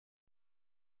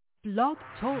Blog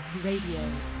Talk Radio.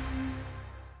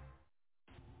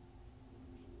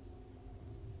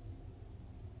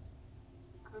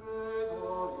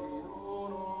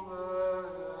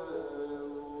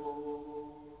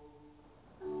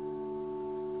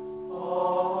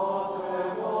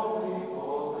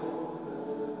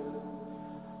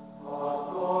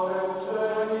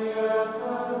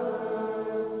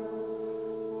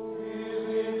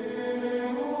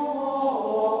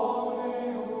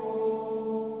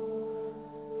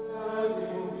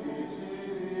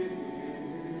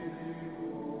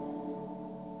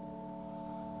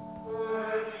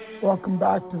 Welcome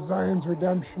back to Zion's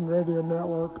Redemption Radio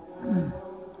Network.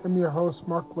 I'm your host,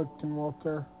 Mark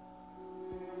Lichtenwalter.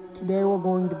 Today we're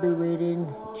going to be reading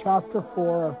Chapter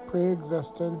 4 of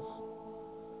Pre-Existence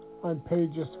on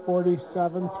pages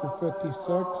 47 through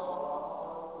 56,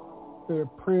 the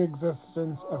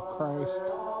Pre-Existence of Christ.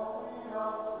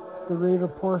 The reader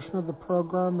portion of the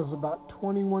program is about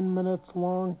 21 minutes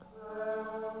long.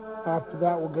 After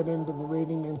that, we'll get into the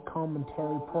reading and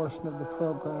commentary portion of the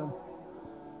program.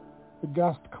 The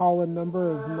guest call-in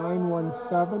number is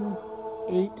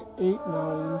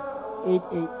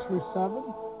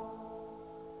 917-889-8827.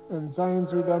 And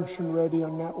Zion's Redemption Radio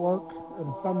Network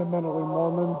and Fundamentally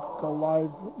Mormon go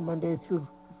live Monday through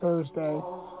Thursday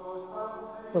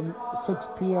from 6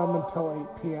 p.m. until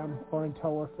 8 p.m. or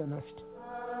until we're finished.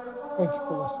 Thank you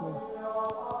for listening.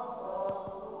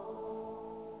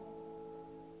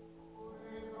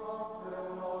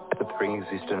 The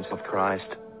Pre-Existence of Christ.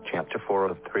 Chapter 4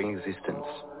 of Pre-Existence,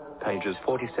 pages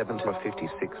 47 to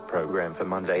 56, program for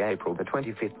Monday, April the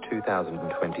 25th,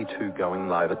 2022, going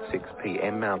live at 6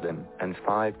 p.m. Mountain and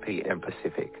 5 p.m.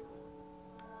 Pacific.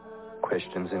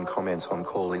 Questions and comments on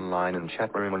call-in line and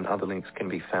chat room and other links can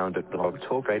be found at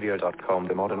blogtalkradio.com.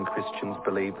 The modern Christians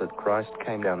believe that Christ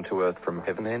came down to earth from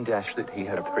heaven and that he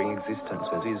had a pre-existence,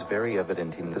 as is very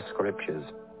evident in the scriptures.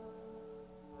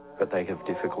 But they have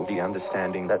difficulty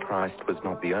understanding that Christ was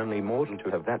not the only mortal to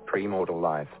have that pre-mortal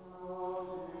life.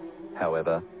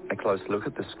 However, a close look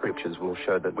at the scriptures will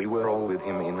show that we were all with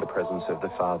him in the presence of the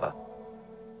Father.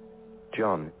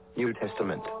 John, New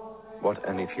Testament. What,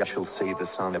 and if ye shall see the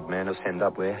Son of Man ascend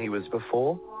up where he was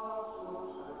before?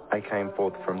 I came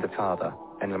forth from the Father,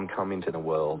 and am come into the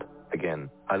world. Again,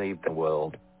 I leave the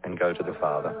world, and go to the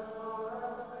Father.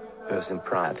 Urson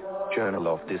Pratt, Journal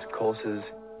of Discourses.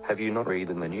 Have you not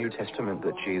read in the New Testament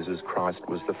that Jesus Christ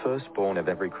was the firstborn of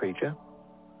every creature?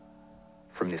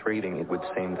 From this reading it would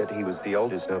seem that he was the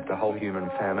oldest of the whole human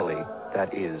family,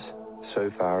 that is,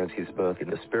 so far as his birth in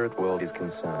the spirit world is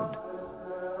concerned.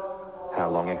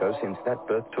 How long ago since that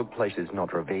birth took place is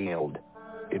not revealed.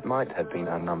 It might have been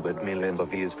unnumbered millions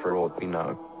of years for aught we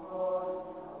know.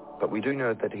 But we do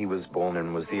know that he was born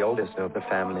and was the oldest of the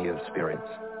family of spirits.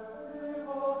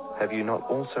 Have you not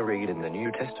also read in the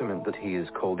New Testament that he is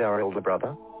called our elder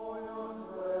brother?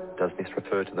 Does this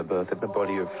refer to the birth of the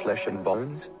body of flesh and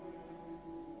bones?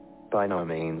 By no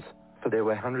means, for there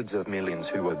were hundreds of millions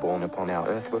who were born upon our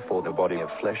earth before the body of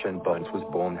flesh and bones was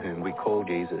born, whom we call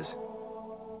Jesus.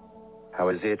 How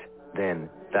is it, then,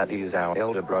 that he is our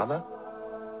elder brother?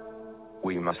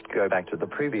 We must go back to the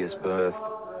previous birth,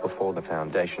 before the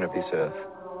foundation of this earth.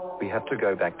 We have to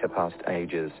go back to past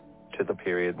ages, to the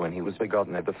period when he was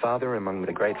begotten of the Father among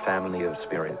the great family of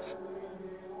spirits.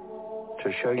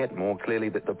 To show yet more clearly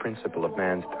that the principle of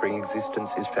man's pre-existence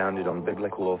is founded on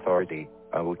biblical authority,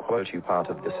 I will quote you part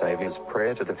of the Saviour's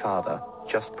prayer to the Father,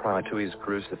 just prior to his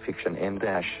crucifixion, and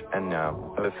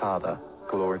now, O Father,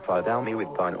 glorify thou me with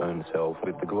thine own self,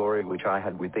 with the glory which I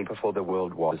had with thee before the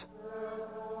world was.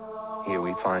 Here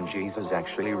we find Jesus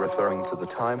actually referring to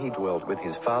the time he dwelt with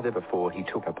his Father before he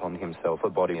took upon himself a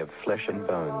body of flesh and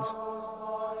bones.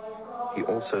 He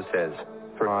also says,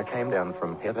 For I came down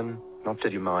from heaven, not to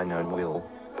do mine own will,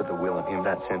 but the will of him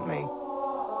that sent me.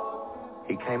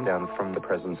 He came down from the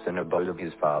presence and abode of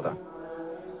his Father.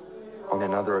 On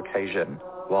another occasion,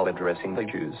 while addressing the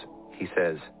Jews, he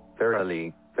says,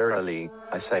 Verily, verily,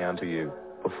 I say unto you,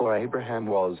 before Abraham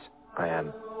was, I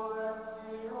am.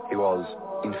 He was,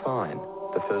 in fine,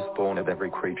 the firstborn of every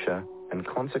creature, and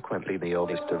consequently the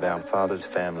eldest of our Father's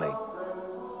family.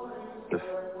 If,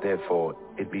 therefore,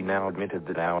 it be now admitted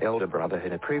that our elder brother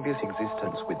had a previous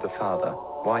existence with the Father,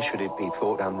 why should it be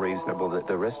thought unreasonable that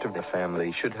the rest of the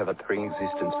family should have a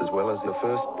pre-existence as well as the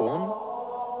firstborn?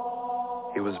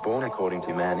 He was born according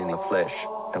to man in the flesh,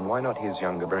 and why not his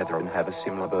younger brethren have a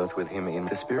similar birth with him in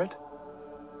the spirit?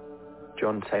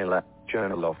 John Taylor,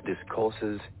 Journal of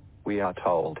Discourses. We are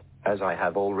told, as I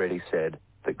have already said,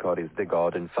 that God is the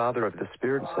God and Father of the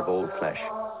spirits of all flesh.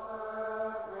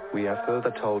 We are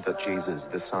further told that Jesus,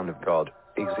 the Son of God,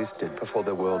 existed before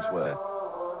the worlds were.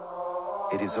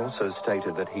 It is also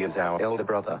stated that he is our elder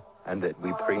brother, and that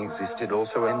we pre-existed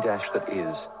also and that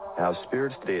is, our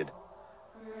spirits did.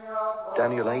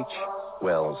 Daniel H.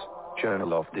 Wells,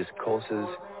 Journal of Discourses.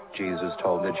 Jesus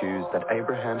told the Jews that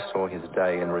Abraham saw his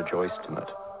day and rejoiced in it.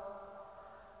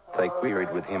 They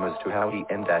queried with him as to how he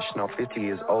not 50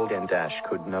 years old and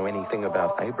could know anything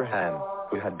about Abraham,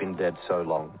 who had been dead so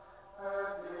long.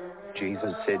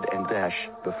 Jesus said and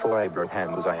before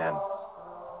Abraham was I am.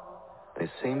 This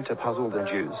seemed to puzzle the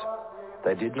Jews.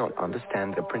 They did not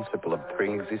understand the principle of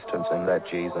pre-existence and that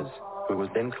Jesus, who was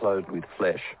then clothed with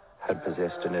flesh, had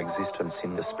possessed an existence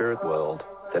in the spirit world,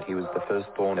 that he was the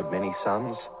firstborn of many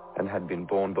sons, and had been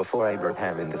born before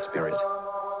Abraham in the spirit.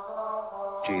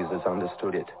 Jesus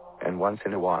understood it, and once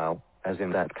in a while, as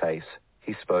in that case,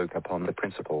 he spoke upon the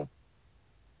principle.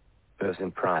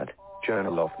 Urson Pratt,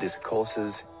 Journal of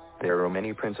Discourses. There are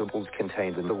many principles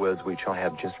contained in the words which I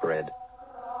have just read.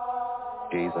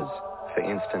 Jesus, for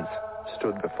instance,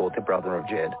 stood before the brother of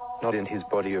Jed, not in his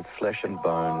body of flesh and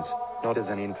bones, not as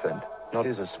an infant, not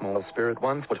as a small spirit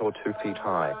 1 foot or 2 feet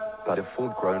high, but a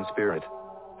full-grown spirit.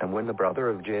 And when the brother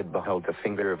of Jed beheld the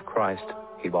finger of Christ,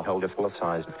 he beheld a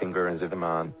full-sized finger as of a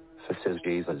man. For says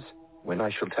Jesus, when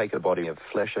I shall take a body of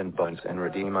flesh and bones and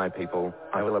redeem my people,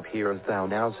 I will appear as thou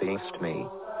now seest me,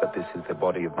 but this is the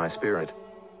body of my spirit.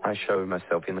 I show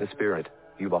myself in the spirit,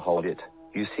 you behold it,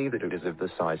 you see that it is of the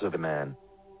size of a man.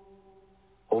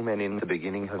 All men in the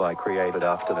beginning have I created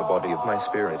after the body of my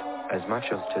spirit, as much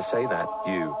as to say that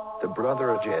you, the brother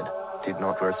of Jed, did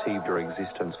not receive your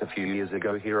existence a few years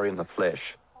ago here in the flesh.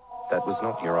 That was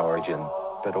not your origin,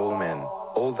 but all men,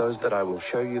 all those that I will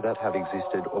show you that have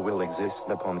existed or will exist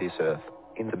upon this earth,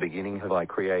 in the beginning have I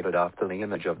created after the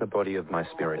image of the body of my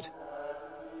spirit.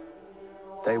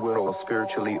 They were all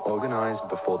spiritually organized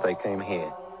before they came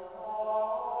here.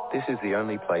 This is the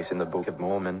only place in the Book of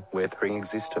Mormon where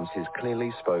pre-existence is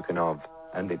clearly spoken of,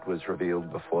 and it was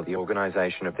revealed before the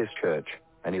organization of this church,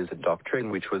 and is a doctrine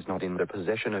which was not in the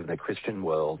possession of the Christian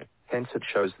world. Hence it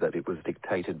shows that it was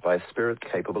dictated by a spirit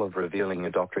capable of revealing a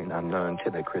doctrine unknown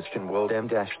to the Christian world and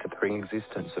the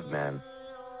pre-existence of man.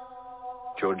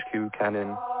 George Q.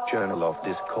 Cannon, Journal of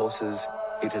Discourses.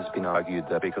 It has been argued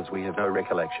that because we have no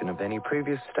recollection of any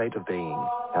previous state of being,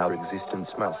 our existence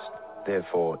must,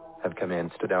 therefore, have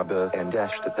commenced at our birth and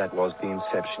that was the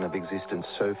inception of existence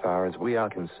so far as we are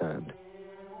concerned.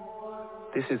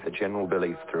 This is the general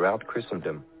belief throughout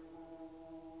Christendom.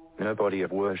 No body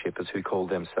of worshippers who call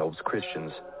themselves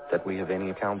Christians, that we have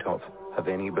any account of, have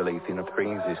any belief in a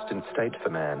pre-existent state for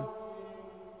man.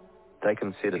 They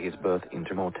consider his birth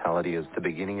into mortality as the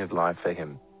beginning of life for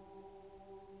him.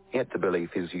 Yet the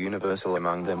belief is universal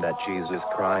among them that Jesus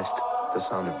Christ, the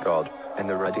Son of God, and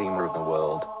the Redeemer of the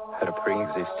world, had a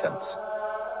pre-existence.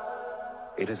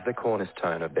 It is the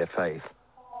cornerstone of their faith.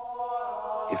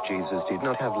 If Jesus did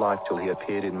not have life till he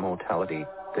appeared in mortality,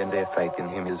 then their faith in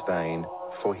him is vain,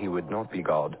 for he would not be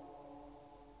God.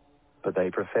 But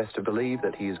they profess to believe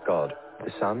that he is God,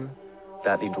 the Son,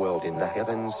 that he dwelled in the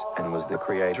heavens, and was the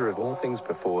creator of all things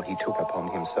before he took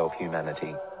upon himself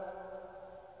humanity.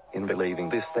 In believing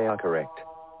this they are correct.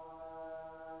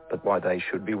 But why they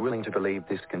should be willing to believe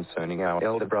this concerning our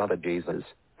elder brother Jesus,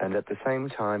 and at the same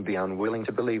time be unwilling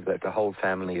to believe that the whole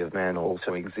family of man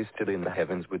also existed in the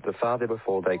heavens with the Father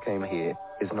before they came here,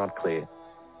 is not clear.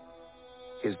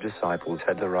 His disciples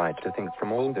had the right to think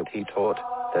from all that he taught,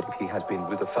 that if he had been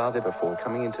with the Father before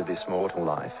coming into this mortal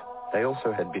life, they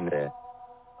also had been there.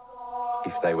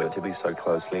 If they were to be so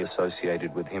closely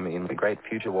associated with him in the great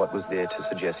future, what was there to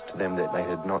suggest to them that they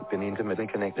had not been intimately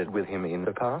connected with him in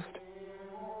the past?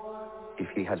 If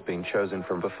he has been chosen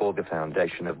from before the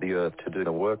foundation of the earth to do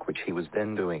the work which he was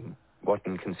then doing, what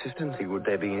inconsistency would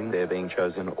there be in their being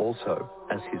chosen also,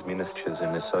 as his ministers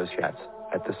and associates,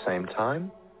 at the same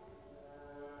time?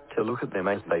 To look at them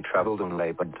as they traveled and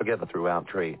labored together throughout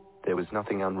tree, there was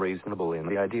nothing unreasonable in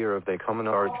the idea of their common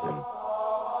origin.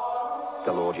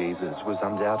 The Lord Jesus was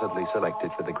undoubtedly selected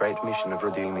for the great mission of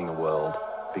redeeming the world,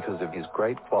 because of his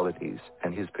great qualities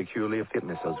and his peculiar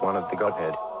fitness as one of the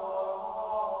Godhead.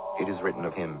 It is written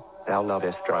of him, Thou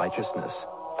lovest righteousness,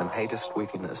 and hatest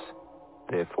wickedness.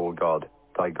 Therefore God,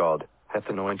 thy God, hath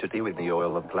anointed thee with the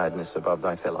oil of gladness above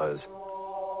thy fellows.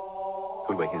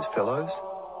 Who were his fellows?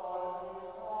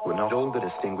 Were not all the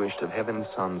distinguished of heaven's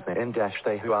sons and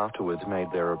they who afterwards made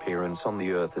their appearance on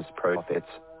the earth as prophets,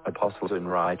 apostles and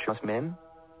righteous men?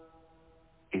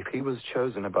 If he was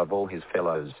chosen above all his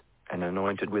fellows, and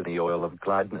anointed with the oil of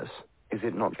gladness, is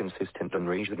it not consistent and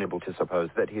reasonable to suppose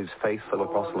that his faithful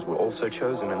apostles were also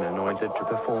chosen and anointed to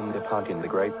perform their part in the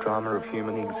great drama of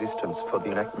human existence for the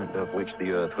enactment of which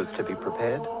the earth was to be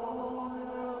prepared?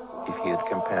 If he had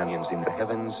companions in the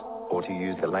heavens, or to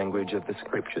use the language of the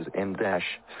scriptures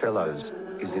fellows,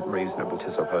 is it reasonable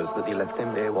to suppose that he left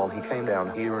them there while he came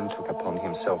down here and took upon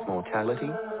himself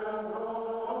mortality?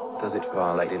 Does it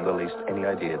violate in the least any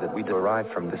idea that we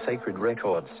derive from the sacred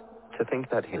records, to think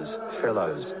that his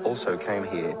fellows also came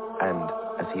here, and,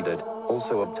 as he did,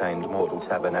 also obtained mortal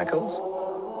tabernacles?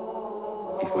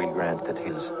 If we grant that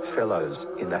his fellows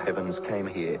in the heavens came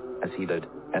here, as he did,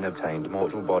 and obtained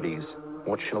mortal bodies,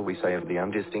 what shall we say of the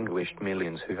undistinguished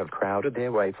millions who have crowded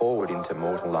their way forward into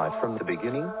mortal life from the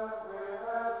beginning?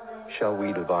 Shall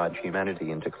we divide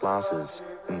humanity into classes,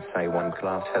 and say one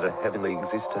class had a heavenly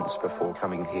existence before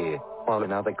coming here, while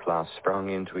another class sprung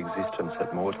into existence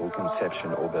at mortal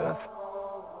conception or birth?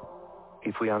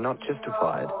 If we are not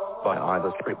justified, by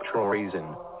either scripture or reason,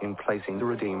 in placing the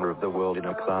Redeemer of the world in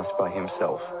a class by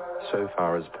himself, so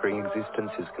far as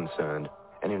pre-existence is concerned,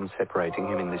 and in separating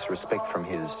him in this respect from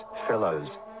his fellows,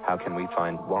 how can we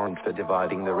find warrant for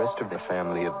dividing the rest of the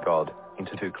family of God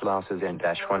into two classes, and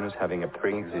one as having a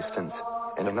pre-existence,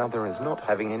 and another as not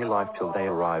having any life till they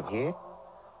arrive here?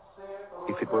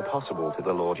 If it were possible to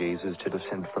the Lord Jesus to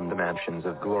descend from the mansions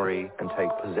of glory and take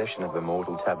possession of the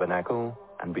mortal tabernacle,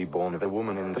 and be born of a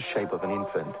woman in the shape of an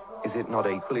infant, is it not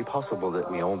equally possible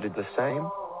that we all did the same?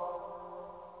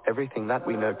 Everything that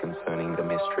we know concerning the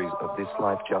mysteries of this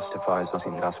life justifies us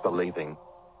in thus believing.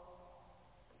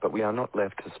 But we are not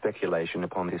left to speculation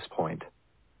upon this point.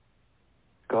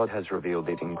 God has revealed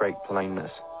it in great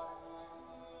plainness.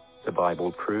 The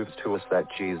Bible proves to us that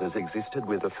Jesus existed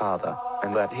with the Father,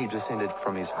 and that he descended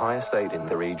from his high estate in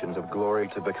the regions of glory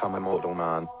to become a mortal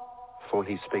man. For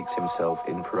he speaks himself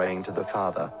in praying to the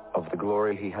Father, of the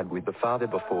glory he had with the Father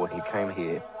before he came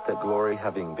here, that glory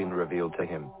having been revealed to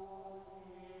him.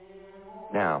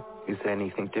 Now, is there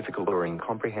anything difficult or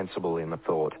incomprehensible in the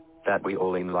thought, that we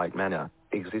all in like manner,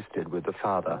 existed with the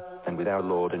Father, and with our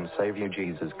Lord and Savior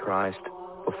Jesus Christ,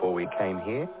 before we came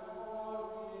here?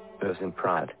 Urson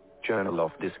Pratt, Journal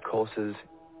of Discourses.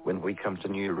 When we come to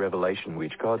new revelation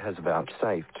which God has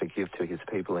vouchsafed to give to his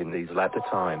people in these latter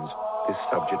times, this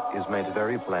subject is made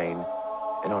very plain,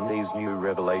 and on these new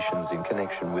revelations in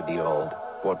connection with the old,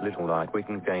 what little light we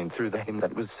can gain through the hymn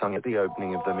that was sung at the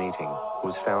opening of the meeting,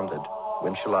 was founded,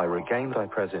 "When shall I regain thy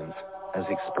presence," as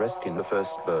expressed in the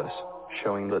first verse,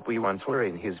 showing that we once were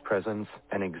in his presence,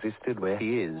 and existed where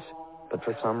he is, but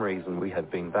for some reason we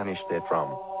have been banished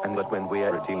therefrom, and that when we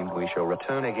are redeemed we shall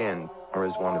return again, or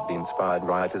as one of the inspired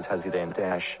writers has it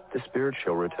the Spirit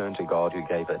shall return to God who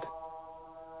gave it.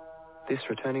 This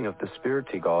returning of the Spirit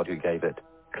to God who gave it,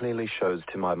 clearly shows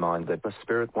to my mind that the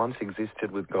Spirit once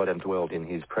existed with God and dwelled in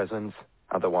his presence,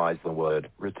 otherwise the word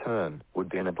return would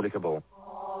be inapplicable.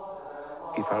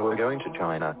 If I were going to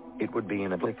China, it would be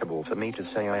inapplicable for me to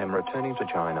say I am returning to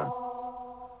China.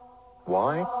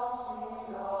 Why?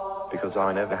 Because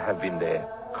I never have been there,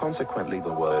 consequently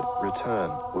the word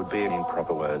return would be an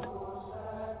improper word.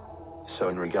 So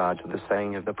in regard to the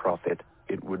saying of the prophet,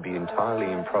 it would be entirely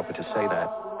improper to say that,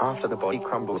 after the body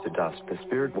crumbles to dust, the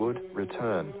Spirit would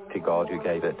return to God who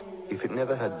gave it, if it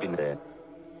never had been there.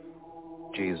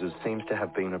 Jesus seems to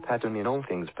have been a pattern in all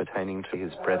things pertaining to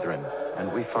his brethren,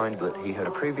 and we find that he had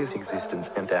a previous existence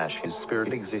and his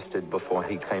Spirit existed before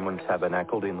he came and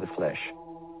tabernacled in the flesh.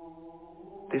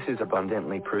 This is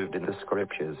abundantly proved in the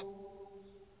Scriptures.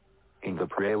 In the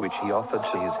prayer which he offered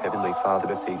to his heavenly Father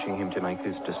beseeching him to make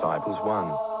his disciples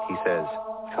one, he says,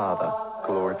 "Father,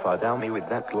 glorify thou me with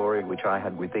that glory which I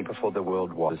had with thee before the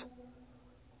world was."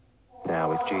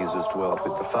 Now if Jesus dwelt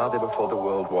with the Father before the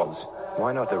world was,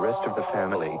 why not the rest of the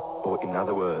family, or in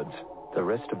other words, the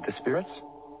rest of the spirits?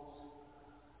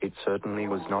 It certainly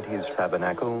was not his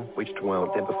tabernacle which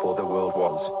dwelt there before the world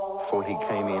was, for he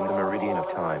came in the meridian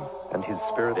of time, and his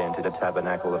Spirit entered a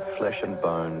tabernacle of flesh and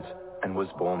bones, and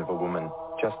was born of a woman,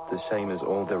 just the same as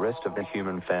all the rest of the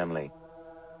human family.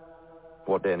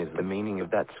 What then is the meaning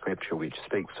of that scripture which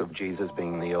speaks of Jesus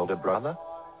being the elder brother?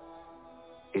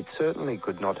 It certainly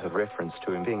could not have reference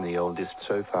to him being the eldest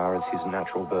so far as his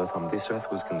natural birth on this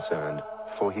earth was concerned,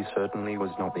 for he certainly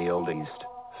was not the eldest,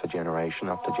 for generation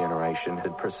after generation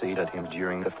had preceded him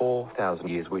during the 4,000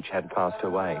 years which had passed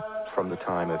away, from the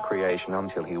time of creation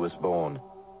until he was born.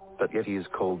 But yet he is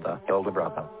called the elder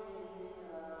brother.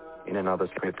 In another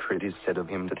scripture it is said of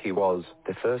him that he was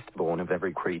the firstborn of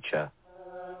every creature.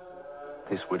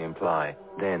 This would imply,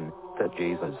 then, that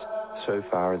Jesus, so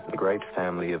far as the great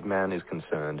family of man is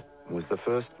concerned, was the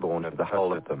firstborn of the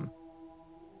whole of them.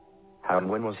 How and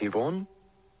when was he born?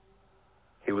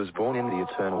 He was born in the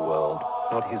eternal world,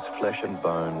 not his flesh and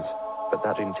bones, but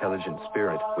that intelligent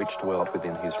spirit which dwelt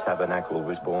within his tabernacle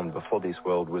was born before this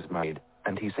world was made,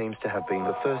 and he seems to have been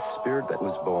the first spirit that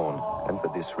was born, and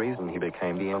for this reason he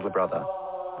became the elder brother.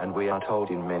 And we are told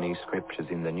in many scriptures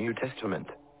in the New Testament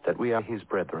that we are his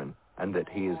brethren, and that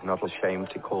he is not ashamed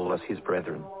to call us his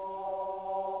brethren.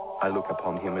 I look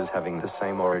upon him as having the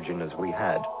same origin as we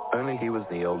had, only he was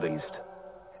the eldest.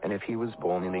 And if he was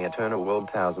born in the eternal world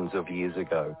thousands of years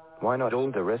ago, why not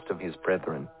all the rest of his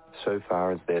brethren, so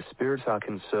far as their spirits are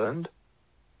concerned?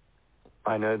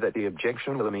 I know that the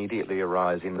objection will immediately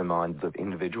arise in the minds of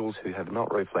individuals who have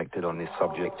not reflected on this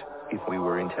subject. If we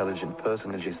were intelligent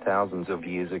personages thousands of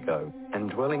years ago, and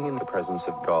dwelling in the presence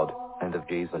of God, and of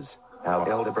Jesus, our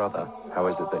elder brother, how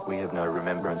is it that we have no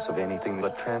remembrance of anything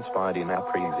that transpired in our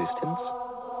pre-existence?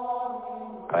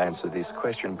 I answer this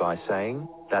question by saying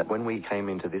that when we came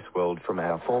into this world from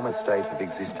our former state of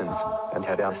existence, and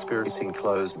had our spirits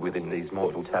enclosed within these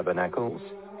mortal tabernacles,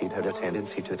 it had a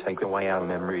tendency to take away our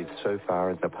memories so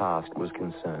far as the past was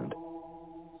concerned.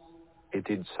 It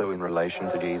did so in relation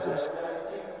to Jesus.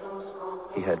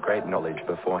 He had great knowledge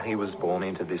before he was born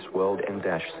into this world, and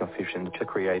sufficient to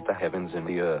create the heavens and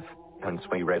the earth. Hence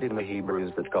we read in the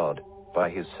Hebrews that God, by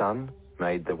his Son,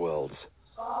 made the worlds.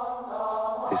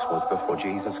 This was before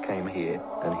Jesus came here,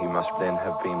 and he must then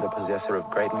have been the possessor of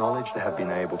great knowledge to have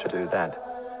been able to do that.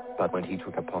 But when he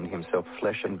took upon himself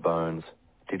flesh and bones,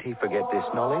 did he forget this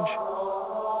knowledge?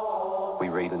 We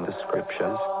read in the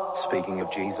scriptures, speaking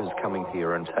of Jesus coming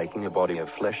here and taking a body of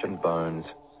flesh and bones,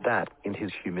 that, in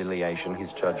his humiliation his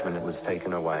judgment was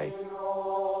taken away.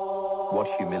 What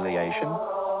humiliation?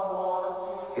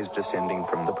 His descending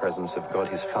from the presence of God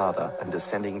his Father, and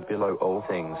descending below all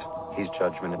things, his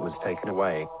judgment was taken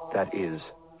away, that is,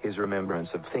 his remembrance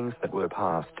of things that were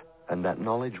past, and that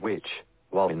knowledge which,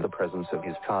 while in the presence of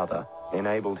his Father,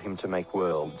 enabled him to make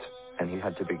worlds, and he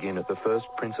had to begin at the first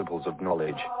principles of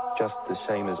knowledge, just the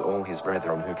same as all his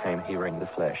brethren who came here in the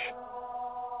flesh.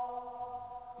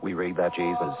 We read that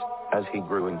Jesus, as he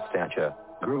grew in stature,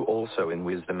 grew also in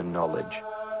wisdom and knowledge.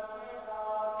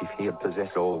 If he had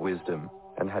possessed all wisdom,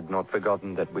 and had not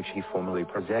forgotten that which he formerly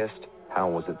possessed, how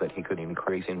was it that he could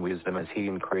increase in wisdom as he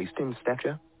increased in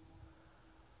stature?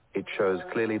 It shows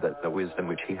clearly that the wisdom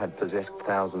which he had possessed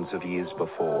thousands of years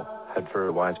before, had for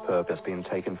a wise purpose been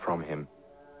taken from him.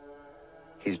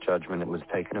 His judgment was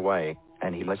taken away,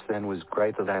 and he less than was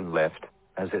greater than left,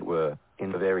 as it were,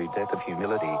 in the very depth of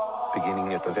humility,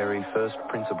 beginning at the very first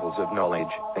principles of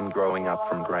knowledge, and growing up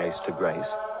from grace to grace,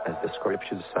 as the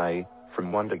scriptures say,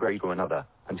 from one degree to another,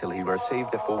 until he received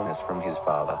the fullness from his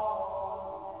Father.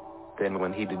 Then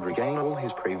when he did regain all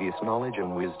his previous knowledge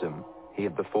and wisdom, he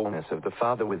had the fullness of the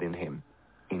Father within him.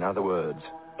 In other words,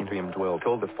 in him dwelt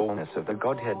all the fullness of the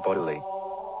Godhead bodily.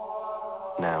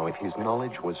 Now if his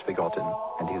knowledge was forgotten,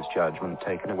 and his judgment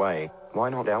taken away, why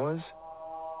not ours?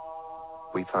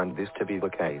 We find this to be the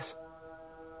case.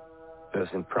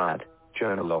 Urson Pratt,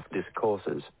 Journal of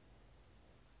Discourses.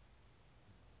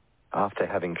 After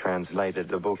having translated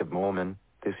the Book of Mormon,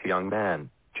 this young man,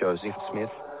 Joseph Smith,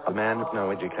 a man of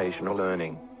no education or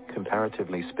learning,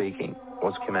 comparatively speaking,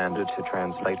 was commanded to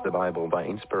translate the Bible by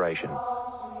inspiration.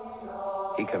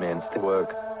 He commenced the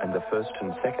work, and the first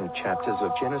and second chapters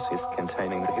of Genesis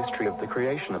containing the history of the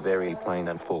creation are very plain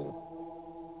and full.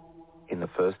 In the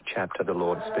first chapter the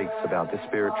Lord speaks about the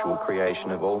spiritual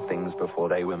creation of all things before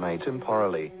they were made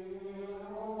temporally.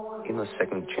 In the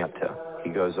second chapter,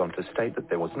 he goes on to state that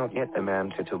there was not yet a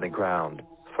man to till the ground,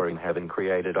 for in heaven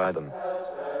created I them.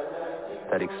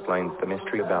 That explains the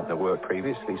mystery about the work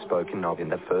previously spoken of in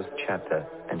the first chapter,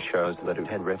 and shows that it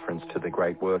had reference to the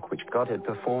great work which God had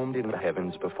performed in the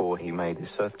heavens before he made this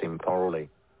earth temporally.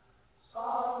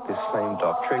 This same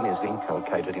doctrine is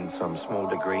inculcated in some small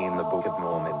degree in the Book of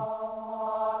Mormon.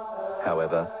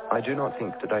 However, I do not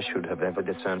think that I should have ever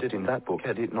discerned it in that book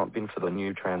had it not been for the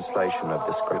new translation of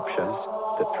the scriptures,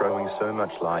 that throwing so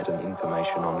much light and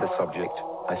information on the subject,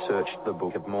 I searched the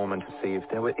Book of Mormon to see if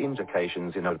there were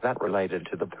indications in it that related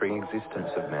to the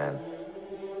pre-existence of man.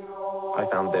 I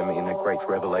found them in a great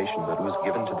revelation that was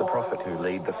given to the prophet who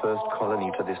led the first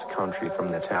colony to this country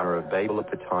from the Tower of Babel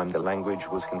at the time the language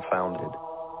was confounded.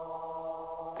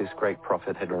 This great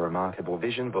prophet had a remarkable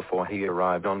vision before he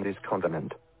arrived on this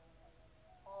continent.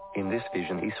 In this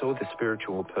vision he saw the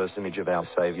spiritual personage of our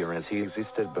Savior as he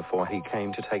existed before he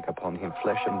came to take upon him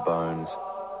flesh and bones.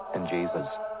 And Jesus,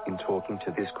 in talking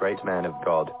to this great man of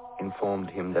God, informed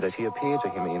him that as he appeared to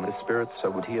him in the spirit, so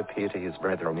would he appear to his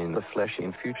brethren in the flesh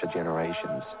in future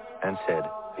generations, and said,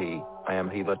 I am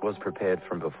he that was prepared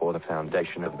from before the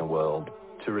foundation of the world,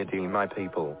 to redeem my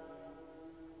people.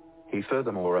 He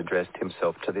furthermore addressed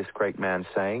himself to this great man,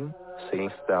 saying,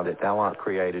 Seest thou that thou art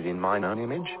created in mine own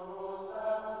image?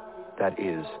 That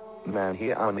is, Man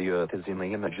here on the earth is in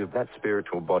the image of that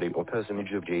spiritual body or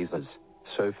personage of Jesus,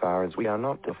 so far as we are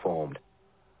not deformed.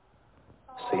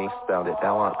 Seest thou that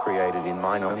thou art created in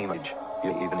mine own image, yea,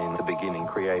 even in the beginning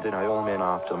created I all men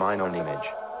after mine own image.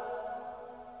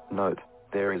 Note,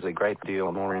 there is a great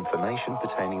deal more information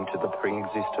pertaining to the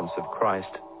pre-existence of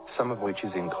Christ, some of which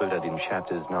is included in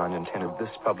chapters 9 and 10 of this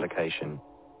publication.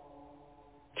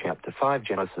 Chapter 5,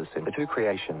 Genesis and the two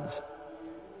creations.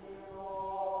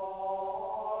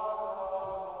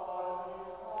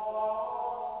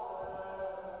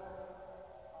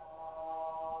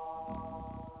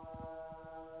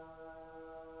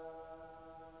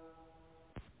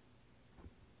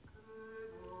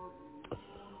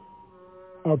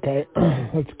 Okay,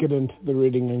 let's get into the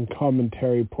reading and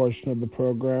commentary portion of the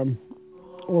program.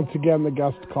 Once again, the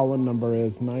guest call-in number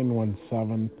is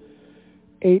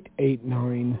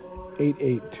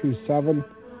 917-889-8827.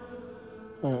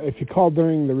 If you call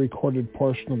during the recorded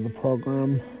portion of the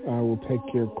program, we'll take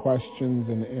your questions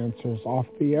and answers off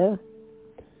the air.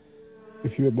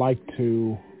 If you would like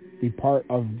to be part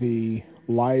of the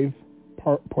live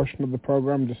portion of the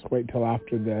program, just wait till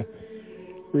after the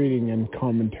reading and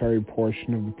commentary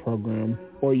portion of the program,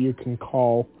 or you can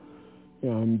call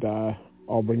and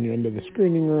I'll bring you into the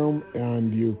screening room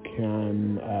and you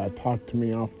can talk to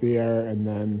me off the air, and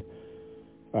then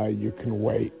you can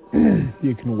wait.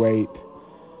 You can wait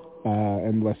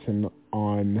and listen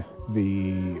on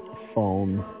the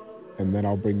phone, and then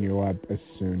I'll bring you up as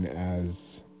soon as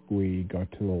we go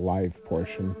to the live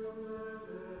portion.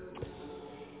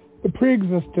 The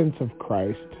Pre-Existence of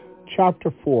Christ.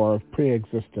 Chapter 4 of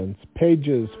Pre-Existence,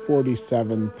 pages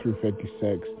 47 through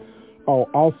 56. Oh,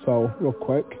 also, real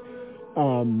quick,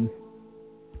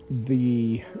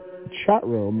 the chat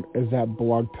room is at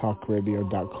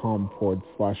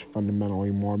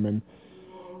blogtalkradio.com/fundamentally Mormon.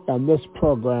 And this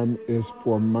program is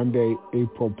for Monday,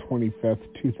 April 25th,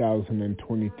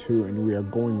 2022, and we are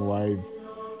going live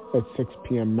at 6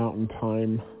 p.m. Mountain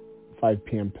Time, 5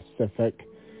 p.m. Pacific.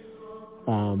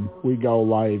 We go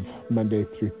live Monday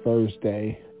through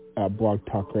Thursday at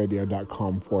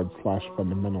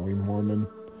blogtalkradio.com/fundamentally Mormon.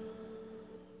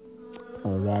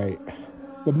 All right.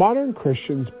 The modern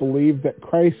Christians believe that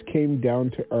Christ came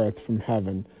down to earth from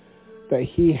heaven, that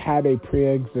he had a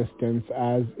pre-existence,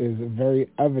 as is very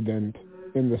evident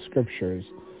in the scriptures.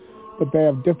 But they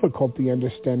have difficulty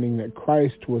understanding that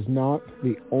Christ was not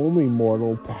the only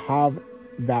mortal to have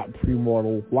that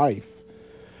premortal life.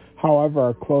 However,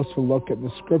 a closer look at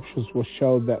the scriptures will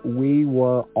show that we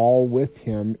were all with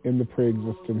him in the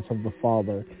pre-existence of the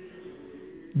Father.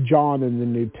 John in the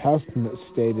New Testament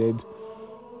stated,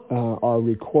 are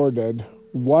recorded,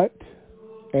 "What?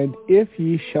 And if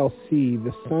ye shall see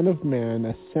the Son of Man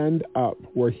ascend up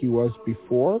where he was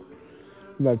before?"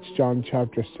 That's John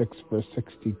chapter 6, verse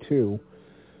 62.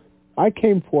 "I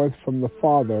came forth from the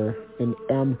Father and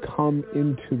am come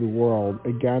into the world.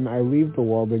 Again, I leave the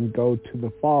world and go to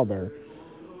the Father."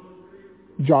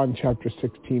 John chapter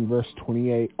 16, verse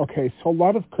 28. Okay, so a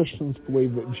lot of Christians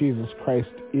believe that Jesus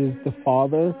Christ is the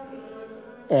Father,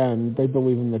 and they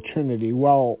believe in the Trinity.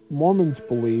 Well, Mormons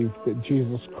believe that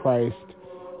Jesus Christ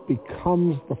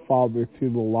becomes the Father through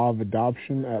the law of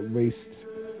adoption. At least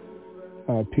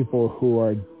people who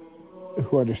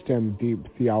understand the deep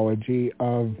theology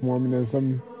of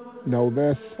Mormonism know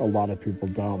this. A lot of people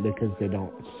don't because they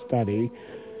don't study.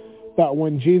 But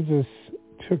when Jesus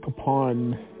took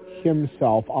upon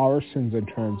himself our sins and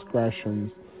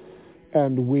transgressions,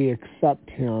 and we accept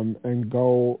him and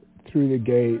go through the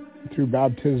gate, through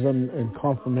baptism and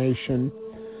confirmation,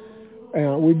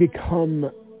 we become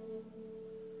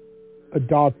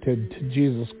adopted to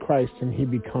Jesus Christ, and he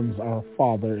becomes our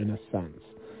Father in a sense.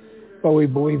 But we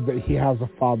believe that he has a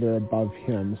Father above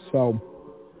him. So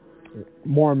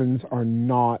Mormons are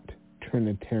not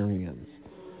Trinitarians.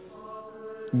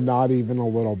 Not even a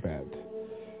little bit.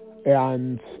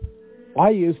 And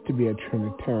I used to be a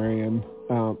Trinitarian.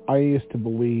 I used to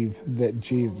believe that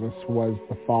Jesus was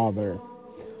the Father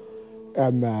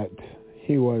and that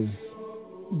he was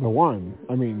the one.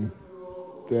 I mean,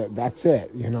 that's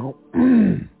it, you know.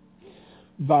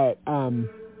 But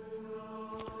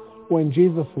when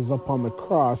Jesus is up on the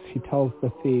cross, he tells the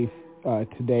thief,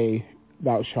 "Today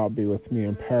thou shalt be with me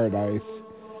in paradise."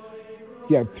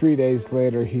 Yet 3 days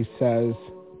later he says,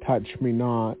 "Touch me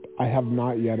not, I have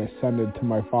not yet ascended to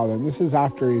my Father." And this is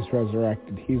after he's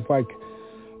resurrected. He's like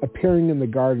appearing in the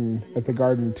garden, at the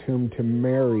garden tomb, to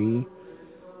Mary,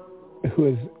 who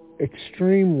is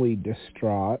extremely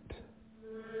distraught.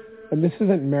 And this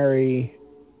isn't Mary,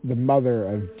 the mother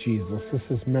of Jesus. This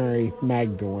is Mary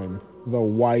Magdalene, the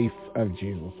wife of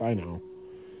Jesus. I know.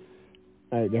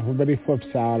 Everybody flips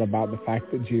out about the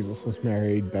fact that Jesus was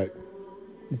married, but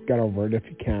get over it if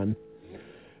you can.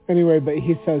 Anyway, but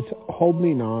he says, hold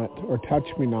me not, or touch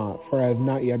me not, for I have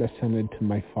not yet ascended to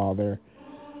my Father.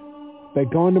 But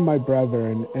go unto my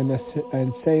brethren, and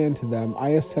say unto them, I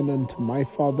ascend unto my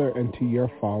Father, and to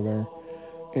your Father,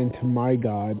 and to my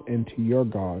God, and to your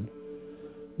God.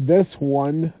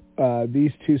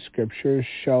 These two scriptures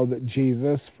show that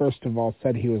Jesus, first of all,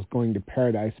 said he was going to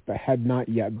paradise, but had not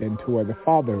yet been to where the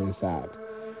Father is at.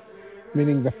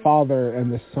 Meaning the Father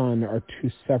and the Son are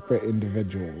two separate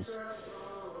individuals.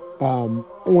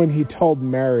 When he told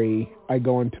Mary, I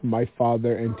go unto my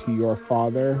Father and to your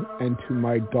Father, and to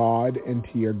my God and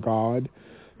to your God,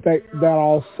 that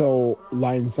also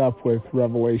lines up with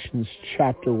Revelations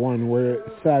chapter 1, where it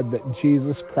said that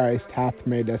Jesus Christ hath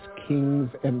made us kings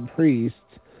and priests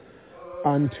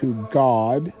unto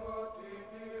God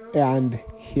and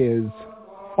his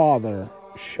Father,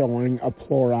 showing a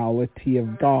plurality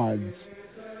of gods,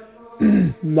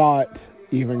 not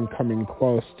even coming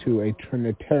close to a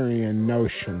Trinitarian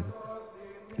notion.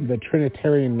 The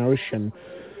Trinitarian notion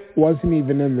wasn't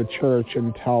even in the church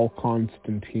until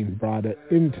Constantine brought it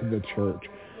into the church.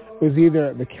 It was either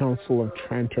at the Council of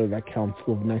Trent or the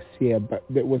Council of Nicaea, but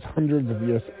it was hundreds of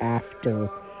years after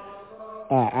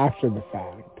the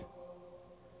fact.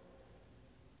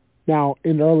 Now,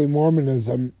 in early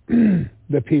Mormonism,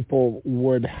 the people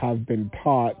would have been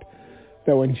taught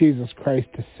that when Jesus Christ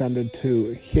ascended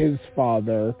to his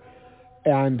Father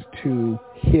and to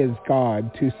his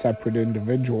God, two separate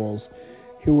individuals,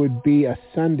 he would be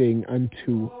ascending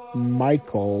unto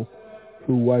Michael,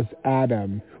 who was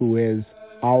Adam, who is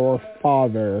our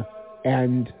father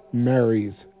and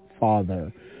Mary's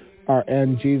father,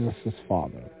 and Jesus'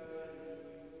 father,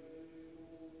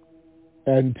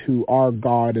 and to our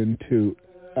God and to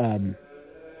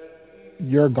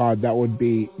your God, that would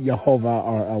be Jehovah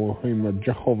our Elohim, or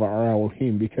Jehovah our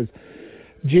Elohim, because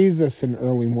Jesus in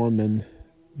early Mormon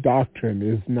doctrine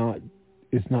is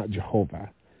not Jehovah.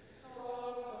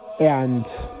 And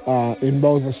in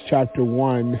Moses chapter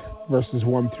 1, verses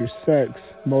 1 through 6,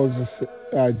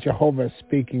 Jehovah is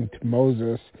speaking to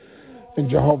Moses, and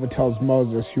Jehovah tells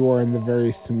Moses, you are in the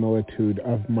very similitude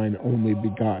of mine only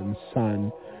begotten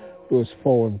Son, who is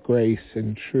full of grace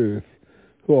and truth,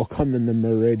 who will come in the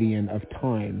meridian of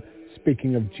time,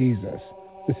 speaking of Jesus.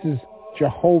 This is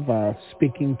Jehovah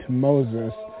speaking to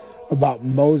Moses about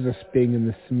Moses being in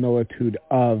the similitude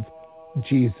of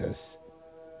Jesus.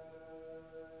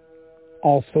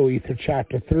 Also, Ether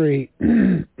chapter 3,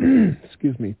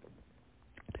 excuse me,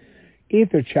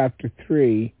 Ether chapter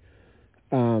 3,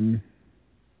 Mohanna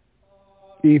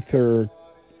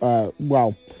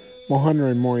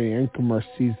and Maury Ankumar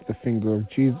sees the finger of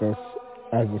Jesus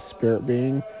as a spirit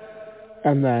being,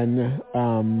 and then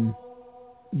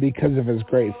because of his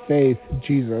great faith,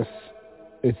 Jesus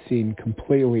is seen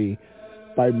completely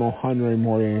by Mohanna and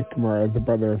Maury Ankumar as the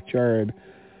brother of Jared.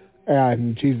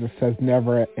 And Jesus says,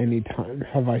 never at any time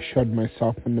have I showed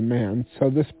myself unto man. So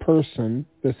this person,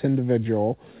 this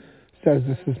individual, says,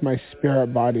 this is my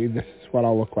spirit body. This is what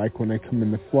I'll look like when I come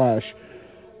in the flesh.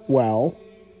 Well,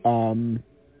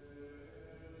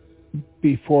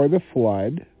 before the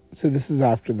flood, so this is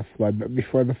after the flood, but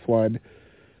before the flood,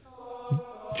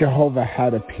 Jehovah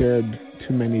had appeared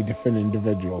to many different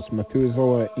individuals.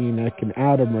 Methuselah, Enoch, and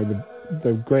Adam are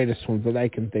the greatest ones that I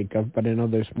can think of, but I know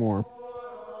there's more.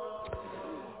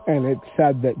 And it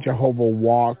said that Jehovah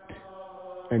walked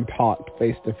and talked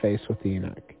face to face with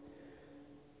Enoch.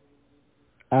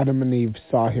 Adam and Eve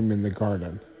saw him in the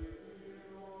garden.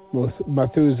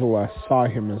 Methuselah saw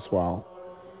him as well.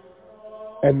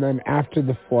 And then after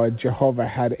the flood, Jehovah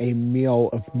had a meal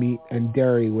of meat and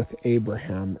dairy with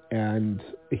Abraham, and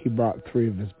he brought 3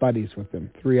 of his buddies with him,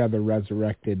 3 other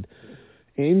resurrected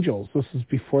angels. This is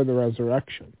before the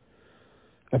resurrection.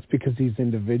 That's because these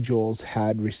individuals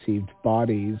had received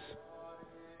bodies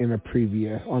on a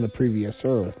previous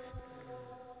earth.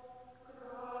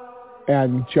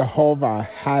 And Jehovah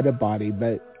had a body,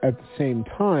 but at the same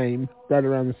time, right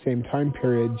around the same time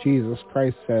period, Jesus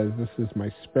Christ says, this is my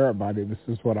spirit body. This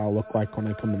is what I'll look like when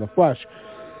I come in the flesh.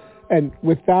 And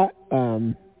with that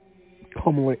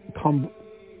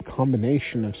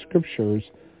combination of scriptures,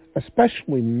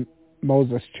 especially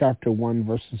Moses chapter 1,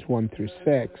 verses 1 through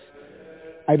 6,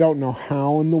 I don't know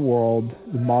how in the world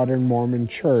the modern Mormon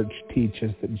church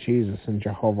teaches that Jesus and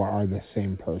Jehovah are the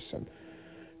same person.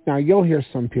 Now, you'll hear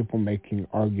some people making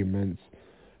arguments,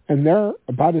 and they're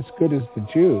about as good as the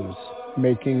Jews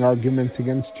making arguments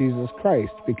against Jesus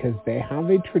Christ, because they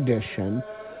have a tradition,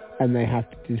 and they have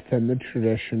to defend the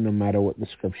tradition no matter what the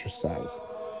scripture says.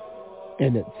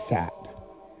 And it's sad.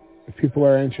 If people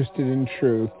are interested in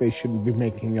truth, they shouldn't be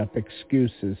making up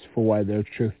excuses for why their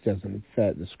truth doesn't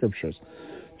fit the scriptures.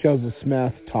 Joseph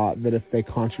Smith taught that if they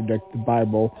contradict the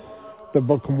Bible, the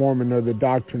Book of Mormon, or the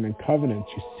Doctrine and Covenants,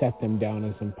 you set them down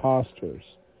as imposters.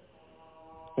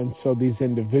 And so these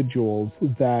individuals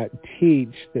that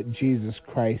teach that Jesus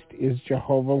Christ is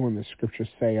Jehovah when the scriptures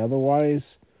say otherwise,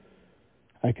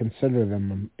 I consider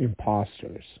them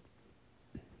imposters.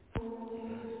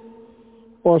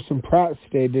 Orson Pratt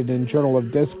stated in Journal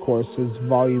of Discourses,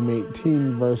 Volume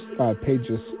 18,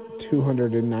 pages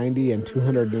 290 and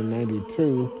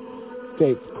 292,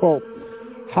 states, quote,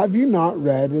 "Have you not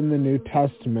read in the New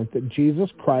Testament that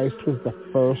Jesus Christ was the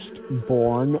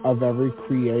firstborn of every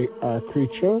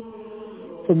creature?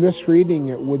 From this reading,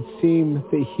 it would seem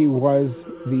that he was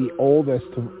the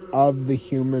oldest of the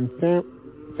human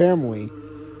family.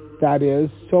 That is,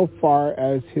 so far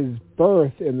as his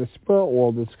birth in the spirit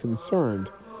world is concerned.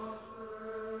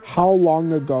 How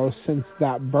long ago since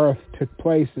that birth took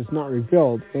place is not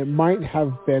revealed. It might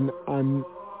have been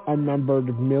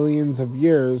unnumbered millions of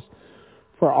years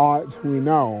for aught we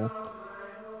know.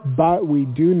 But we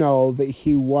do know that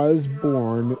he was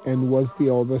born and was the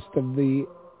oldest of the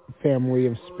family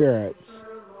of spirits."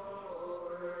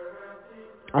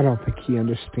 I don't think he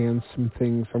understands some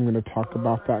things. I'm going to talk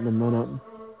about that in a minute.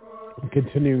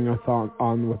 Continuing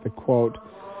on with the quote,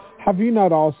 "Have you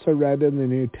not also read in the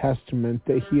New Testament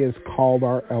that he is called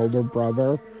our elder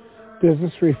brother? Does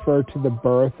this refer to the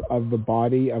birth of the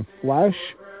body of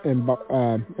flesh and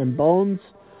bones?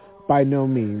 By no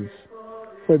means.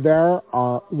 For there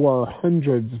were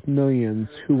hundreds of millions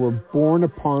who were born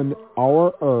upon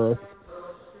our earth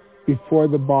before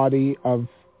the body of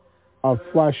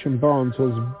flesh and bones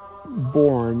was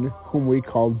born, whom we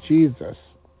call Jesus."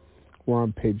 We're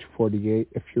on page 48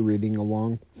 if you're reading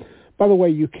along. By the way,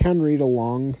 you can read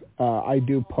along. I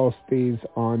do post these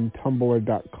on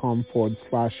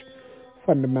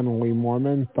tumblr.com/fundamentally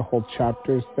Mormon. The whole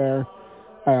chapter's there.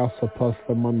 I also post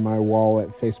them on my wall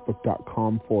at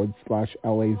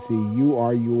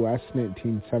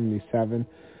facebook.com/LAZURUS1977.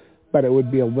 But it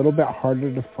would be a little bit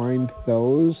harder to find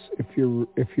those if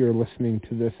you're listening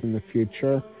to this in the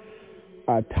future.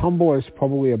 Tumblr is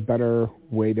probably a better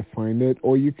way to find it,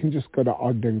 or you can just go to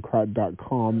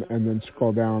ogdencrot.com and then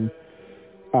scroll down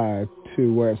to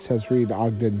where it says read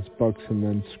Ogden's books, and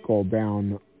then scroll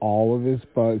down all of his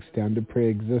books down to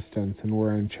pre-existence, and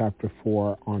we're in chapter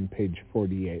 4 on page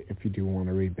 48. If you do want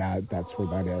to read that, that's where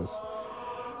that is.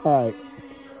 All right,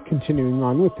 continuing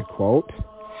on with the quote,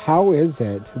 "How is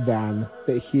it, then,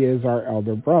 that he is our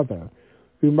elder brother?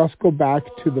 We must go back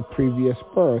to the previous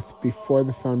birth, before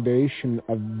the foundation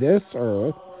of this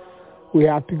earth. We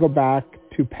have to go back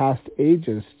to past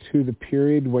ages, to the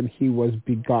period when he was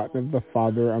begotten of the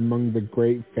Father among the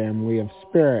great family of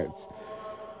spirits.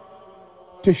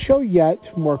 To show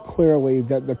yet more clearly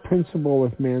that the principle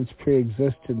of man's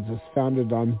preexistence is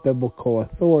founded on biblical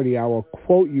authority, I will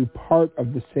quote you part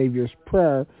of the Savior's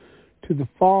prayer to the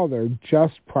Father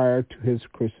just prior to his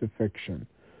crucifixion."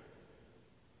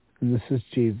 And this is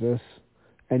Jesus.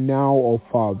 "And now, O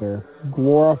Father,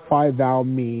 glorify thou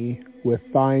me with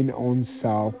thine own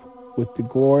self, with the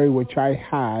glory which I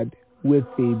had with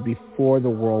thee before the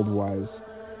world was."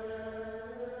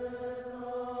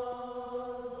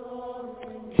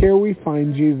 Here we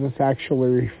find Jesus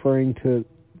actually referring to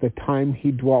the time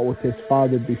he dwelt with his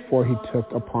Father before he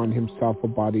took upon himself a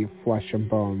body of flesh and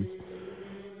bones.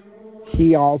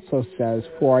 He also says,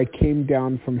 "For I came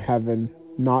down from heaven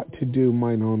not to do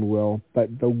mine own will,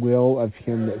 but the will of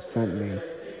him that sent me."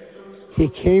 He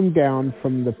came down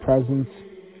from the presence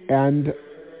and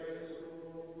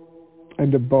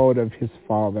abode of his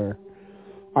Father.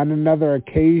 On another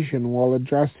occasion, while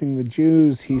addressing the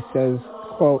Jews, he says,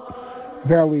 quote,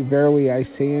 "Verily, verily, I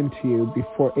say unto you,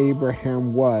 before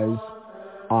Abraham was,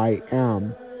 I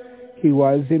am." He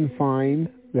was, in fine,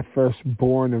 the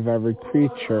firstborn of every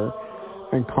creature,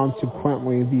 and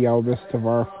consequently the eldest of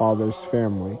our Father's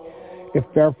family.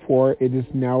 If therefore it is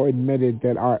now admitted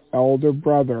that our elder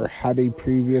brother had a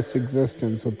previous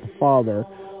existence with the Father,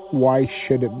 why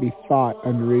should it be thought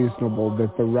unreasonable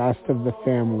that the rest of the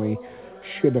family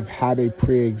should have had a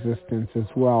pre-existence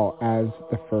as well as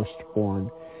the firstborn?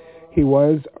 He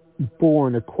was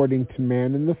born according to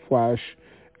man in the flesh,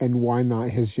 and why not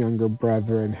his younger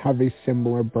brethren have a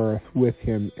similar birth with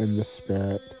him in the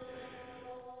spirit?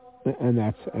 And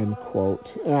that's end quote.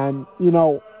 And,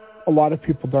 a lot of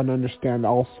people don't understand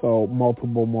also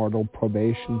multiple mortal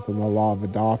probations and the law of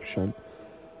adoption.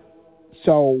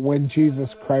 So when Jesus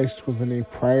Christ was in a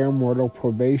prior mortal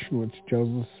probation, which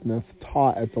Joseph Smith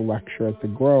taught at the lecture at the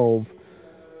Grove,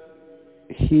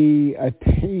 he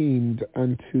attained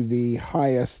unto the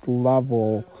highest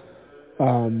level,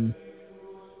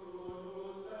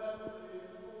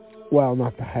 well,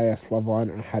 not the highest level, I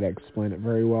don't know how to explain it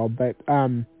very well, but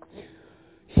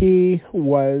he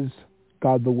was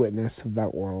God the witness of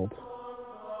that world.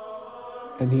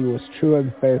 And he was true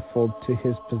and faithful to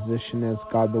his position as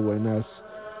God the witness.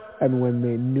 And when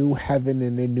the new heaven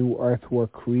and the new earth were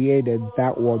created,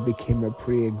 that world became a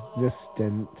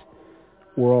pre-existent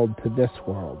world to this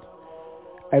world.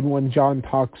 And when John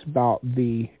talks about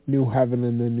the new heaven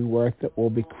and the new earth that will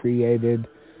be created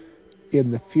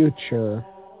in the future,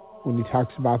 when he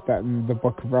talks about that in the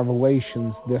book of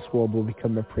Revelations, this world will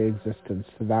become a pre-existence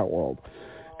to that world.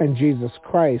 And Jesus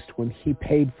Christ, when he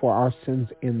paid for our sins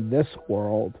in this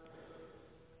world,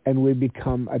 and we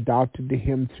become adopted to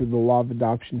him through the law of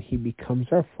adoption, he becomes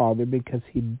our Father because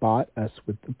he bought us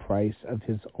with the price of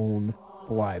his own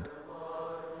blood.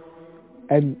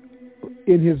 And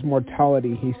in his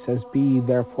mortality, he says, "Be ye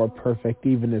therefore perfect,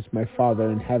 even as my Father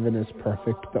in heaven is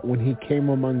perfect." But when he came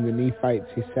among the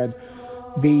Nephites, he said,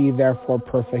 "Be ye therefore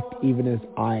perfect, even as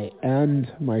I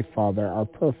and my Father are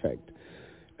perfect."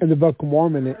 In the Book of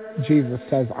Mormon, Jesus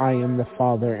says, "I am the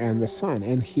Father and the Son."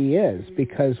 And he is,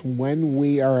 because when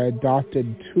we are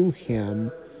adopted to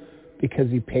him,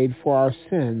 because he paid for our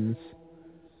sins,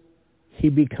 he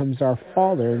becomes our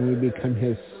Father and we become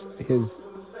his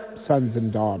sons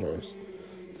and daughters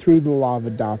through the law of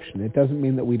adoption. It doesn't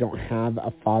mean that we don't have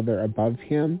a father above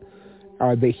him,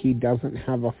 or that he doesn't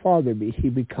have a father, but he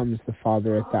becomes the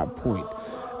Father at that point.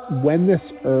 When this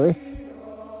earth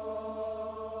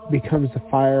becomes a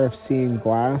fire of seeing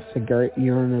glass, a great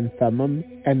Urim and Thummim,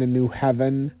 and a new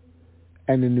heaven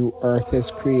and a new earth is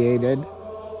created,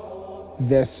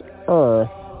 this earth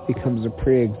becomes a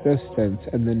pre-existence,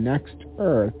 and the next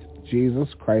earth,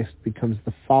 Jesus Christ, becomes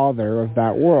the Father of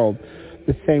that world,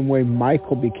 the same way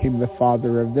Michael became the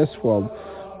Father of this world,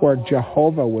 where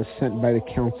Jehovah was sent by the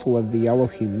counsel of the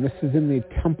Elohim. This is in the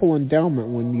temple endowment.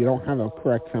 When you don't have a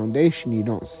correct foundation, you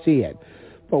don't see it.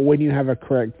 But when you have a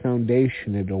correct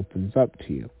foundation, it opens up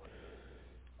to you.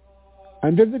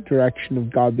 Under the direction of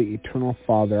God the Eternal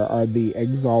Father are the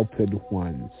exalted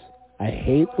ones. I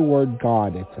hate the word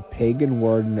God. It's a pagan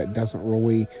word, and it doesn't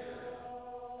really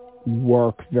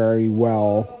work very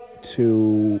well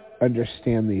to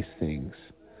understand these things.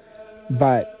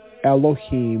 But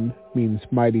Elohim means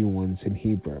mighty ones in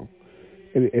Hebrew.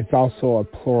 It's also a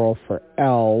plural for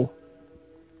El,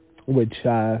 which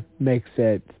makes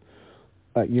it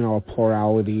a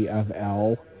plurality of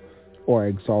El, or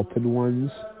exalted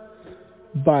ones.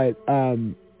 But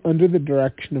under the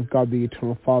direction of God the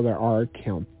Eternal Father are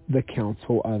the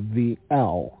council of the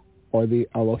El, or the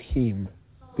Elohim,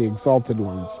 the exalted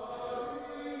ones.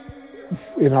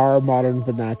 In our modern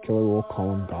vernacular, we'll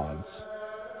call them gods.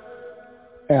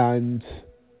 And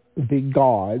the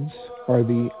gods, or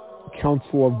the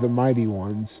council of the mighty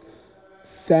ones,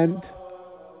 sent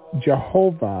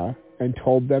Jehovah and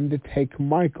told them to take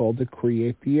Michael to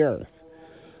create the earth.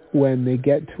 When they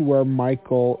get to where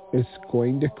Michael is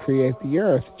going to create the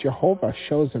earth, Jehovah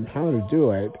shows him how to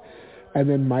do it, and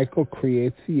then Michael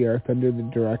creates the earth under the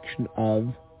direction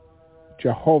of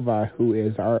Jehovah, who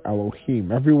is our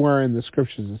Elohim. Everywhere in the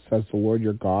scriptures it says the Lord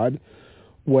your God.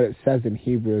 What it says in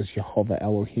Hebrew is Jehovah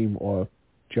Elohim, or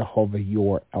Jehovah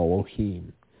your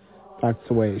Elohim. That's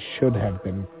the way it should have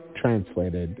been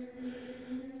translated,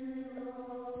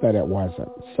 but it wasn't.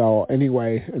 So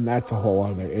anyway, and that's a whole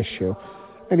other issue.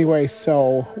 Anyway,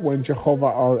 so when Jehovah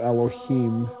our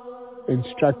Elohim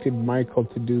instructed Michael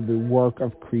to do the work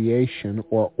of creation,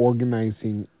 or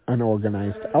organizing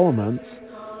unorganized elements,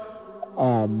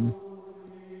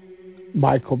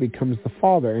 Michael becomes the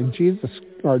Father. And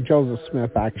Joseph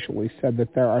Smith actually said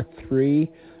that there are three,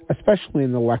 especially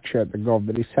in the lecture at the Grove,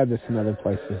 but he said this in other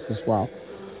places as well.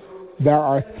 There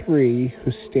are three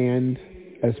who stand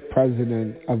as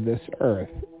president of this earth,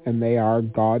 and they are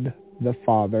God the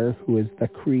Father, who is the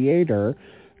Creator,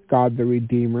 God the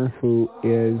Redeemer, who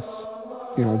is,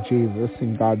 Jesus,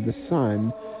 and God the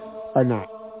Son,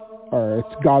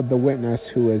 it's God the Witness,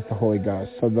 who is the Holy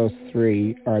Ghost. So those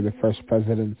three are the first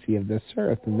presidency of this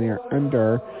earth, and they are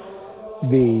under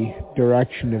the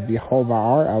direction of Jehovah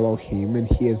our Elohim, and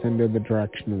he is under the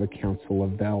direction of the council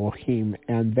of the Elohim,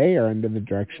 and they are under the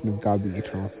direction of God the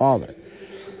Eternal Father.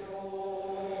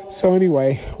 So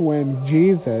anyway, when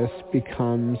Jesus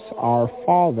becomes our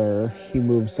Father, he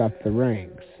moves up the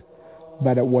ranks.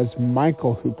 But it was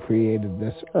Michael who created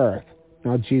this earth.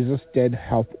 Now, Jesus did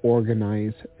help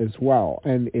organize as well.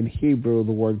 And in Hebrew,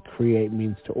 the word create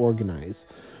means to organize.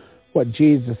 What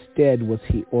Jesus did was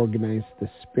he organized the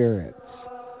spirits.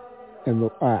 and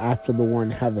after the war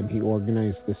in heaven, he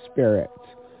organized the spirits.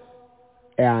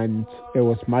 And it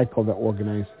was Michael that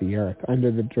organized the earth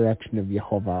under the direction of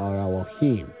Jehovah our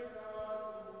Elohim.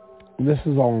 And this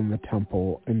is all in the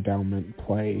temple endowment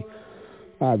play.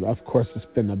 Of course, it's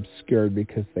been obscured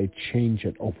because they change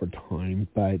it over time,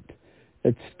 but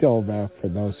it's still there for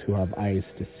those who have eyes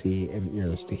to see and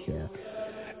ears to hear.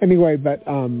 Anyway, but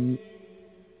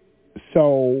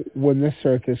so when this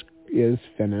earth is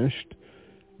finished,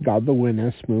 God the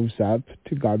Witness moves up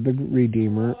to God the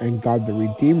Redeemer, and God the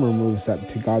Redeemer moves up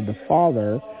to God the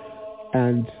Father,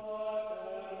 and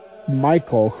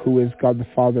Michael, who is God the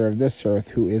Father of this earth,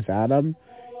 who is Adam,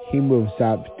 he moves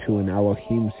up to an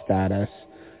Elohim status,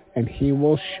 and he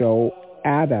will show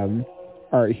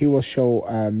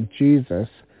Jesus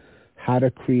how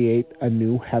to create a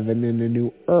new heaven and a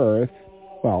new earth,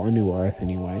 well, a new earth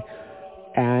anyway,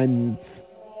 and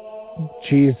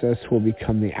Jesus will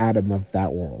become the Adam of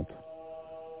that world.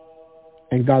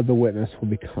 And God the Witness will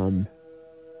become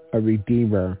a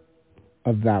Redeemer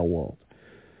of that world.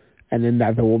 And in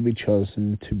that there will be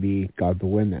chosen to be God the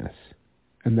Witness.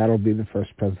 And that will be the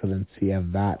first presidency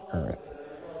of that earth.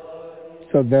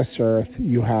 So this earth,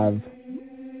 you have,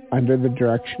 under the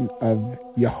direction of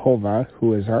Jehovah,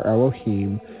 who is our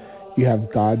Elohim, you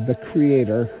have God the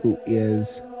Creator, who is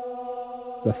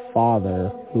the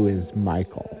Father, who is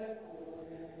Michael.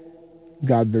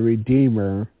 God the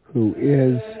Redeemer, who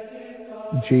is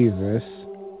Jesus,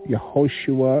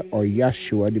 Yehoshua or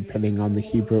Yeshua, depending on the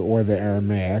Hebrew or the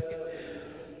Aramaic.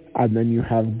 And then you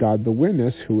have God the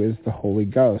Witness, who is the Holy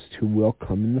Ghost, who will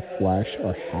come in the flesh,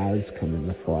 or has come in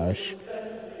the flesh,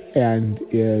 and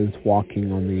is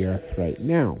walking on the earth right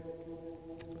now.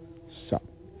 So,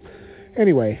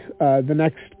 anyway, the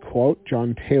next quote,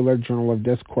 John Taylor, Journal of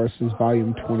Discourses,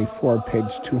 Volume 24,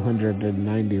 page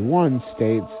 291,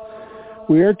 states,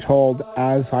 "We are told,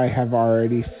 as I have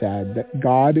already said, that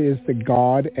God is the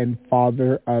God and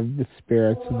Father of the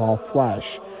spirits of all flesh.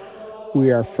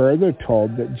 We are further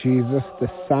told that Jesus, the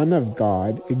Son of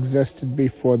God, existed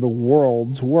before the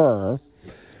worlds were."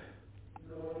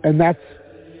 And that's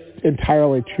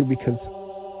entirely true, because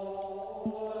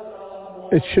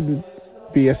it shouldn't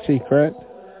be a secret,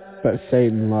 but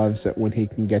Satan loves it when he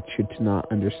can get you to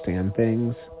not understand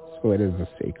things, so it is a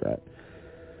secret.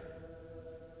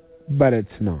 But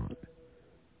it's not.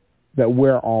 That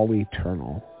we're all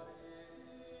eternal.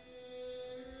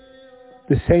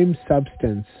 The same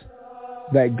substance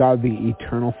that God the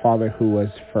Eternal Father, who was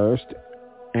first,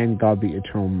 and God the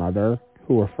Eternal Mother,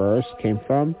 who were first, came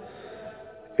from,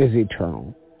 is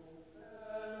eternal.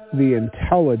 The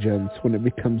intelligence, when it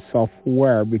becomes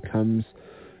self-aware,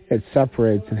 it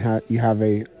separates, and you have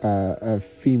a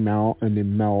female and a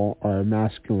male, or a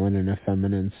masculine and a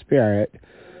feminine spirit,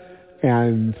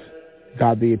 and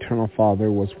God the Eternal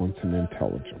Father was once an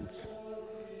intelligence.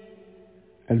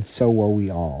 And so were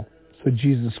we all. So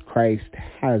Jesus Christ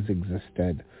has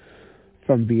existed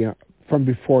from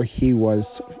before he was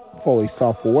fully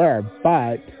self-aware,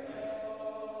 but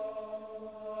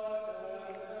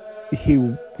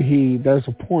there's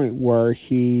a point where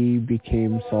he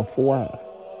became self-aware.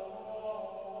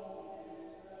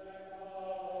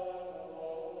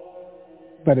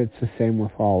 But it's the same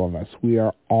with all of us. We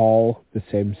are all the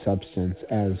same substance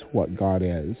as what God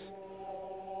is.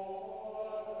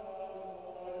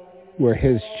 We're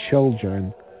his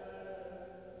children,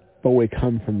 but we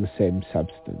come from the same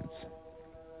substance.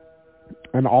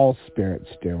 And all spirits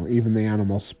do, even the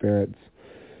animal spirits.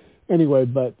 Anyway,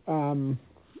 but I'm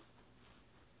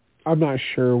not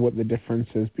sure what the difference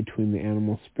is between the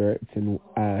animal spirits and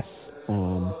us.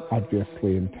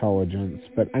 Obviously intelligence,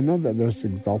 but I know that there's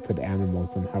exalted animals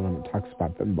in heaven. It talks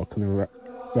about them in the book of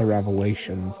the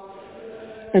Revelations.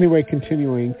 Anyway,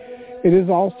 continuing, it is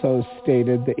also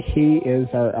stated that he is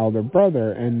our elder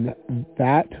brother, and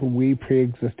that we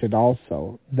pre-existed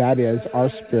also. That is, our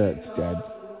spirits did.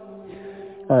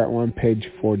 All right, we're on page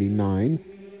 49.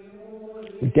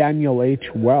 Daniel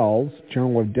H. Wells,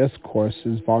 Journal of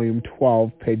Discourses, Volume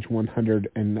 12, page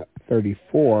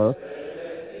 134,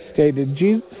 stated,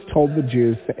 Jesus told the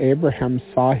Jews that Abraham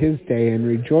saw his day and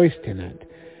rejoiced in it.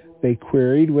 They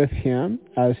queried with him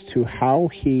as to how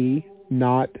he,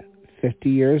 not 50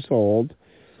 years old,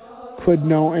 could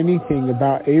know anything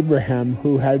about Abraham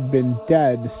who had been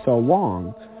dead so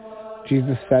long.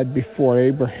 Jesus said, before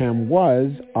Abraham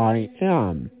was, I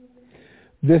am.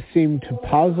 This seemed to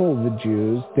puzzle the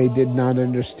Jews. They did not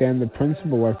understand the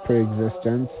principle of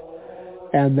preexistence,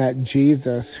 and that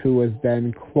Jesus, who was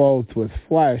then clothed with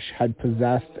flesh, had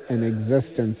possessed an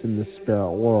existence in the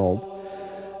spirit world,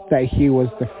 that he was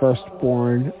the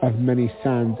firstborn of many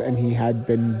sons, and he had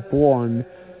been born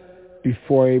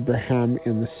before Abraham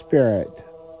in the Spirit.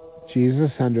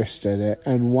 Jesus understood it,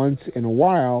 and once in a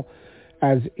while,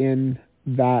 as in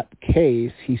that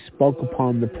case, he spoke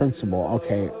upon the principle.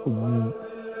 Okay.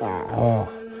 All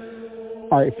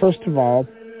right, first of all,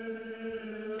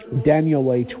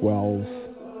 Daniel H. Wells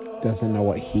doesn't know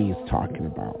what he's talking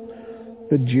about.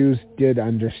 The Jews did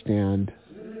understand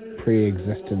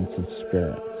pre-existence of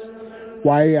spirits.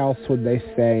 Why else would they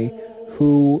say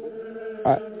who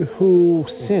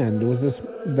sinned was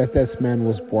that this man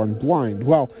was born blind?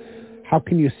 Well, how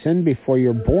can you sin before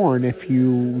you're born if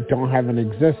you don't have an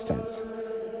existence?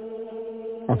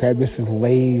 Okay, this is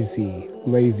lazy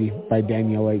by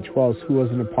Daniel H. Wells, who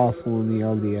was an apostle in the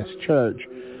LDS Church.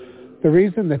 The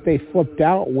reason that they flipped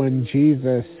out when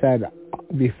Jesus said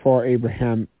before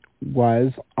Abraham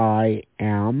was, I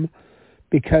am,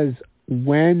 because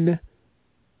when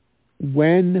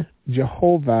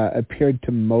Jehovah appeared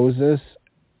to Moses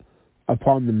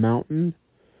upon the mountain,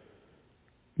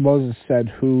 Moses said,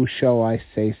 who shall I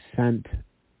say sent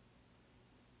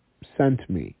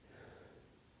me?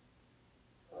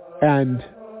 And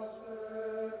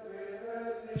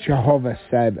Jehovah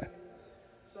said,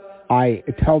 I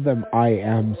tell them I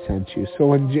am sent you. So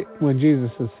when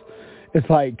Jesus is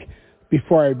like,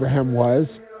 before Abraham was,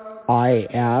 I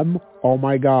am, oh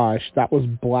my gosh, that was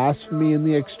blasphemy in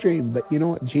the extreme. But you know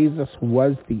what? Jesus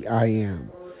was the I am.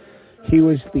 He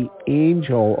was the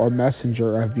angel or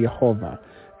messenger of Jehovah,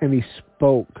 and he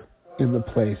spoke in the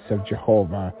place of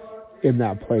Jehovah, in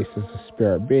that place as a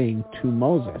spirit being, to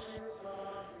Moses.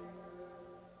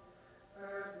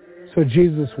 So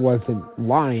Jesus wasn't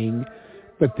lying,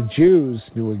 but the Jews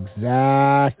knew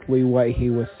exactly what he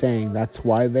was saying. That's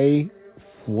why they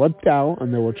flipped out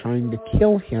and they were trying to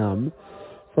kill him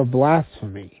for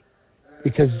blasphemy,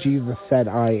 because Jesus said,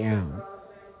 I am.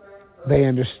 They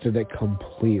understood it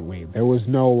completely. There was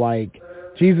no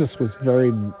Jesus was very,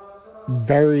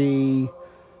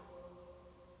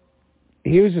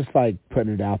 he was just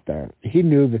putting it out there. He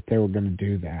knew that they were going to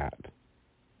do that.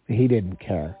 He didn't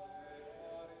care.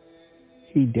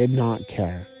 He did not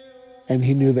care. And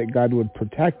he knew that God would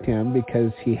protect him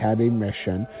because he had a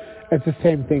mission. It's the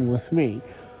same thing with me.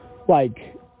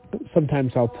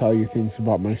 Sometimes I'll tell you things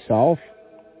about myself.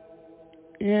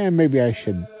 Yeah, maybe I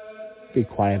should be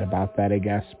quiet about that, I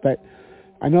guess. But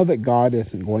I know that God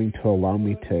isn't going to allow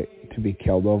me to be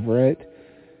killed over it.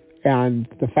 And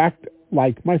the fact,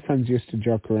 my friends used to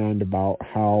joke around about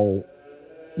how,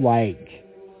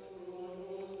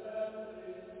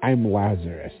 I'm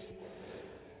Lazarus.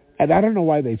 And I don't know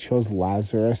why they chose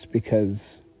Lazarus, because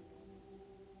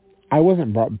I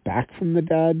wasn't brought back from the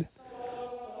dead.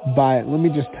 But let me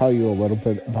just tell you a little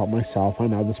bit about myself. I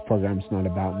know this program's not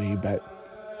about me, but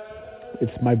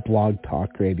it's my blog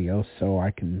talk radio, so I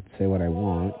can say what I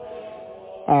want.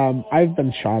 I've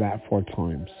been shot at 4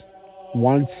 times.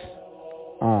 Once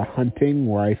hunting,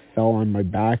 where I fell on my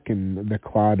back and the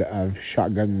cloud of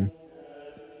shotgun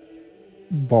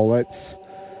bullets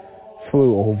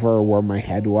flew over where my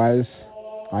head was.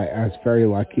 I was very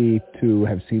lucky to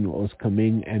have seen what was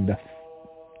coming, and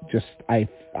I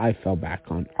fell back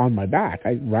on my back,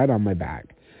 right on my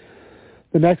back.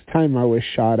 The next time I was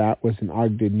shot at was in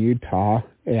Ogden, Utah,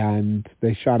 and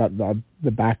they shot up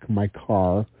the back of my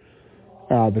car,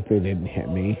 but they didn't hit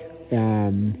me.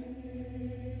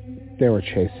 They were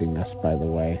chasing us, by the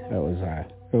way. It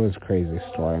was a crazy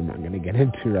story I'm not going to get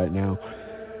into right now.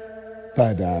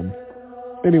 But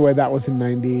anyway, that was in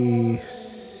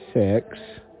 96.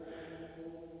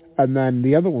 And then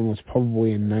the other one was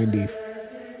probably in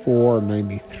 94,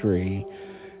 93.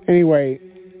 Anyway,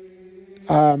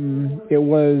 it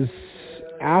was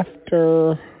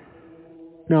after...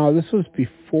 No, this was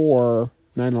before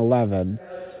 9/11.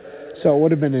 So it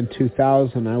would have been in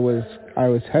 2000. I was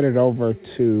headed over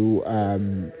to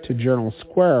Journal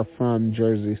Square from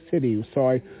Jersey City. So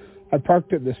I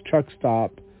parked at this truck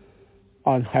stop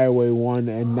on Highway 1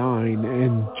 and 9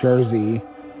 in Jersey,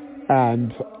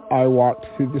 and I walked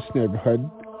through this neighborhood,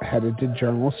 headed to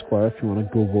Journal Square. If you want to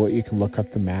Google it, you can look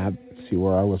up the map, see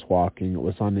where I was walking. It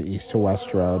was on the east to west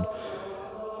road.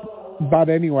 But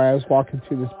anyway, I was walking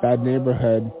through this bad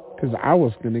neighborhood because I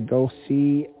was going to go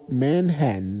see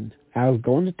Manhattan. I was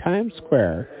going to Times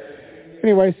Square.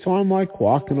 Anyway, so I'm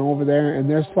walking over there, and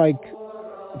there's 4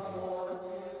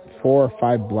 or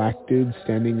 5 black dudes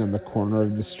standing on the corner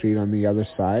of the street on the other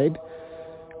side.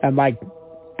 And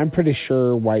I'm pretty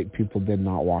sure white people did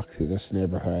not walk through this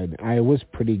neighborhood. I was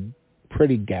pretty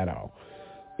ghetto.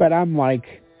 But I'm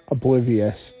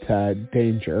oblivious to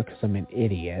danger because I'm an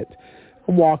idiot.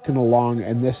 I'm walking along,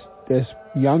 and this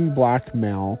young black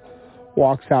male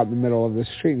walks out in the middle of the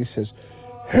street, and he says,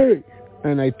 "Hey!"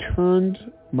 And I turned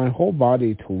my whole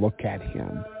body to look at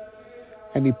him.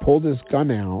 And he pulled his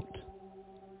gun out,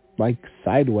 like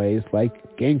sideways,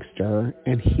 like gangster,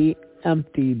 and he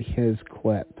emptied his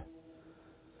clip.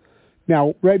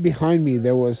 Now, right behind me,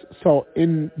 there was, so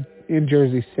in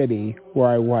Jersey City, where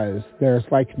I was, there's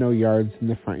like no yards in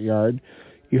the front yard.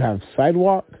 You have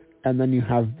sidewalk, and then you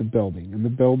have the building. And the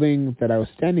building that I was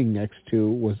standing next to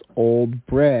was old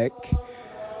brick.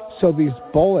 So these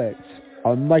bullets,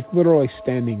 I'm like literally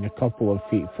standing a couple of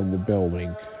feet from the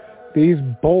building. These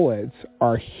bullets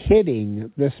are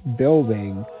hitting this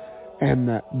building, and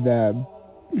the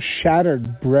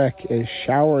shattered brick is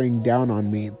showering down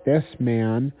on me. This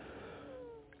man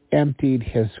emptied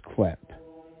his clip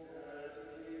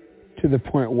to the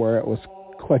point where it was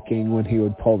clicking when he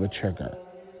would pull the trigger.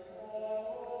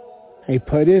 He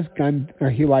put his gun, or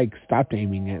he like stopped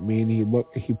aiming at me, and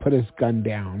he put his gun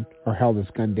down, or held his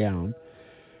gun down,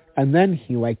 and then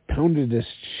he like pounded his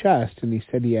chest, and he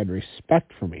said he had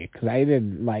respect for me because I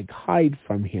didn't like hide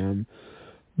from him.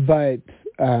 But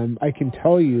I can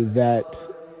tell you that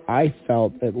I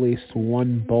felt at least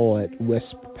one bullet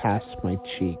wisp past my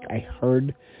cheek. I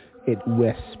heard it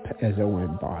wisp as it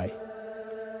went by.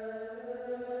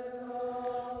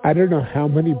 I don't know how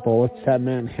many bullets that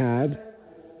man had,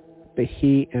 but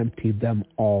he emptied them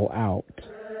all out.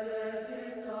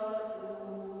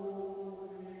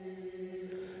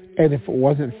 And if it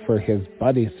wasn't for his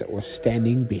buddies that were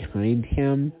standing behind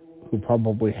him, who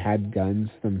probably had guns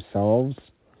themselves,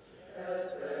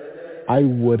 I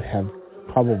would have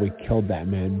probably killed that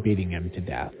man, beating him to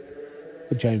death,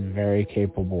 which I'm very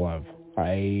capable of.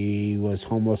 I was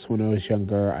homeless when I was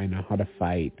younger. I know how to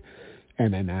fight,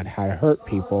 and I know how to hurt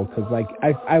people, because like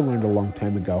I learned a long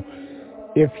time ago,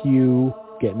 if you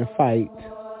get in a fight,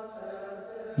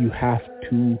 you have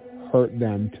to hurt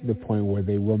them to the point where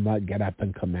they will not get up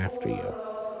and come after you.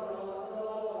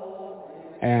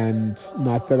 And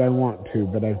not that I want to,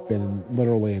 but I've been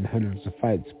literally in hundreds of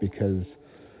fights, because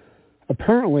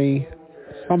apparently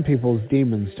some people's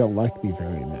demons don't like me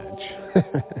very much.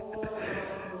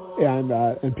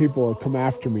 and people will come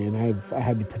after me, and I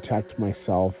had to protect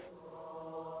myself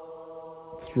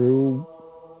through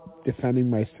defending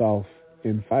myself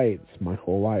in fights my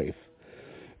whole life.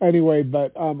 Anyway,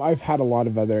 but I've had a lot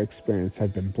of other experience.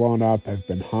 I've been blown up, I've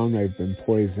been hung, I've been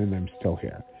poisoned, I'm still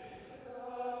here.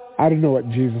 I don't know what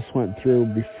Jesus went through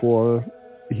before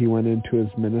he went into his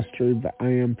ministry, but I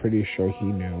am pretty sure he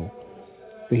knew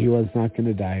that he was not going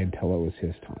to die until it was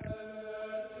his time.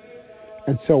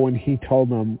 And so when he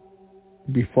told them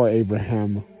before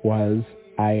Abraham was,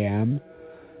 I am,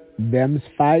 them's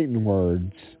fighting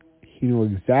words, he knew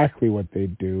exactly what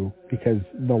they'd do, because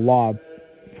the law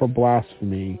for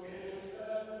blasphemy,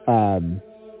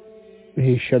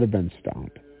 he should have been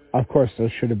stoned. Of course, there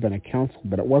should have been a council,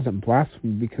 but it wasn't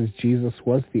blasphemy because Jesus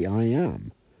was the I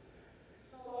am.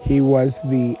 He was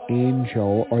the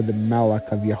angel or the Melech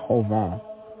of Yehovah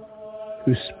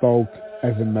who spoke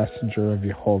as a messenger of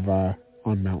Yehovah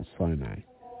on Mount Sinai.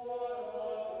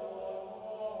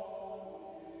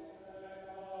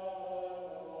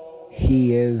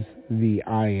 He is the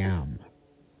I am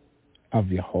of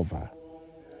Yehovah,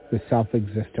 the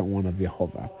self-existent one of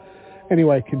Yehovah.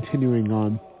 Anyway, continuing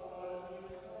on.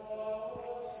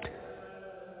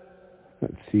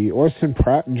 Let's see. Orson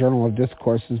Pratt in Journal of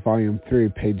Discourses, Volume 3,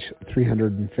 page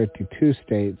 352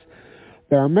 states,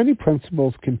 there are many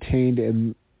principles contained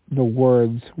in the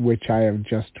words which I have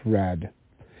just read.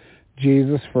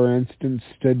 Jesus, for instance,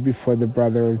 stood before the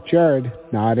brother of Jared,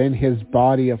 not in his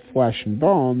body of flesh and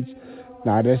bones,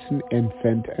 not as an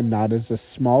infant, and not as a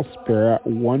small spirit,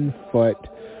 1 foot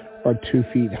or 2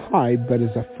 feet high, but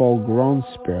as a full-grown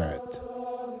spirit.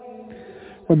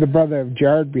 When the brother of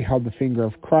Jared beheld the finger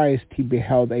of Christ, he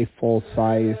beheld a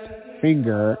full-sized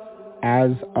finger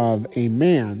as of a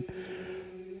man.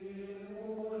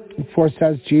 For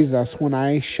says Jesus, when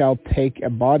I shall take a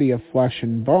body of flesh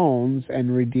and bones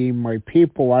and redeem my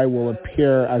people, I will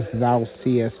appear as thou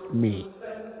seest me,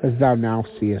 as thou now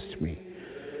seest me.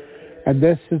 And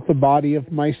this is the body of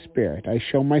my spirit. I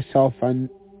show myself in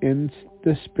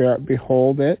the spirit,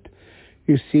 behold it.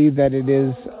 You see that it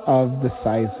is of the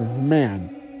size of man.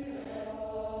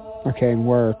 Okay, and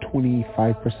we're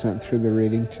 25% through the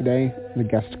reading today. The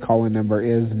guest call-in number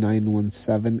is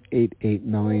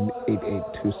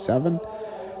 917-889-8827.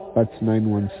 That's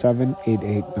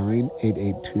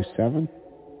 917-889-8827.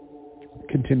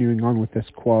 Continuing on with this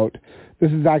quote.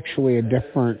 This is actually a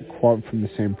different quote from the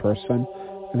same person.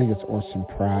 I think it's Orson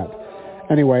Pratt.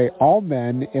 Anyway, all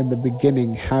men in the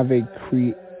beginning have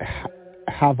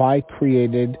I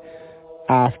created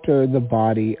after the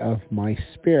body of my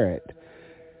spirit.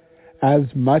 as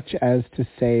much as to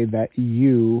say that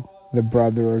you, the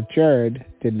brother of Jared,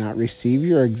 did not receive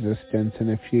your existence in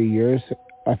a few years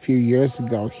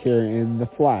ago here in the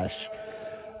flesh.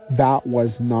 That was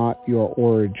not your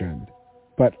origin.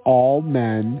 But all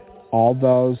men, all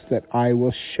those that I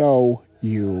will show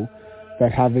you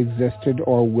that have existed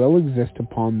or will exist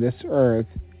upon this earth,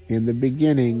 in the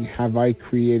beginning have I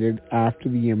created after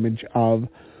the image of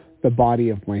the body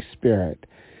of my spirit.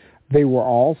 They were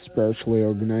all spiritually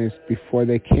organized before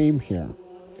they came here.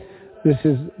 This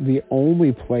is the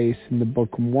only place in the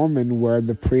Book of Mormon where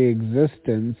the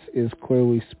pre-existence is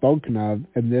clearly spoken of,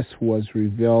 and this was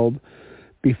revealed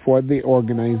before the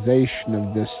organization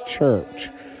of this church,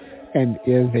 and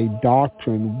is a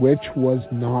doctrine which was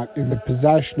not in the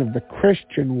possession of the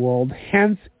Christian world.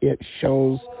 Hence, it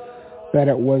shows that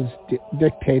it was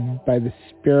dictated by the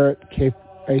Spirit,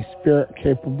 a Spirit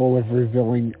capable of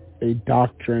revealing a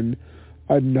doctrine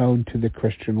unknown to the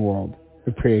Christian world,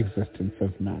 the pre-existence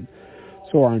of man.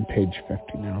 So we're on page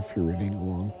 50 now, if you're reading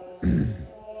along.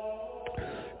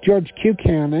 George Q.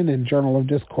 Cannon in Journal of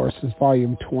Discourses,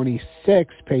 volume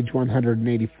 26, page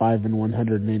 185 and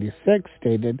 186,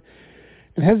 stated,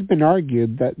 "It has been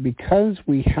argued that because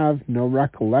we have no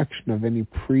recollection of any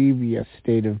previous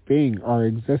state of being, our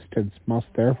existence must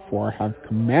therefore have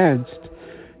commenced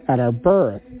at our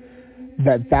birth,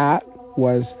 that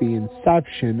was the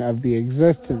inception of the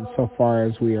existence so far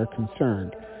as we are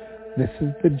concerned. This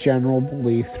is the general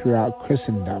belief throughout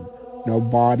Christendom. No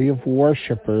body of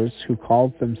worshippers who call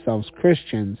themselves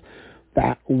Christians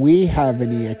that we have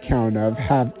any account of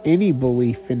have any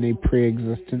belief in a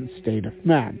pre-existent state of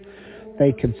man.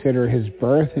 They consider his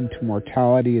birth into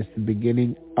mortality as the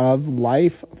beginning of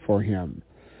life for him.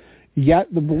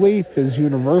 Yet the belief is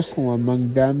universal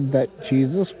among them that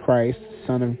Jesus Christ, the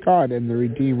Son of God and the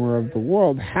Redeemer of the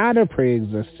world, had a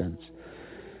pre-existence.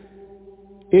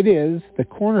 It is the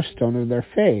cornerstone of their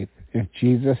faith. If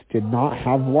Jesus did not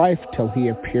have life till he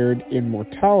appeared in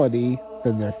mortality,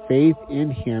 then their faith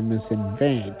in him is in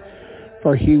vain,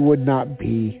 for he would not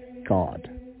be God."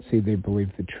 See, they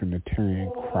believe the Trinitarian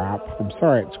crap. I'm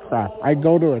sorry, it's crap. I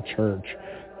go to a church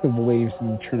that believes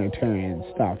in Trinitarian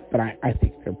stuff, but I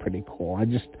think they're pretty cool. I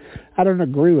don't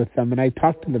agree with them. And I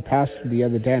talked to the pastor the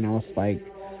other day, and I was like,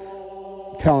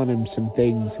 telling him some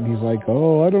things, and he's like,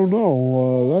 "Oh, I don't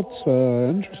know, that's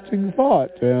an interesting thought,"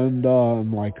 and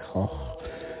I'm like, oh,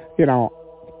 I don't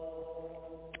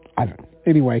know.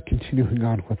 Anyway, continuing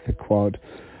on with the quote,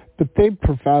 "But they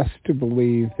profess to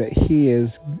believe that he is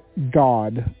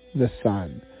God the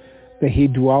Son, that he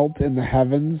dwelt in the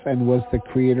heavens and was the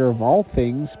creator of all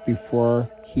things before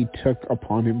he took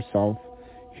upon himself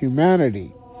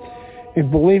humanity.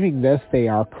 In believing this, they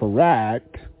are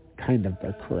correct. Kind of,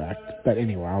 they're correct. But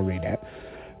anyway, I'll read it.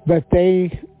 But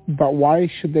why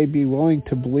should they be willing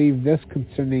to believe this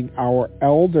concerning our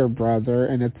elder brother,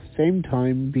 and at the same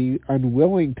time be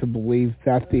unwilling to believe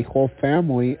that the whole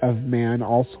family of man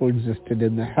also existed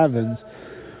in the heavens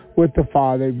with the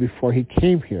Father before he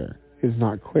came here, is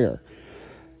not clear.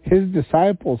 His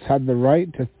disciples had the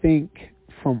right to think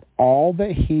from all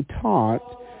that he taught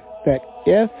that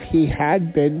if he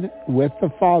had been with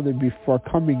the Father before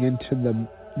coming into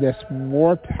this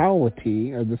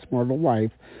mortality, or this mortal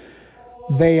life,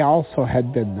 they also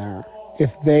had been there. If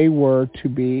they were to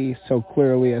be so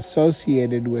clearly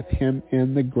associated with him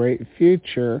in the great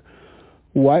future,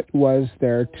 what was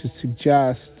there to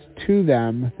suggest to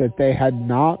them that they had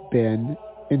not been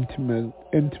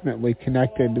intimately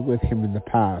connected with him in the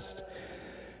past?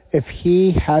 If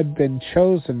he had been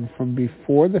chosen from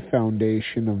before the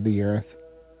foundation of the earth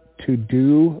to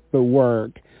do the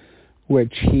work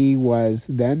which he was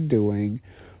then doing,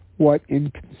 what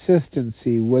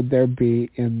inconsistency would there be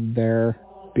in their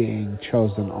being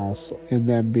chosen also,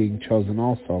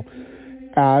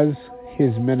 as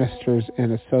his ministers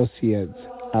and associates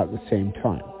at the same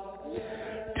time?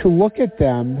 To look at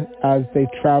them as they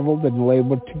traveled and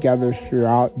labored together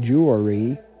throughout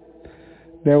Jewry,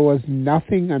 there was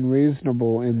nothing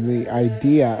unreasonable in the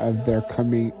idea of their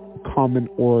common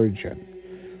origin.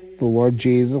 The Lord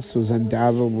Jesus was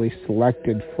undoubtedly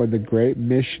selected for the great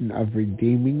mission of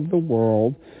redeeming the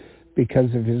world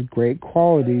because of his great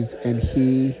qualities, and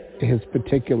his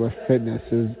particular fitness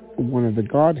is one of the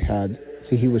Godhead.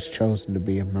 So he was chosen to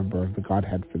be a member of the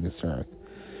Godhead for this earth.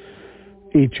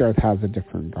 Each earth has a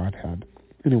different Godhead.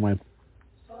 Anyway,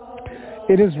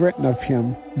 it is written of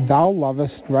him, "Thou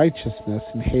lovest righteousness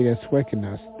and hatest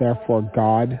wickedness. Therefore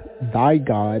God, thy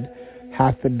God,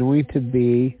 hath anointed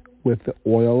thee with the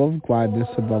oil of gladness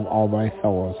above all thy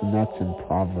fellows." And that's in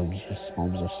Proverbs or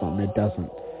Psalms or something. It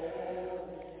doesn't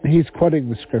He's quoting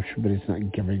the scripture, but he's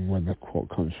not giving where the quote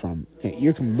comes from.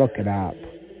 You can look it up.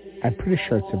 I'm pretty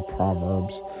sure it's in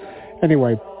Proverbs.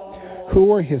 Anyway, who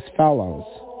were his fellows?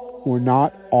 Were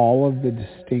not all of the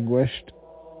distinguished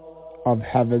of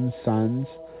heaven's sons?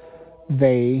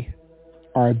 They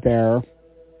are there.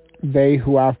 They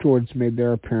who afterwards made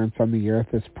their appearance on the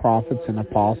earth as prophets and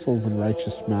apostles and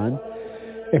righteous men.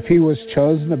 If he was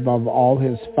chosen above all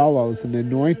his fellows and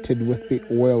anointed with the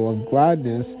oil of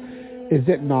gladness, is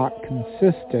it not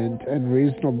consistent and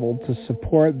reasonable to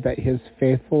support that his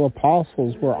faithful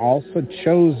apostles were also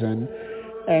chosen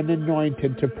and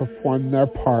anointed to perform their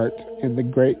part in the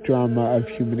great drama of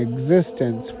human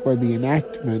existence for the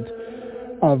enactment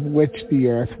of which the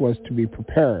earth was to be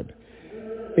prepared?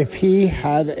 If he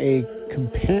had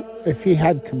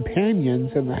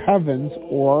companions in the heavens,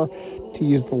 or to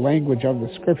use the language of the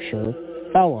scripture,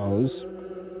 fellows,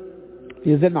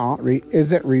 is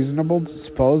it reasonable to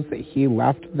suppose that he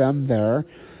left them there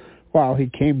while he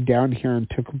came down here and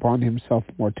took upon himself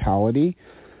mortality?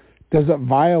 Does it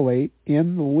violate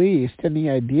in the least any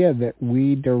idea that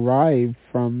we derive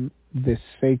from the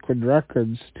sacred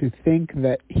records to think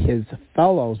that his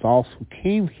fellows also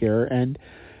came here and,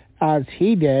 as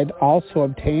he did, also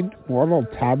obtained mortal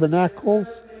tabernacles?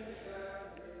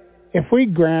 If we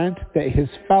grant that his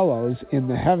fellows in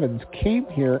the heavens came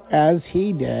here as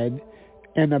he did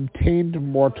and obtained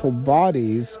mortal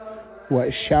bodies, what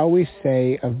shall we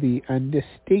say of the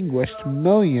undistinguished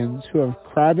millions who have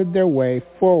crowded their way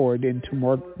forward into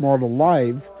mortal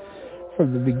life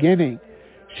from the beginning?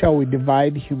 Shall we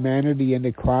divide humanity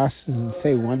into classes and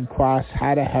say one class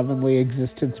had a heavenly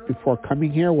existence before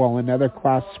coming here, while another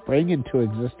class sprang into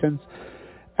existence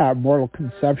at mortal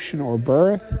conception or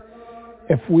birth?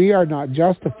 If we are not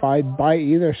justified by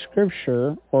either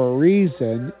scripture or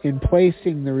reason in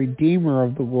placing the Redeemer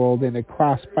of the world in a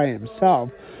class by himself,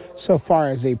 so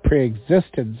far as a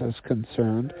pre-existence is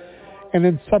concerned, and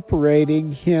in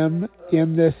separating him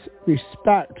in this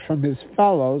respect from his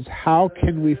fellows, how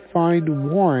can we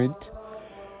find warrant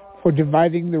for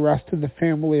dividing the rest of the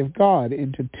family of God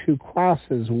into two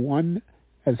classes, one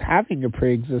as having a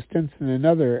pre-existence and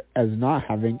another as not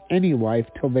having any life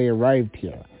till they arrived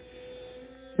here?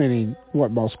 Meaning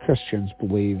what most Christians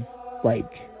believe,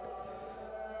 like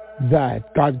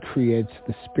that God creates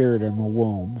the spirit in the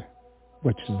womb,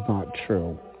 which is not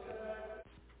true.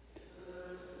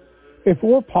 If it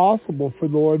were possible for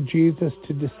the Lord Jesus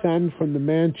to descend from the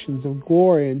mansions of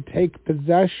glory and take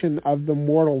possession of the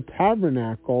mortal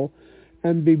tabernacle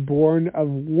and be born of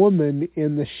woman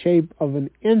in the shape of an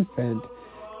infant,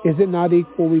 is it not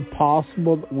equally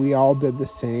possible that we all did the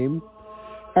same?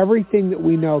 Everything that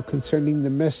we know concerning the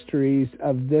mysteries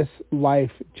of this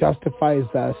life justifies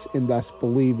us in thus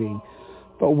believing,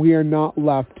 but we are not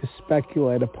left to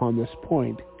speculate upon this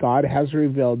point. God has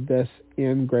revealed this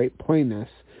in great plainness.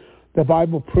 The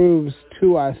Bible proves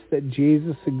to us that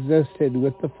Jesus existed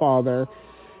with the Father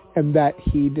and that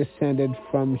he descended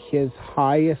from his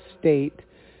high estate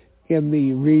in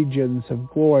the regions of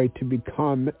glory to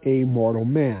become a mortal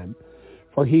man.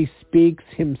 For he speaks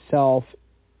himself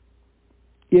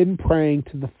in praying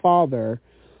to the Father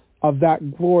of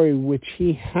that glory which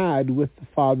he had with the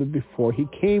Father before he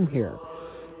came here.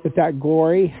 That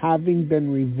glory having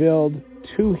been revealed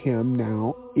to him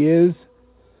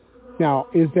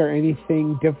is there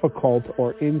anything difficult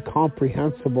or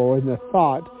incomprehensible in the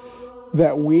thought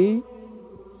that we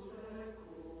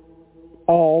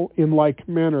all in like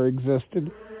manner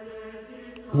existed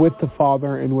with the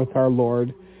Father and with our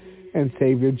Lord and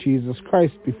Savior Jesus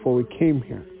Christ before we came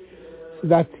here? So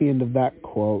that's the end of that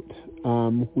quote.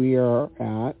 We are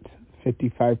at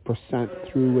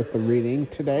 55% through with the reading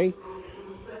today.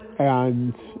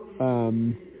 And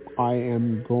I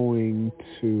am going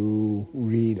to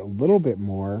read a little bit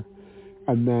more,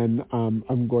 and then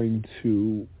I'm going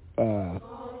to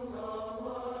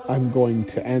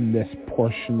end this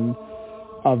portion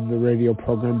of the radio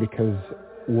program because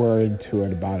we're into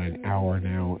it about an hour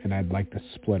now, and I'd like to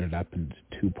split it up into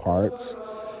two parts.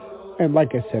 And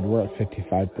like I said, we're at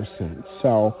 55%.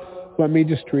 So let me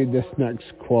just read this next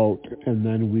quote, and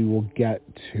then we will get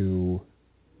to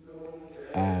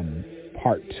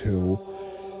part two.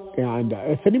 And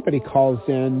if anybody calls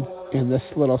in this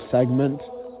little segment,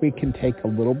 we can take a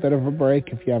little bit of a break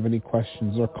if you have any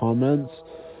questions or comments.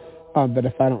 But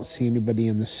if I don't see anybody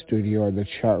in the studio or the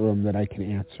chat room that I can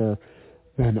answer,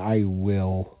 then I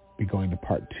will be going to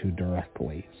part two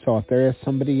directly. So if there is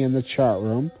somebody in the chat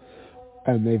room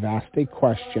and they've asked a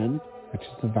question, which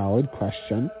is a valid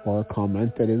question, or a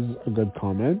comment that is a good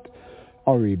comment,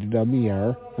 I'll read it on the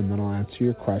air, and then I'll answer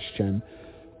your question.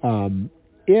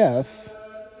 If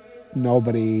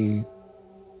nobody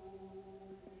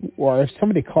or if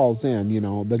somebody calls in,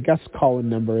 the guest call-in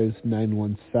number is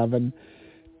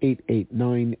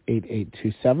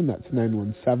 917-889-8827. That's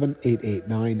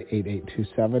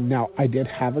 917-889-8827. Now, I did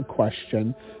have a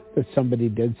question that somebody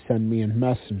did send me in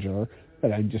Messenger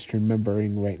that I'm just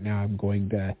remembering right now. I'm going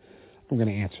to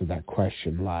answer that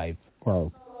question live,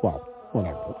 or,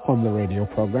 whatever, on the radio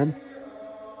program.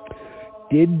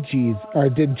 Did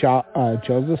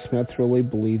Joseph Smith really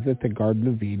believe that the Garden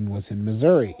of Eden was in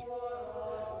Missouri?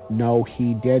 No,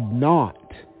 he did not.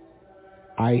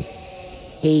 I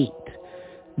hate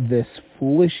this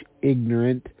foolish,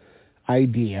 ignorant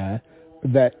idea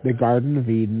that the Garden of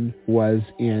Eden was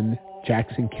in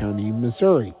Jackson County,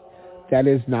 Missouri. That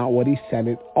is not what he said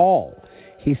at all.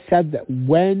 He said that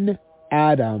when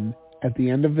Adam, at the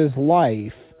end of his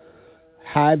life,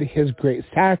 had his great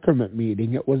sacrament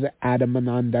meeting, it was at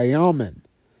Adam-onan-Diamond.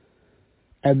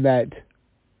 And that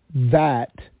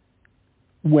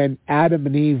when Adam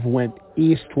and Eve went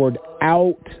eastward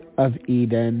out of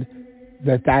Eden,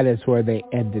 that is where they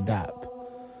ended up.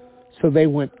 So they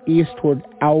went eastward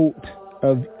out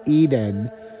of Eden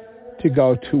to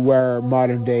go to where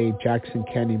modern-day Jackson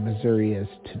County, Missouri is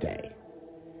today.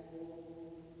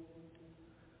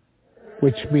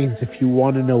 Which means if you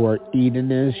want to know where Eden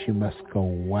is, you must go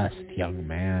west, young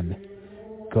man.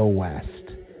 Go west.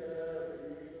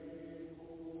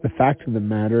 The fact of the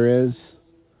matter is,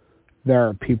 there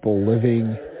are people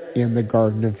living in the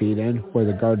Garden of Eden, where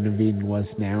the Garden of Eden was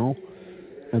now,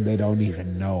 and they don't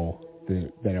even know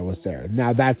that it was there.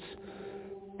 Now, that's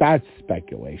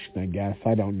speculation, I guess.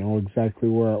 I don't know exactly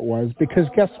where it was, because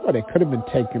guess what? It could have been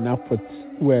taken up with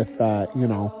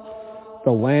the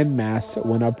landmass that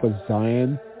went up with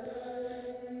Zion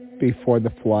before the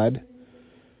flood,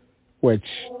 which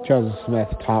Joseph Smith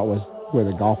taught was where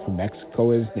the Gulf of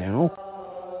Mexico is now.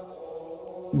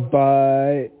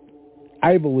 But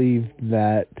I believe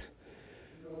that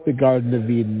the Garden of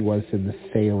Eden was in the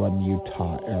Salem,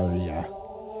 Utah area.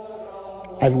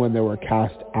 And when they were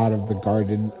cast out of the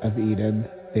Garden of Eden,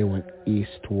 they went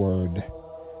eastward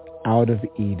out of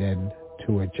Eden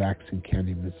to where Jackson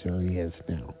County, Missouri is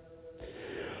now.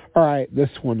 All right, this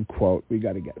one quote, we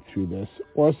got to get through this.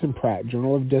 Orson Pratt,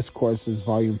 Journal of Discourses,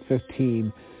 Volume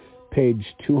 15,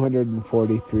 page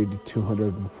 243 to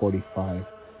 245.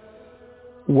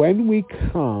 When we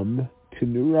come to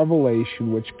new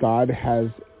revelation which God has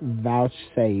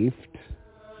vouchsafed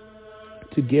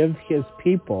to give his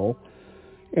people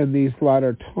in these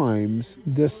latter times,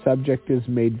 this subject is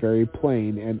made very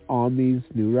plain, and on these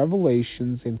new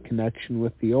revelations in connection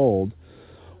with the old,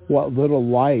 what little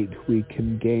light we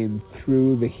can gain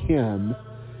through the hymn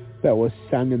that was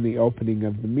sung in the opening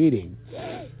of the meeting,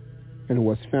 and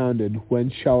was founded, "When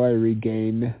shall I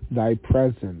regain thy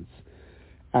presence?"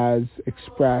 as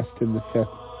expressed in the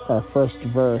first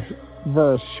verse,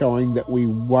 showing that we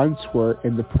once were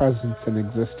in the presence and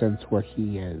existence where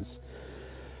he is.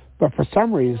 But for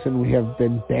some reason we have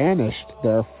been banished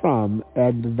therefrom,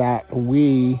 and that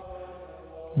when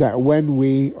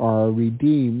we are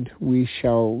redeemed, we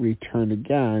shall return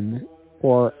again,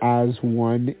 or as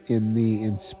one of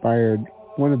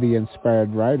the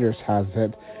inspired writers has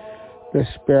it, the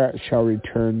Spirit shall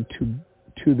return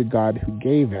to the God who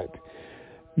gave it.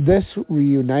 This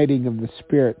reuniting of the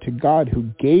Spirit to God who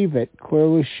gave it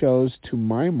clearly shows to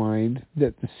my mind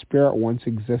that the Spirit once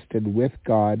existed with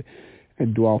God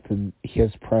and dwelt in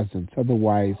his presence.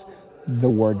 Otherwise, the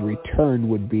word return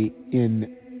would be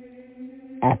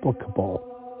inapplicable.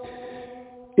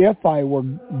 If I were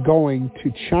going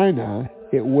to China,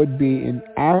 it would be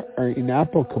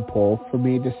inapplicable for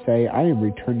me to say I am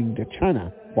returning to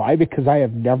China. Why? Because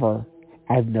I've never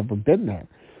been there.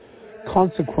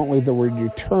 Consequently, the word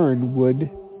return would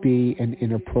be an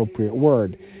inappropriate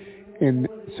word. And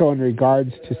so in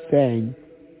regards to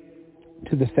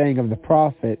the saying of the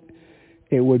prophet,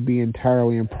 it would be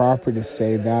entirely improper to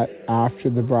say that after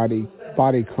the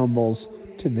body crumbles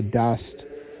to the dust,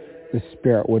 the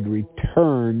Spirit would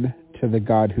return to the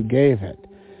God who gave it,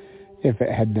 if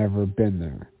it had never been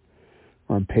there.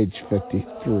 On page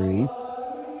 53,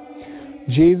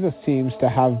 Jesus seems to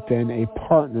have been a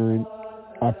partner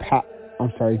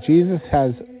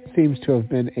seems to have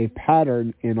been a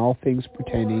pattern in all things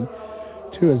pertaining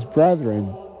to his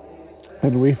brethren,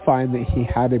 and we find that he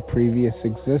had a previous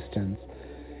existence.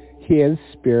 His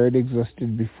Spirit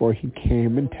existed before he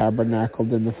came and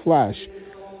tabernacled in the flesh.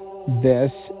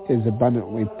 This is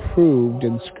abundantly proved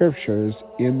in Scriptures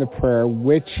in the prayer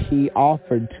which he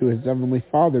offered to his heavenly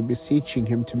Father, beseeching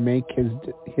him to make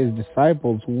his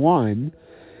disciples one.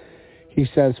 He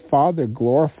says, "Father,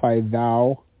 glorify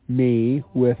thou me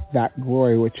with that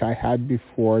glory which I had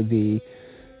before thee,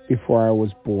 before I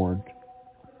was born."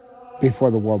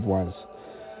 before the world was.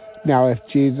 Now, if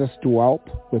Jesus dwelt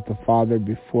with the Father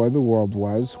before the world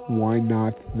was, why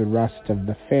not the rest of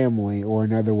the family, or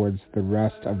in other words, the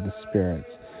rest of the spirits?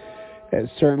 It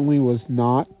certainly was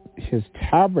not his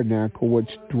tabernacle which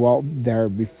dwelt there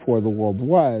before the world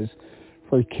was,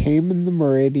 for he came in the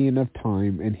meridian of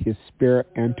time, and his spirit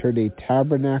entered a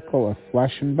tabernacle of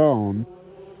flesh and bones,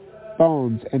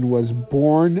 and was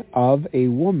born of a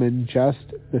woman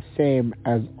just the same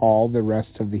as all the rest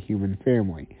of the human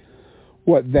family.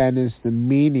 What then is the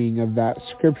meaning of that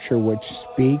scripture which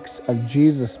speaks of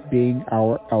Jesus being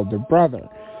our elder brother?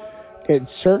 It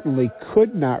certainly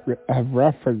could not have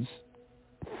reference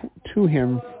to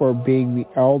him for being the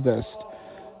eldest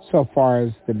so far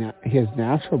as his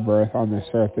natural birth on this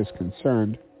earth is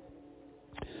concerned.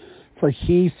 For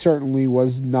he certainly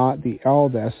was not the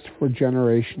eldest, for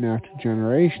generation after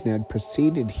generation had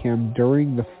preceded him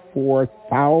during the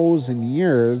 4,000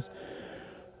 years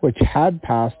which had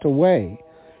passed away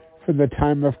from the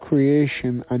time of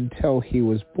creation until he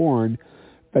was born,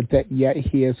 but that yet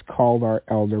he is called our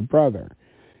elder brother.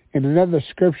 In another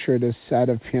scripture it is said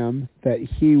of him that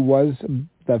he was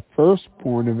the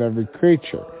firstborn of every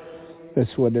creature. This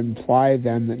would imply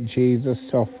then that Jesus,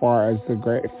 so far as the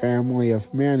great family of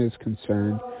man is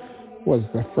concerned, was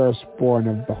the firstborn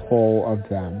of the whole of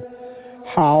them.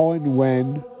 How and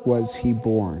when was he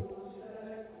born?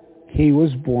 He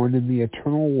was born in the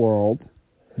eternal world,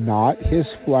 not his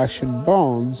flesh and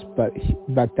bones, but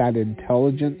that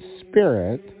intelligent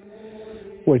spirit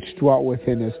which dwelt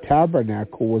within his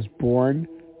tabernacle was born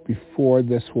before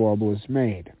this world was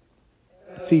made.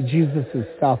 See, Jesus'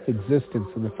 self-existence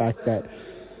and the fact that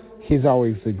he's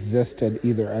always existed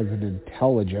either as an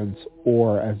intelligence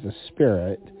or as a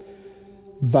spirit,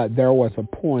 but there was a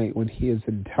point when his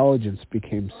intelligence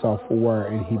became self-aware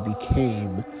and he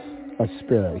became a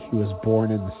spirit. He was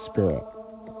born in the spirit.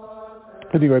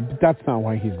 Anyway, but that's not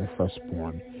why he's the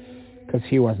firstborn, because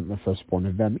he wasn't the firstborn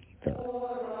of them either.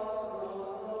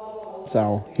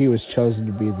 So he was chosen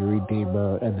to be the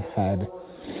Redeemer and the head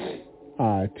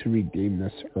to redeem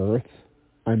this earth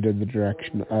under the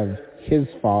direction of his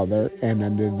Father and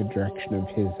under the direction of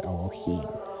his Elohim.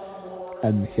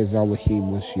 And his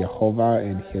Elohim was Jehovah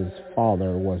and his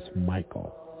father was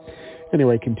Michael.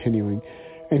 Anyway, continuing.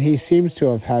 And he seems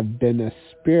to have been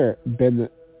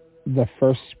the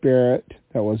first spirit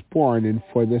that was born, and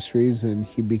for this reason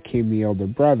he became the elder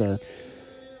brother.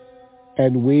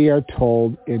 And we are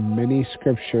told in many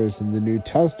scriptures in the New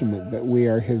Testament that we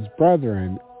are his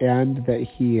brethren, and that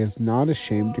he is not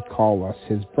ashamed to call us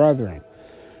his brethren.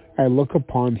 I look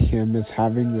upon him as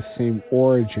having the same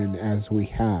origin as we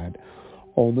had,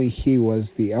 only he was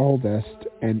the eldest,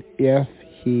 and if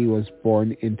he was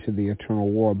born into the eternal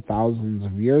world thousands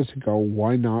of years ago,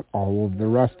 why not all of the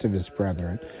rest of his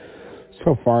brethren,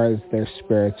 so far as their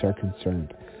spirits are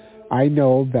concerned? I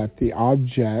know that the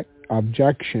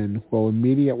objection will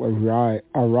immediately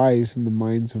arise in the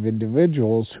minds of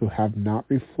individuals who have not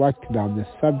reflected on this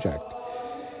subject.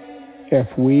 If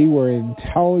we were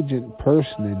intelligent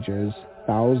personages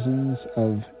thousands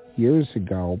of years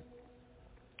ago,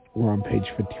 we're on page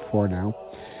 54 now,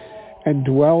 and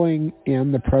dwelling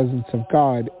in the presence of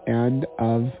God and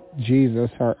of Jesus,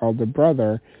 our elder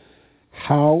brother,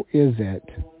 how is it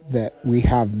that we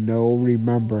have no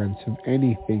remembrance of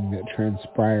anything that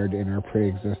transpired in our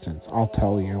pre-existence? I'll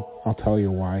tell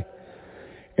you why.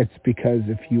 It's because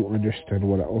if you understood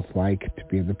what it was like to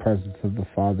be in the presence of the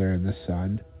Father and the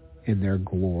Son in their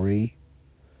glory,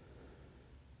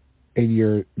 and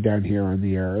you're down here on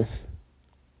the earth,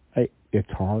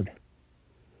 it's hard.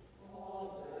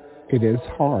 It is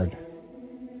hard.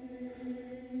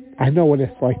 I know what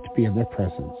it's like to be in their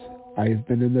presence. I've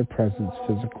been in their presence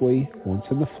physically, once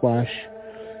in the flesh,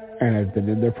 and I've been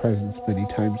in their presence many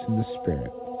times in the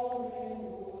spirit.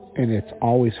 And it's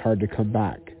always hard to come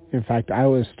back. In fact, I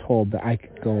was told that I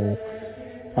could go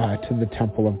to the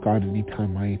temple of God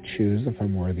anytime I choose if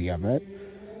I'm worthy of it.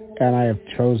 And I have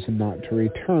chosen not to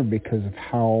return because of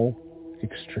how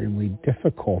extremely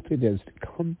difficult it is to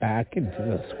come back into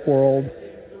this world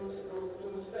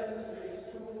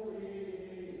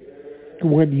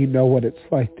when you know what it's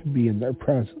like to be in their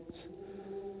presence.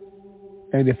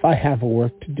 And if I have a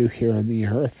work to do here on the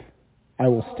earth, I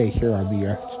will stay here on the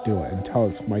earth to do it until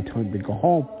it's my time to go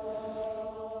home.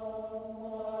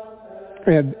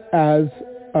 And as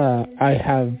I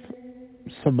have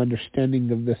some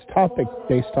understanding of this topic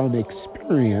based on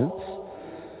experience,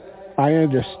 I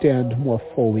understand more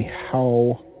fully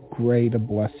how great a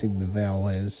blessing the veil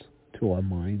is to our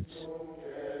minds.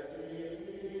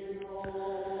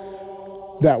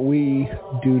 That we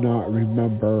do not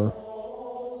remember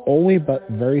only but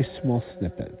very small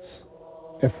snippets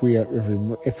if we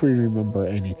remember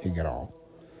anything at all.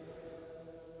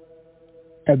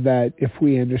 And that if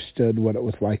we understood what it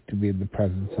was like to be in the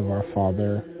presence of our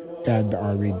Father and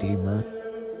our Redeemer,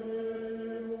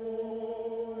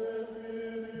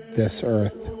 this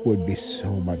earth would be so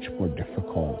much more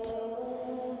difficult.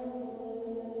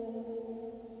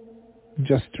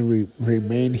 Just to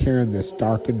remain here in this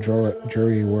dark and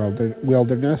dreary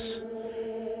wilderness.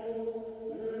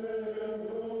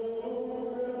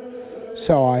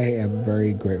 So I am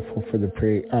very grateful for the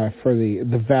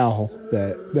veil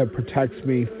that protects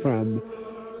me from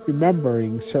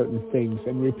remembering certain things,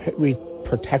 and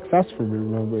protects us from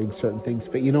remembering certain things.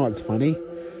 But you know what's funny?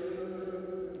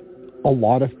 A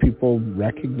lot of people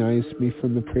recognize me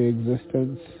from the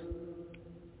pre-existence.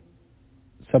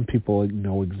 Some people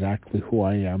know exactly who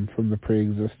I am from the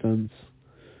pre-existence.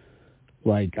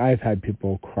 Like, I've had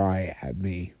people cry at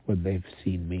me when they've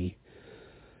seen me,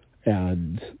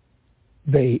 and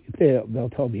they'll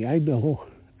tell me, I know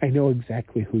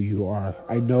exactly who you are.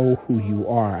 I know who you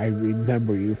are. I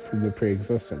remember you from the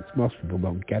pre-existence. Most people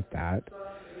don't get that,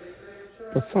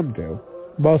 but some do.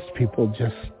 Most people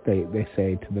just, they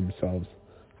say to themselves,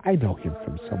 I know him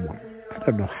from somewhere. I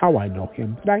don't know how I know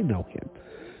him, but I know him.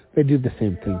 They do the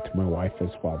same thing to my wife as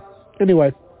well.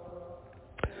 Anyway,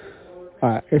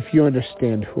 if you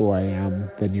understand who I am,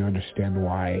 then you understand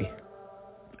why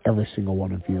every single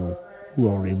one of you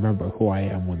will remember who I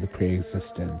am when the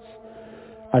pre-existence.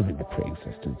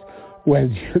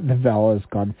 When the veil is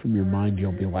gone from your mind,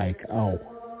 you'll be like, oh,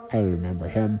 I remember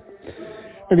him.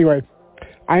 Anyway,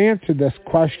 I answered this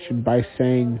question by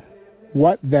saying,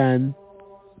 by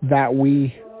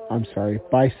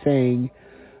saying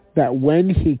that when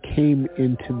he came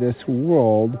into this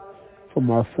world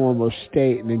from our former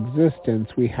state and existence,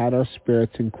 we had our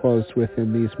spirits enclosed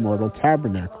within these mortal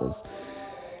tabernacles.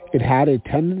 It had a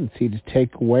tendency to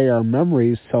take away our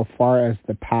memories so far as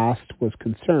the past was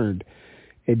concerned.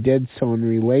 It did so in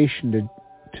relation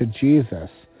to Jesus.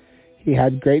 He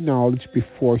had great knowledge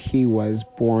before he was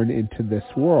born into this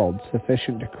world,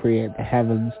 sufficient to create the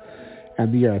heavens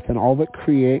and the earth. And all that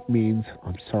create means,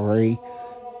 I'm sorry,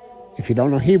 if you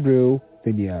don't know Hebrew,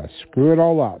 then you screw it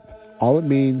all up. All it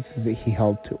means is that he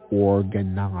helped to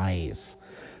organize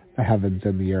the heavens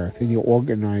and the earth. And he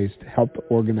helped to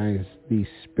organize these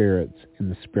spirits in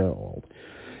the spirit world,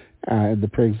 in the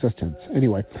pre-existence.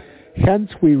 Anyway, hence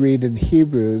we read in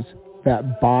Hebrews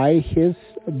that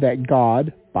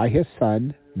God, by his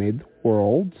Son, made the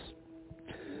worlds.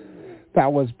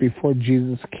 That was before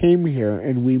Jesus came here,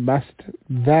 and we must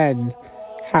then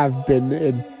have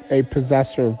been a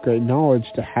possessor of great knowledge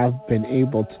to have been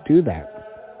able to do that.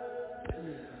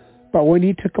 But when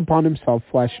he took upon himself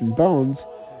flesh and bones,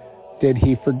 did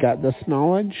he forget this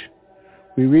knowledge?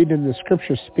 We read in the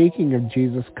scripture, speaking of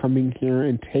Jesus coming here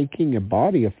and taking a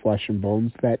body of flesh and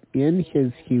bones, that in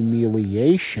his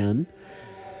humiliation,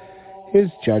 his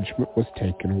judgment was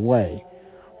taken away.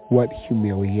 What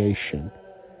humiliation?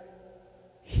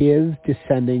 His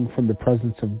descending from the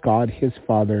presence of God his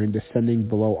Father and descending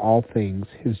below all things,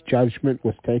 his judgment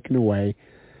was taken away.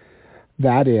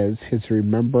 That is, his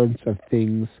remembrance of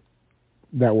things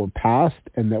that were past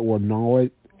and that were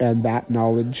knowledge, and that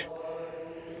knowledge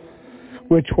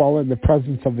which, while in the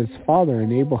presence of his Father,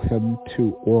 enabled him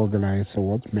to organize the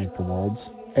world, to make the worlds.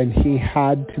 And he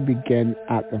had to begin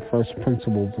at the first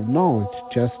principles of knowledge,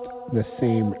 just the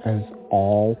same as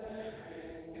all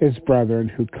his brethren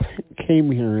who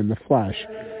came here in the flesh.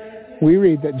 We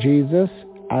read that Jesus,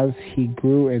 as he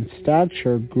grew in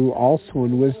stature, grew also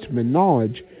in wisdom and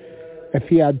knowledge. If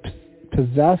he had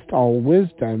possessed all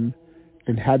wisdom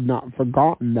and had not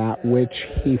forgotten that which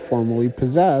he formerly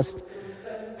possessed,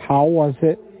 how was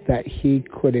it that he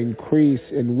could increase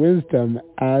in wisdom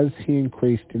as he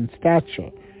increased in stature?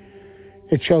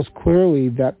 It shows clearly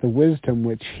that the wisdom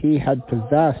which he had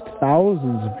possessed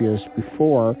thousands of years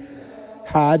before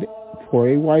had, for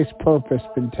a wise purpose,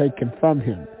 been taken from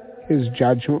him. His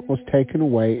judgment was taken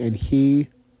away, and he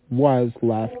was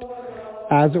left,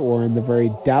 as it were, in the very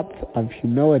depth of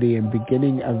humility and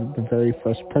beginning of the very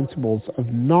first principles of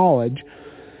knowledge,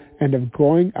 and of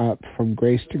growing up from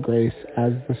grace to grace,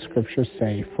 as the scriptures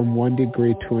say, from one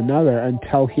degree to another,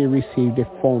 until he received a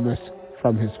fullness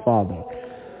from his Father.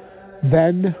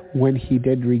 Then, when he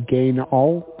did regain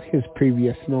all his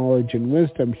previous knowledge and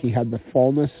wisdom, he had the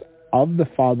fullness of the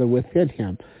Father within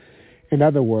him. In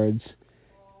other words,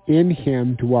 in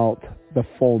him dwelt the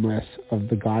fullness of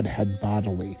the Godhead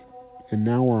bodily. And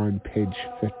now we're on page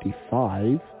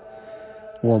 55.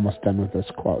 We're almost done with this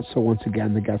quote. So once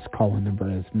again, the guest call-in number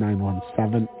is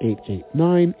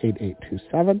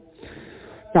 917-889-8827.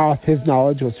 Now, if his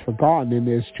knowledge was forgotten and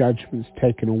his judgments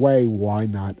taken away, why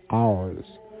not ours?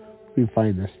 We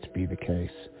find this to be the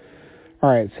case. All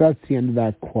right, so that's the end of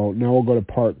that quote. Now we'll go to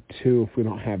part 2 if we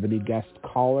don't have any guest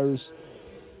callers.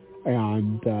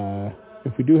 And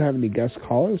if we do have any guest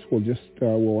callers, we'll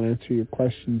answer your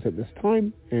questions at this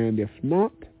time. And if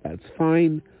not, that's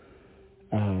fine.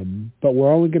 But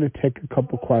we're only going to take a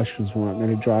couple questions. We're not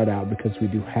going to draw it out because we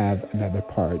do have another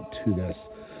part to this.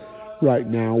 Right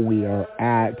now we are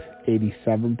at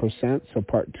 87%, so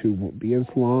part 2 won't be as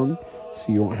long.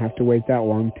 So you won't have to wait that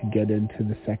long to get into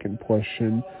the second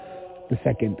portion, the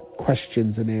second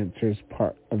questions and answers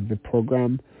part of the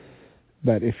program.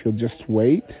 But if you'll just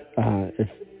wait,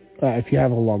 if you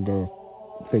have a longer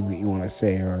thing that you want to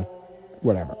say or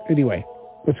whatever. Anyway,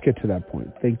 let's get to that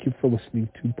point. Thank you for listening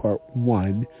to part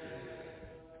 1.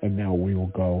 And now we will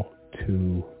go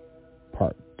to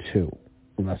part 2,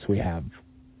 unless we have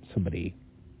somebody,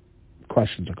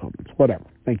 questions or comments, whatever.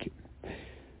 Thank you.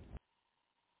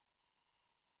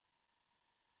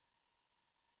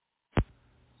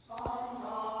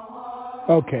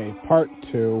 Okay, part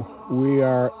 2. We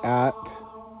are at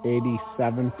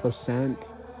 87%,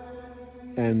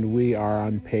 and we are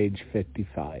on page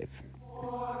 55.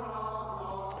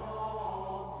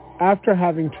 After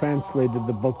having translated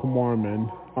the Book of Mormon,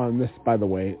 on this, by the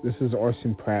way, this is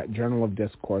Orson Pratt, Journal of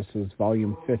Discourses,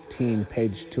 Volume 15,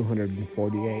 page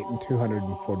 248 and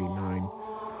 249.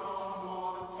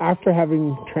 After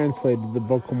having translated the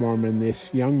Book of Mormon, this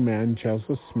young man,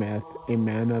 Joseph Smith, a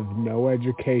man of no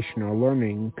education or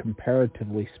learning,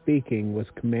 comparatively speaking, was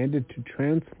commanded to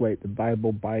translate the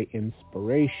Bible by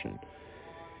inspiration.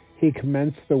 He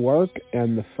commenced the work,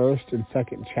 and the first and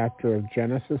second chapter of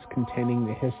Genesis, containing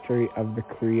the history of the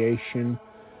creation,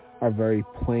 are very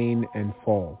plain and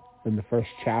full. In the first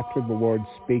chapter, the Lord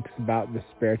speaks about the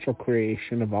spiritual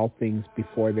creation of all things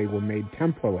before they were made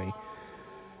temporally.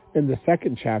 In the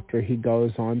second chapter, he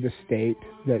goes on to state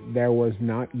that there was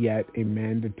not yet a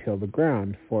man to till the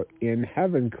ground, for in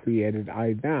heaven created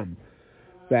I them.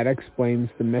 That explains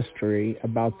the mystery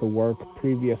about the work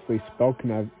previously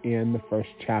spoken of in the first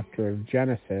chapter of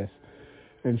Genesis,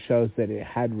 and shows that it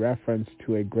had reference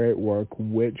to a great work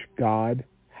which God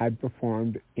had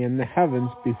performed in the heavens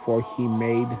before he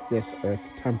made this earth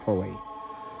temporally.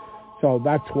 So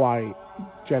that's why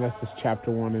Genesis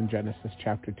chapter 1 and Genesis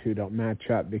chapter 2 don't match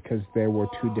up, because there were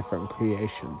two different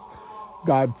creations.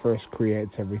 God first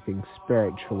creates everything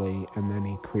spiritually, and then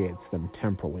he creates them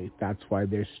temporally. That's why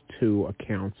there's two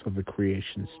accounts of the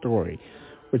creation story,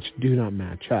 which do not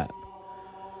match up.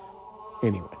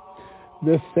 Anyway,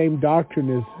 this same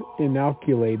doctrine is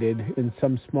inculcated in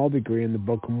some small degree in the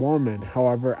Book of Mormon.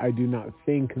 However, I do not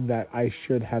think that I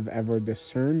should have ever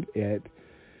discerned it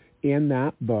in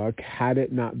that book had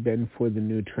it not been for the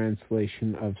new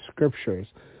translation of scriptures,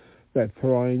 that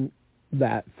throwing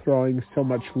so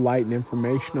much light and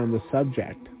information on the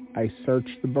subject. I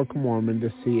searched the Book of Mormon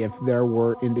to see if there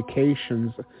were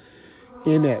indications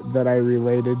in it that I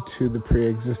related to the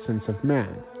pre-existence of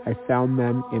man. I found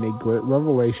them in a great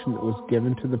revelation that was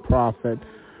given to the prophet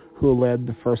who led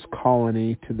the first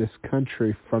colony to this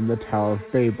country from the Tower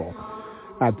of Babel,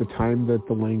 at the time that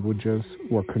the languages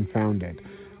were confounded.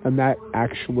 And that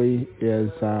actually is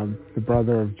the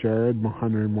brother of Jared,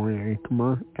 Mohanry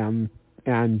Moryankimer,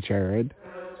 and Jared,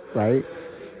 right?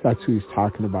 That's who he's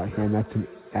talking about here, and that's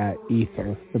at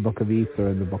Ether, the Book of Ether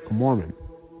in the Book of Mormon.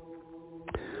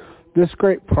 This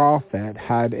great prophet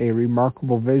had a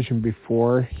remarkable vision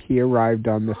before he arrived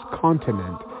on this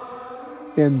continent.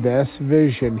 In this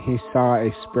vision, he saw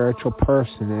the spiritual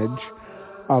personage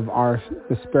of our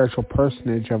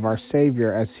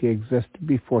Savior as he existed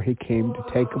before he came to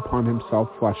take upon himself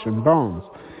flesh and bones.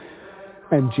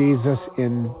 And Jesus,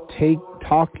 in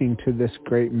talking to this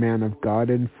great man of God,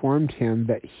 informed him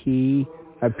that he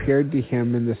appeared to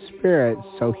him in the spirit,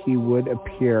 so he would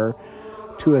appear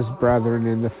to his brethren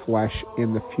in the flesh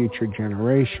in the future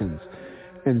generations.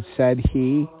 And said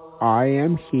he, I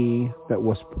am he that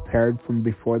was prepared from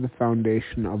before the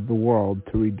foundation of the world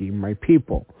to redeem my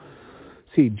people.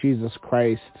 See, Jesus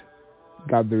Christ,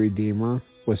 God the Redeemer,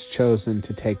 was chosen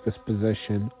to take this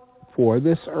position for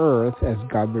this earth as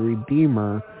God the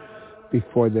Redeemer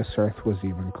before this earth was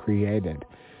even created.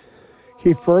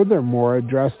 He furthermore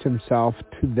addressed himself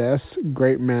to this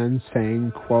great man,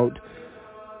 saying, quote,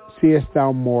 Seest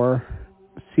thou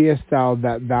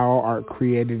that thou art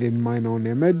created in mine own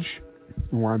image?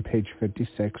 And we're on page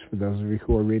 56 for those of you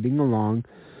who are reading along.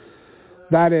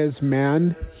 That is,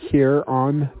 man here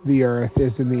on the earth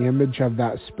is in the image of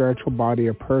that spiritual body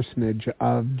or personage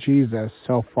of Jesus,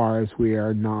 so far as we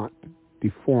are not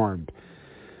deformed.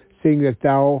 Seeing that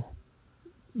thou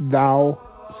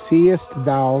seest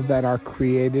thou that are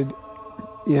created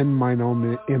in mine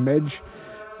own image,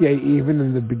 yea, even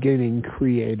in the beginning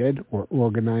created or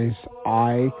organized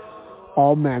I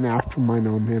all men after mine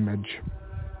own image.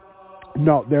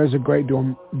 No, there's a great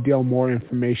deal more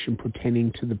information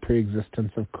pertaining to the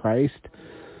preexistence of Christ,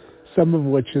 some of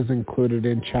which is included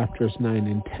in chapters 9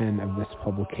 and 10 of this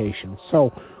publication.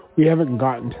 So we haven't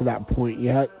gotten to that point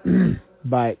yet,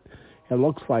 but it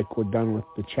looks like we're done with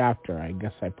the chapter. I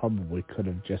guess I probably could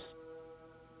have just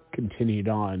continued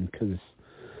on because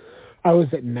I was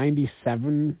at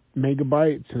 97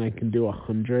 megabytes and I can do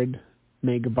 100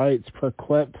 megabytes per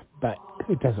clip, but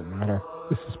it doesn't matter.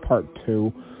 This is part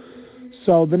 2.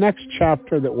 So the next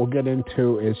chapter that we'll get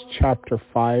into is chapter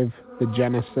 5, the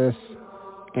Genesis,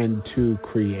 and 2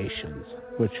 creations,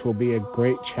 which will be a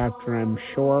great chapter, I'm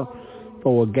sure,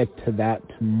 but we'll get to that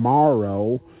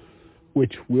tomorrow,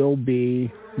 which will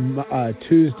be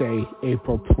Tuesday,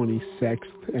 April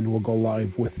 26th, and we'll go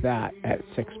live with that at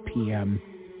 6 p.m.,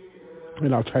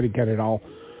 and I'll try to get it all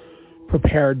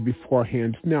prepared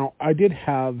beforehand. Now, I did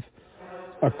have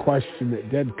a question that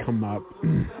did come up,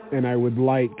 and I would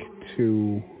like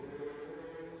to,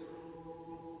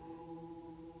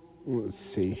 let's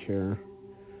see here.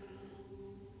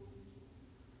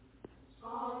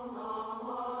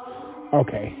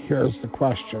 Okay, here's the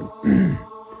question.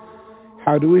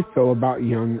 How do we feel about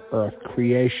young earth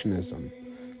creationism?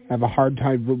 I have a hard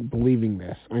time believing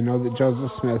this. I know that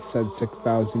Joseph Smith said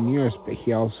 6,000 years, but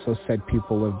he also said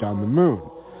people lived on the moon.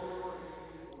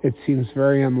 It seems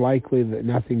very unlikely that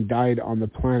nothing died on the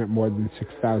planet more than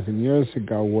 6,000 years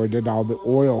ago. Where did all the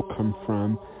oil come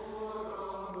from?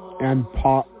 And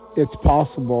it's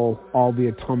possible all the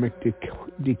atomic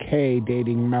decay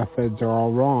dating methods are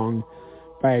all wrong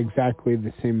by exactly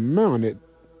the same amount.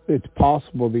 It's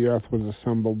possible the Earth was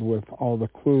assembled with all the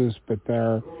clues, but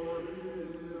they're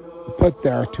put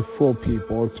there to fool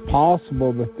people. It's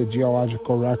possible that the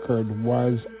geological record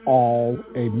was all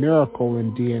a miracle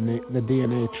in DNA. The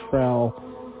DNA trail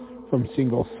from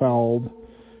single-celled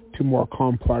to more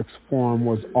complex form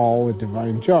was all a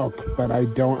divine joke, but I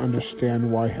don't understand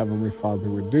why Heavenly Father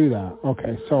would do that.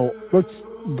 Okay, so let's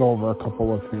go over a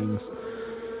couple of things.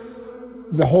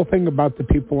 The whole thing about the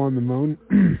people on the moon,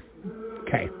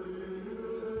 okay.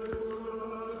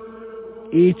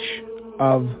 Each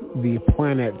of the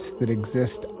planets that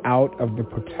exist out of the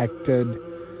protected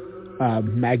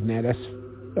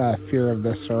magnetosphere of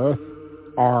this Earth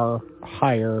are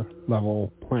higher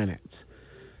level planets.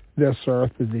 This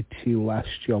Earth is a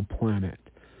celestial planet.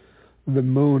 The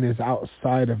moon is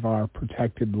outside of our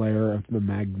protected layer of the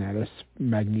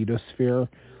magnetosphere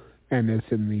and is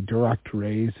in the direct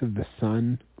rays of the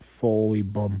sun, fully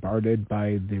bombarded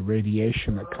by the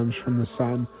radiation that comes from the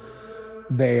sun.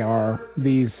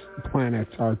 These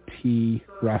planets are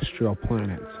terrestrial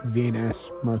planets: Venus,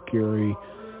 Mercury,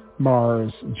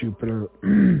 Mars, Jupiter.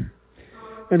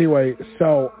 Anyway,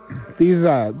 so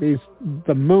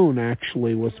the moon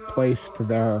actually was placed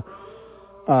there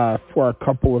for a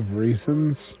couple of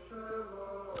reasons,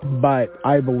 but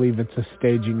I believe it's a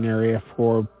staging area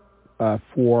for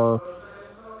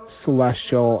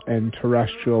celestial and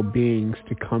terrestrial beings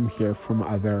to come here from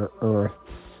other Earths,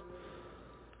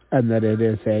 and that it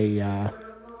is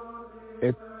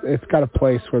it's got a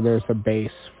place where there's a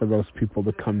base for those people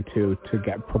to come to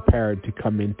get prepared to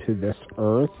come into this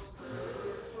Earth.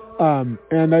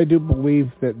 And I do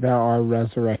believe that there are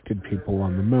resurrected people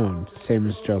on the moon, same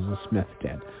as Joseph Smith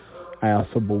did. I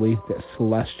also believe that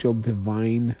celestial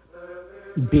divine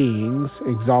beings,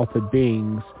 exalted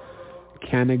beings,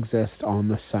 can exist on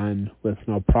the sun with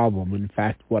no problem. In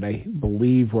fact, what I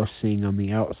believe we're seeing on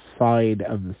the outside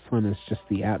of the sun is just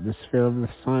the atmosphere of the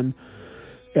sun.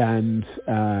 And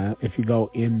if you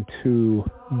go into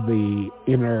the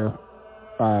inner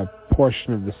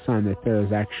portion of the sun, that there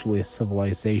is actually a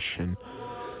civilization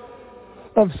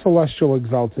of celestial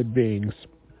exalted beings.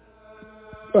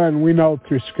 And we know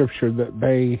through Scripture that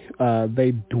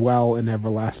they dwell in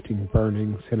everlasting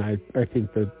burnings, and I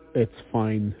think that it's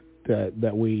fine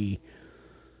that we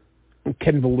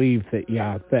can believe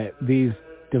that these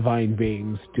divine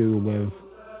beings do live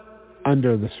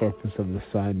under the surface of the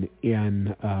sun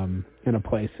in a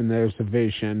place. And there's a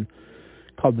vision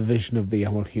called the Vision of the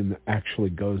Elohim that actually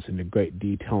goes into great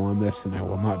detail on this, and I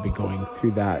will not be going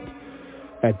through that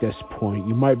at this point.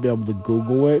 You might be able to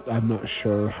Google it. I'm not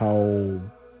sure how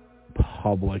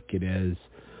public it is.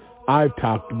 I've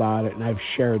talked about it and I've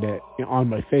shared it on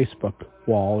my Facebook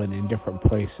wall and in different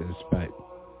places, but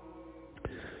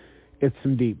it's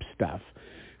some deep stuff.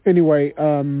 Anyway,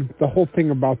 the whole thing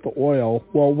about the oil,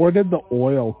 well, where did the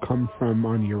oil come from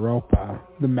on Europa?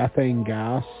 The methane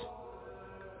gas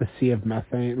the sea of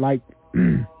methane. Like,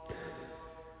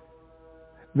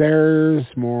 there's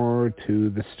more to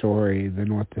the story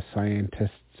than what the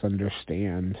scientists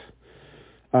understand.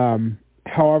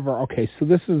 However, okay, so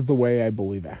this is the way I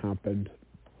believe it happened.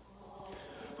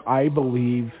 I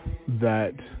believe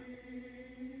that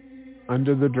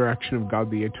under the direction of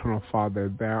God the Eternal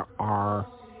Father, there are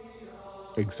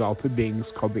exalted beings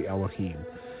called the Elohim,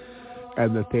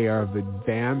 and that they are of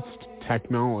advanced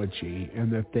technology,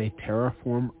 and that they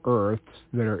terraform Earths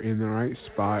that are in the right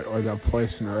spot, or they'll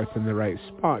place an Earth in the right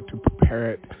spot to prepare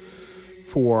it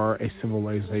for a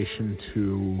civilization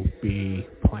to be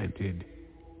planted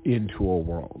into a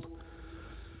world.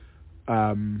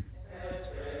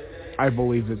 I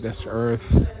believe that this Earth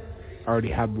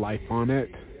already had life on it,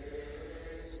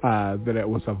 that it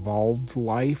was evolved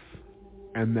life,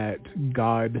 and that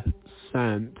God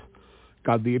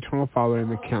the Eternal Father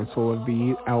and the Council of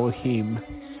the Elohim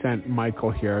sent Michael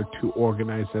here to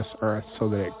organize this Earth so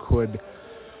that it could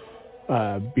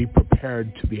be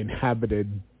prepared to be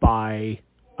inhabited by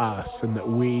us, and that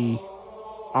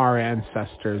our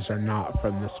ancestors are not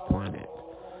from this planet.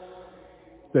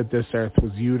 That this Earth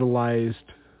was utilized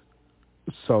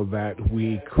so that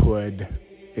we could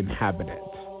inhabit it.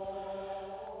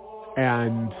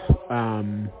 And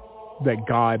that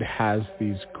God has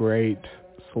these great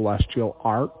celestial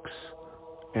arcs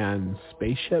and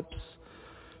spaceships.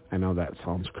 I know that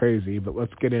sounds crazy, but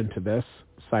let's get into this.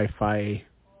 Sci-fi,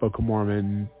 Book of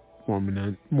Mormon,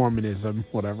 Mormonism,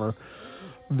 whatever.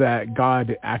 That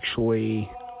God actually,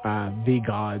 the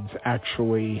gods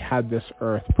actually had this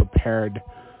earth prepared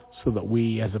so that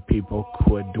we as a people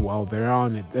could dwell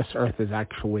thereon. And this earth is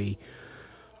actually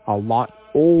a lot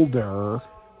older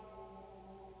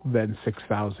than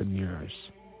 6,000 years.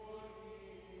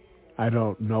 I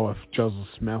don't know if Joseph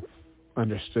Smith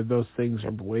understood those things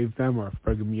or believed them, or if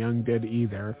Brigham Young did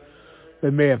either. They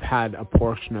may have had a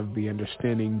portion of the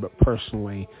understanding, but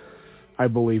personally, I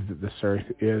believe that this earth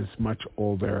is much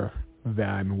older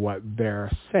than what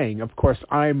they're saying. Of course,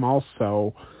 I'm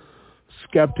also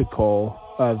skeptical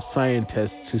of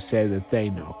scientists who say that they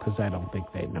know, because I don't think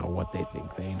they know what they think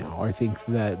they know. I think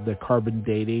that the carbon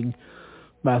dating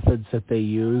methods that they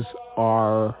use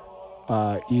are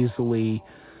easily,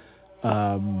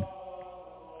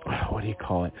 what do you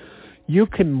call it? You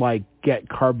can get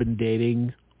carbon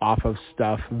dating off of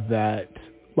stuff that,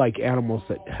 like animals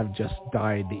that have just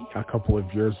died a couple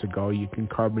of years ago. You can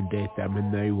carbon date them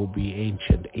and they will be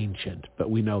ancient, but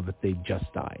we know that they just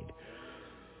died.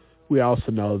 We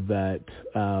also know that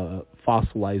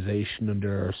fossilization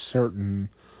under certain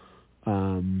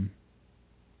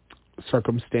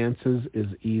circumstances is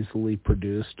easily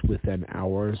produced within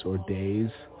hours or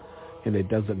days, and it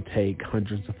doesn't take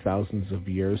hundreds of thousands of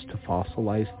years to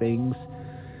fossilize things.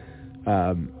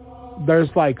 There's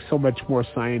so much more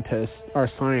true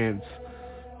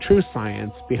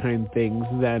science behind things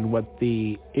than what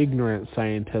the ignorant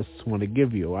scientists want to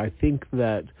give you. I think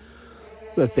that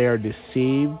they are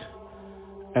deceived,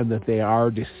 and that they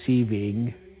are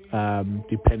deceiving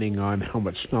depending on how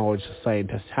much knowledge the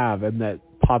scientists have, and that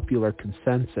popular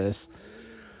consensus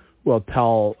will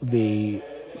tell the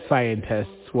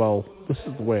scientists, well, this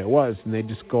is the way it was, and they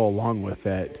just go along with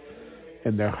it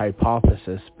in their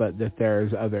hypothesis, but that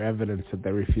there's other evidence that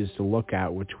they refuse to look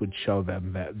at, which would show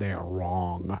them that they are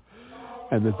wrong,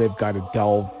 and that they've got to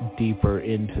delve deeper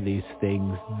into these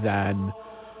things than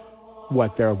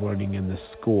what they're learning in the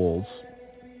schools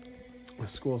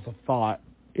of thought.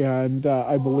 And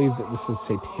I believe that this is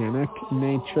satanic in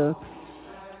nature,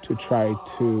 to try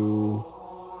to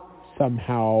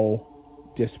somehow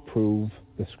disprove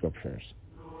the scriptures.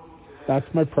 That's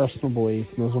my personal belief.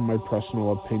 Those are my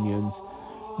personal opinions.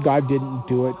 God didn't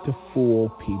do it to fool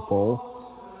people.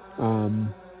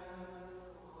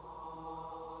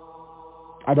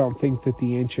 I don't think that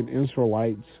the ancient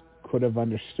Israelites could have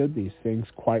understood these things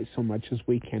quite so much as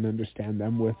we can understand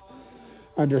them, with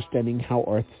understanding how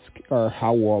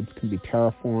worlds can be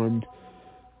terraformed.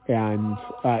 And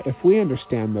if we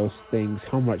understand those things,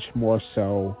 how much more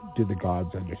so do the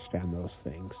gods understand those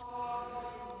things?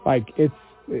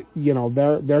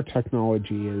 Their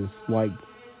technology is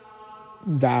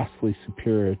vastly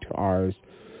superior to ours.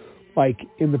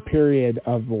 In the period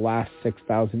of the last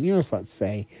 6,000 years, let's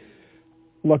say,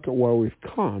 look at where we've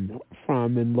come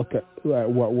from and look at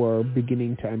what we're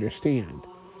beginning to understand.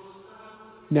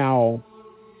 Now,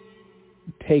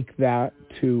 take that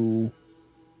to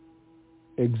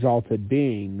exalted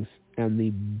beings and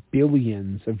the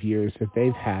billions of years that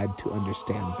they've had to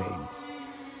understand things.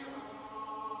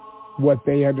 What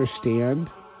they understand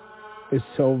is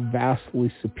so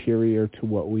vastly superior to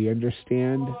what we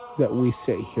understand that we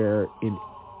sit here in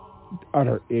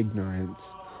utter ignorance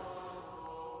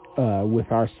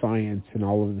with our science and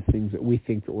all of the things that we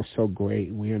think that we're so great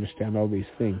and we understand all these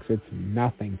things. It's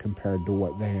nothing compared to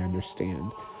what they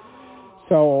understand.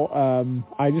 So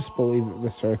I just believe that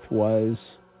this earth was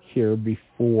here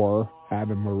before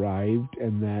Adam arrived,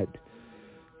 and that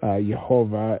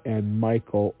Jehovah and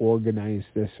Michael organized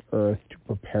this earth to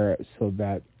prepare it so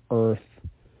that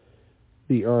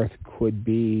the earth could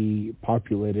be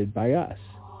populated by us,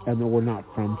 and that we're not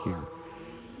from here.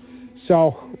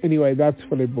 So anyway, that's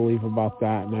what I believe about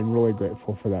that, and I'm really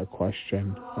grateful for that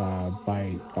question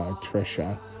by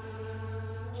Tricia.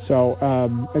 So,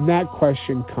 and that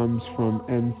question comes from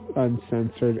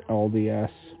Uncensored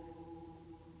LDS.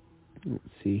 Let's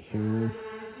see here.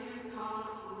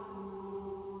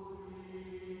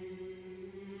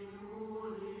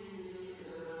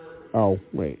 Oh,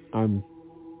 wait,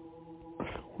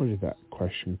 where did that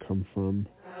question come from?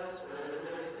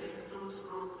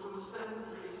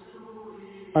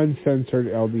 Uncensored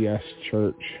LDS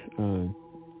Church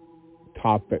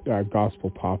gospel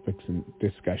topics and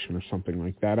discussion or something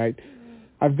like that.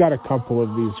 I've got a couple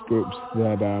of these groups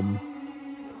that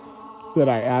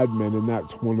I admin, and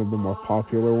that's one of the more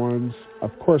popular ones.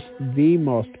 Of course, the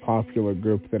most popular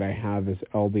group that I have is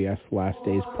LDS Last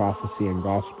Days Prophecy and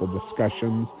Gospel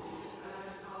Discussions,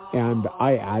 and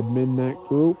I admin that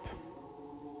group.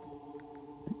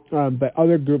 But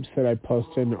other groups that I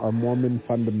post in are Mormon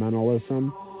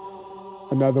Fundamentalism.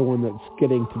 Another one that's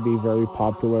getting to be very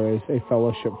popular is A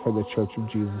Fellowship for the Church of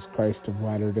Jesus Christ of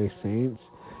Latter-day Saints.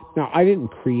 Now, I didn't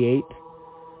create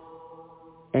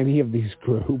any of these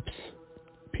groups.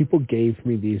 People gave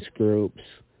me these groups,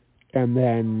 and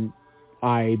then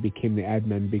I became the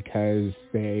admin because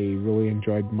they really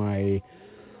enjoyed my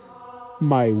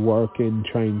work in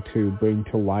trying to bring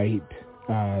to light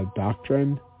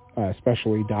doctrine,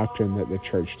 especially doctrine that the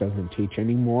church doesn't teach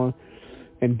anymore,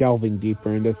 and delving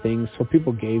deeper into things. So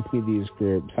people gave me these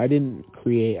groups. I didn't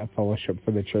create a Fellowship for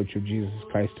the Church of Jesus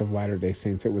Christ of Latter-day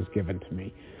Saints. It was given to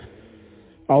me.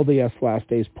 LDS Last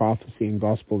Days Prophecy and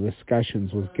Gospel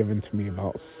Discussions was given to me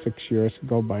about 6 years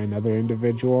ago by another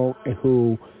individual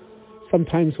who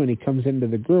sometimes when he comes into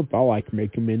the group, I'll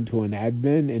make him into an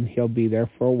admin, and he'll be there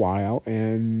for a while,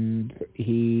 and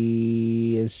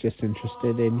he is just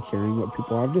interested in hearing what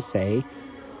people have to say.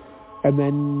 And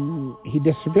then he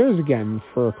disappears again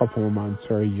for a couple of months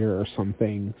or a year or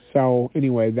something. So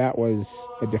anyway, that was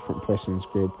a different person's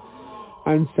group.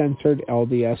 Uncensored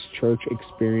LDS Church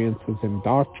Experiences and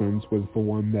Doctrines was the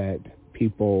one that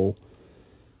people,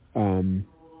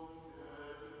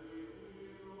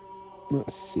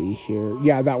 let's see here.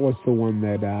 Yeah, that was the one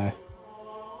that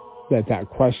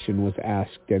question was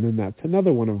asked in, and that's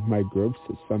another one of my groups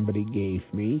that somebody gave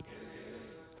me.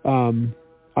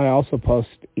 I also post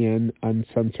in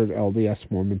Uncensored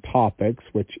LDS Mormon Topics,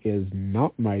 which is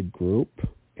not my group,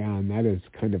 and that is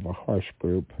kind of a harsh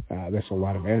group. There's a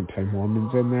lot of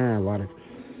anti-Mormons in there, a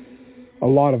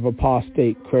lot of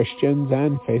apostate Christians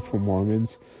and faithful Mormons.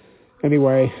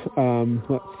 Anyway,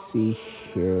 let's see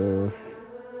here.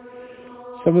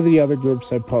 Some of the other groups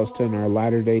I post in are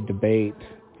Latter-day Debate,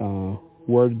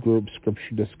 Word Group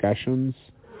Scripture Discussions,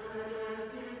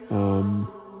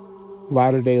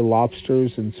 Latter-day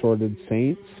Lobsters and Sordid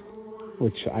Saints,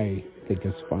 which I think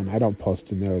is fun. I don't post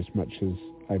in there as much as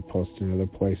I post in other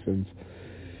places.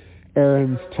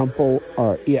 Aaron's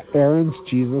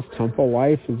Jesus Temple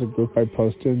Life is a group I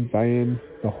post in. Zion,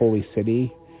 the Holy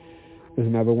City is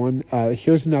another one.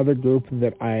 Here's another group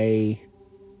that I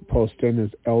post in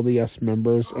is LDS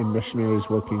Members and Missionaries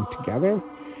Working Together.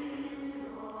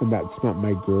 And that's not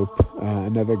my group.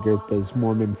 Another group is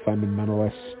Mormon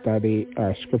Fundamentalist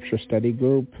Scripture Study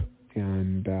Group,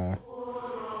 and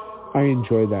I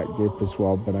enjoy that group as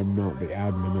well, but I'm not the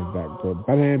admin of that group.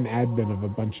 But I am admin of a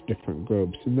bunch of different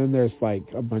groups. And then there's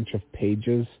a bunch of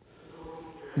pages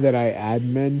that I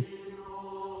admin.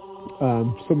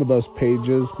 Some of those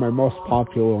pages, my most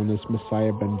popular one is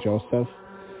Messiah Ben Joseph.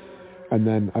 And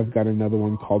then I've got another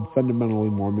one called Fundamentally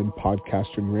Mormon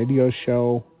Podcast and Radio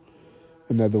Show.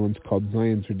 Another one's called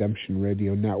Zion's Redemption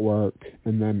Radio Network.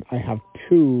 And then I have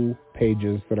two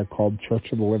pages that are called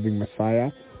Church of the Living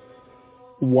Messiah.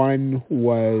 One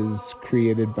was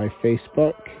created by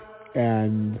Facebook,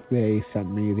 and they sent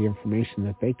me the information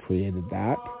that they created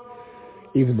that,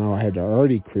 even though I had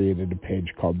already created a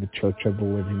page called the Church of the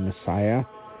Living Messiah.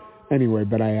 Anyway,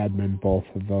 but I admin both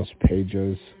of those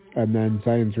pages. And then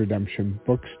Zion's Redemption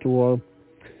Bookstore.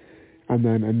 And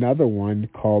then another one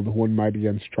called One Mighty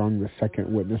and Strong, the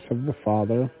Second Witness of the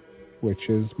Father, which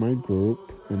is my group.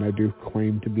 And I do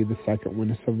claim to be the second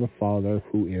witness of the Father,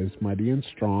 who is mighty and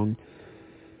strong.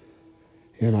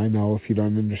 And I know if you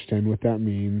don't understand what that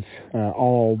means,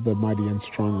 all the mighty and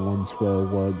strong ones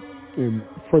were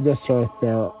for this earth,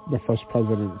 the first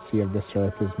presidency of this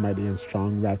earth is mighty and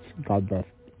strong. That's God the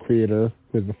Creator,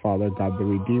 who is the Father, God the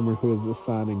Redeemer, who is the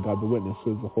Son, and God the Witness,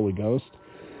 who is the Holy Ghost.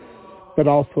 But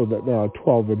also that there are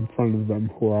 12 in front of them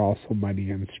who are also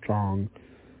mighty and strong,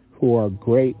 who are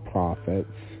great prophets,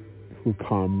 who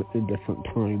come in different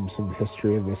times in the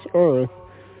history of this earth,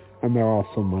 and they're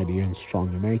also mighty and strong,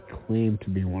 and I claim to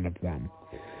be one of them.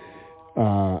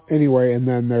 Anyway, and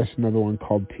then there's another one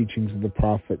called Teachings of the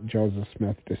Prophet Joseph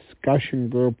Smith Discussion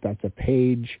Group. That's a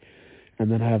page.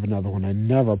 And then I have another one I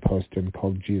never posted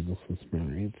called Jesus Was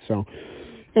Married. So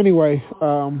anyway,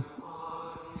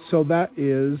 so that's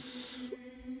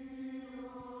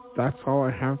all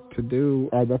I have to do.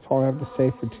 That's all I have to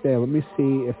say for today. Let me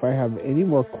see if I have any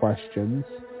more questions.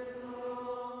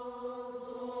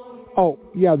 Oh,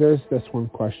 yeah, there's this one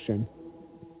question.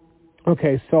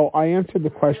 Okay, so I answered the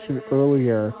question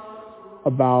earlier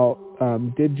about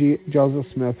did Joseph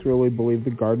Smith really believe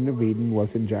the Garden of Eden was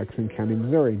in Jackson County,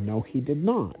 Missouri? No, he did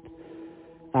not.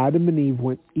 Adam and Eve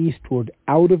went eastward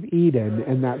out of Eden,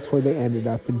 and that's where they ended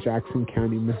up in Jackson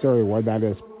County, Missouri, where that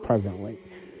is presently.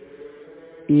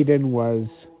 Eden was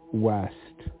west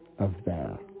of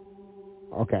there.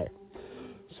 Okay.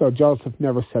 So Joseph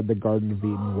never said the Garden of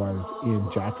Eden was in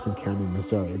Jackson County,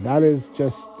 Missouri. That is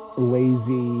just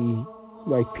lazy,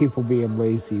 like people being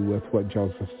lazy with what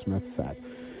Joseph Smith said.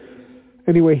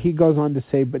 Anyway, he goes on to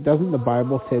say, but doesn't the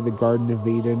Bible say the Garden of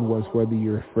Eden was where the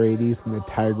Euphrates and the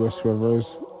Tigris rivers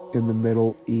in the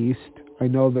Middle East? I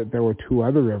know that there were two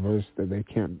other rivers that they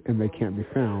can't be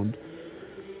found.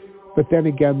 But then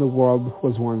again, the world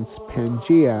was once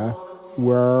Pangaea,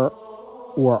 where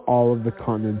all of the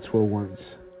continents were once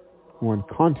one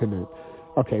continent.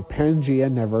 Okay,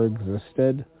 Pangaea never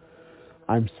existed.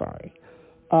 I'm sorry.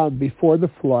 Before the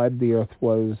flood, the Earth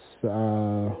was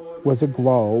a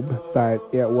globe, but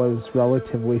it was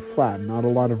relatively flat. Not a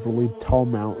lot of really tall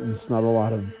mountains, not a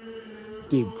lot of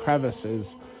deep crevices.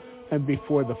 And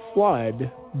before the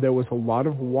flood, there was a lot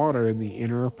of water in the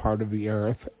inner part of the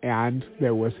Earth, and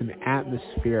there was an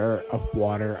atmosphere of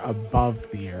water above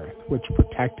the Earth, which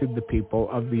protected the people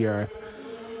of the Earth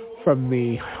from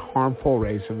the harmful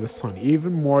rays of the sun,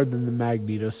 even more than the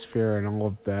magnetosphere and all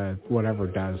of the whatever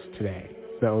does today,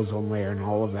 the ozone layer and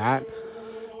all of that.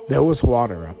 There was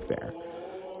water up there.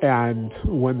 And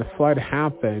when the flood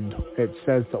happened, it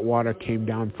says that water came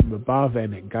down from above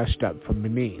and it gushed up from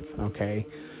beneath, okay?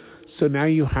 So now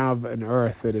you have an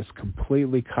Earth that is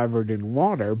completely covered in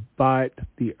water, but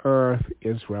the Earth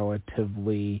is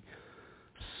relatively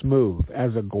smooth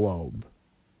as a globe.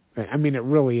 I mean, it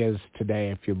really is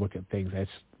today if you look at things. It's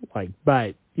like,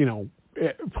 but, you know,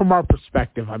 from our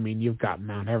perspective, I mean, you've got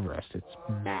Mount Everest. It's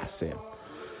massive.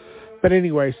 But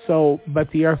anyway, but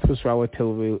the Earth was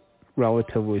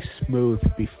relatively smooth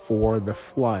before the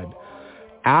flood.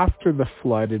 After the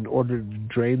flood, in order to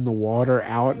drain the water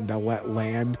out and to let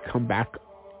land come back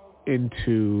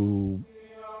into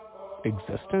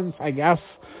existence, I guess,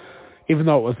 even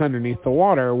though it was underneath the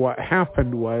water, what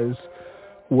happened was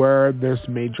where there's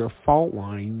major fault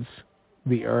lines,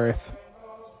 the Earth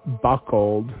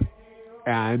buckled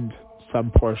and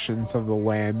some portions of the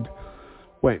land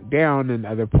went down and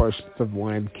other portions of the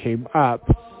land came up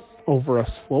over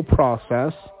a slow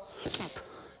process,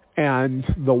 and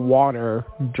the water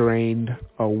drained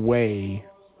away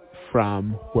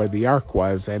from where the ark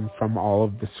was and from all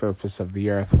of the surface of the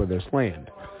Earth where there's land.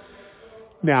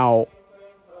 Now,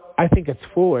 I think it's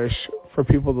foolish for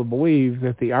people to believe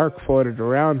that the ark floated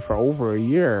around for over a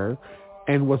year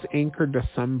and was anchored to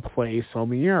some place on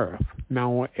the Earth.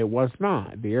 No, it was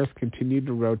not. The Earth continued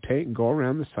to rotate and go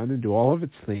around the sun and do all of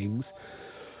its things,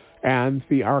 and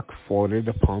the ark floated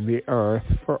upon the Earth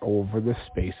for over the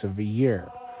space of a year.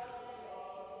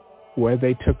 Where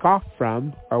they took off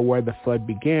from, or where the flood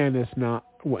began, is not,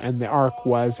 and the ark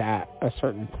was at a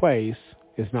certain place,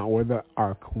 is not where the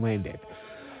ark landed.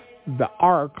 The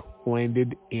ark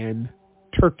landed in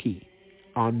Turkey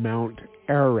on Mount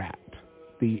Ararat.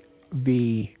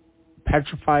 The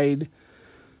petrified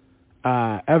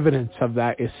evidence of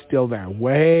that is still there,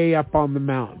 way up on the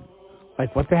mountain.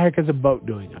 Like, what the heck is a boat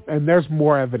doing up? And there's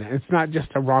more evidence. It's not just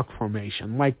a rock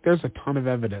formation. Like, there's a ton of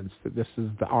evidence that this is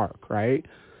the ark, right?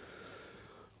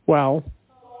 Well,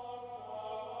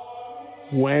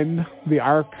 when the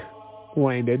ark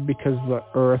landed, because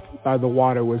the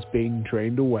water was being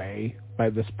drained away by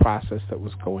this process that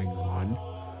was going on,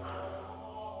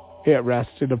 it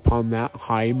rested upon that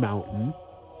high mountain,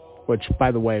 which,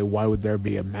 by the way, why would there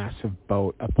be a massive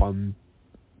boat upon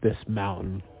this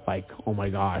mountain? Like, oh my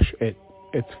gosh,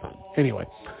 it's fun. Anyway,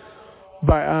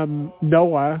 But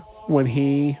Noah, when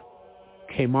he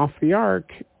came off the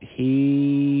ark,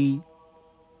 he,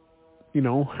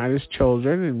 had his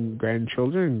children and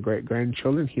grandchildren and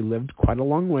great-grandchildren. He lived quite a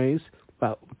long ways,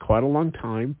 quite a long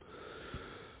time.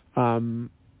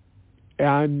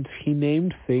 And he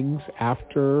named things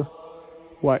after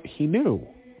what he knew.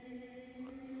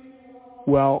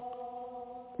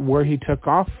 Well, where he took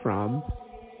off from,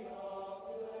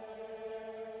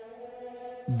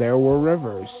 there were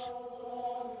rivers.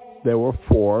 There were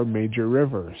 4 major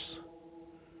rivers.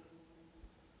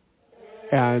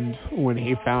 And when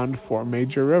he found 4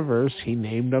 major rivers, he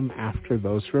named them after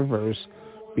those rivers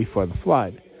before the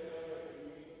flood.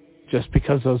 Just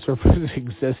because those rivers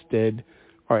exist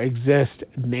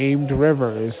named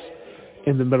rivers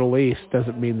in the Middle East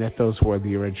doesn't mean that those were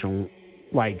the original,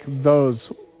 those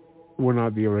were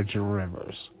not the original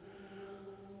rivers.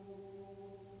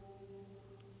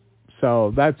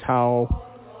 So that's how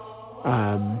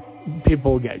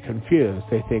people get confused.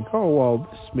 They think, oh, well,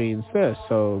 this means this.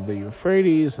 So the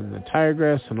Euphrates and the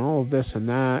Tigris and all of this and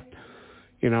that,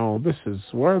 this is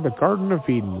where the Garden of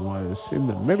Eden was, in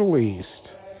the Middle East.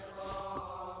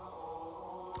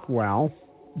 Well,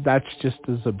 that's just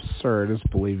as absurd as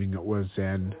believing it was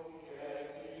in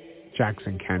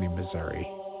Jackson County, Missouri.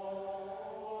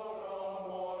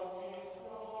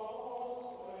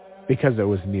 Because it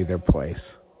was neither place.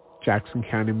 Jackson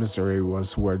County, Missouri was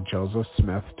where Joseph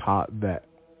Smith taught that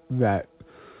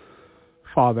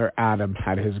Father Adam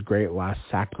had his great last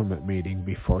sacrament meeting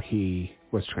before he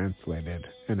was translated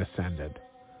and ascended.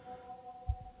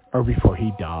 Or before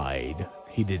he died.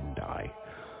 He didn't die.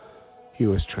 He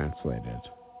was translated.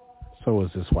 So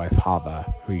was his wife Hava,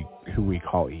 who we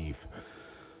call Eve.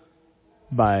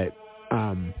 But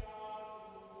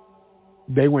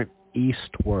they went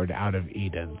eastward out of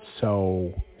Eden.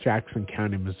 So Jackson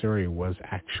County, Missouri was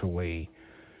actually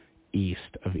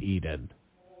east of Eden.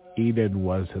 Eden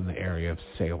was in the area of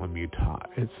Salem, Utah.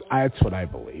 That's what I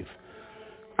believe.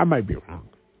 I might be wrong,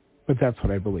 but that's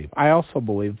what I believe. I also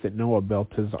believe that Noah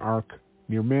built his ark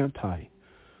near Manti.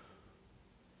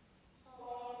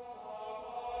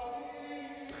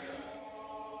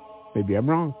 Maybe I'm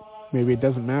wrong. Maybe it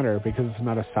doesn't matter because it's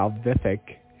not a salvific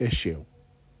issue.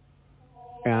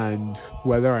 And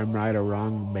whether I'm right or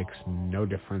wrong makes no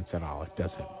difference at all. It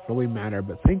doesn't really matter,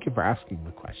 but thank you for asking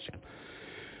the question.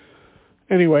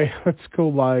 Anyway, let's go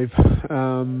live.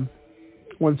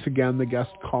 Once again, the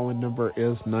guest call-in number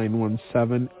is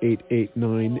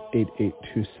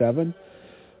 917-889-8827.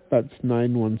 That's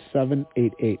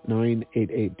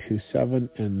 917-889-8827.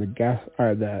 And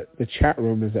the chat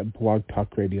room is at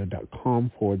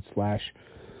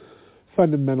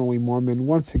blogtalkradio.com/fundamentally Mormon.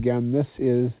 Once again, this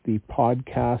is the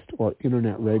podcast or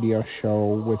internet radio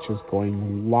show, which is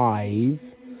going live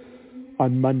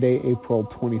on Monday, April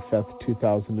 25th,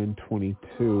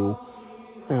 2022.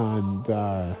 And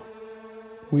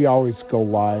we always go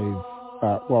live.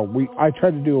 I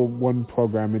try to do one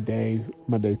program a day,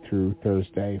 Monday through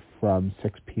Thursday, from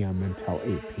 6 p.m. until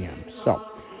 8 p.m. So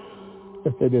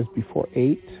if it is before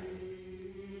 8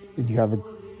 and you have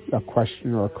a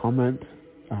question or a comment,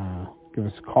 give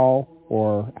us a call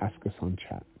or ask us on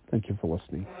chat. Thank you for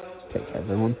listening. Take care,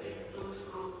 everyone.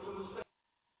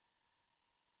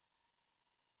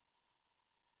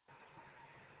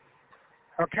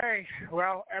 Okay.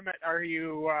 Well, Emmett, are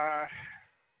you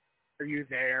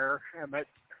there, Emmett?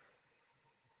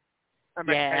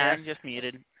 Yeah, I'm just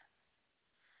muted.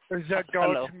 Is that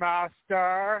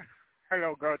Goatmaster?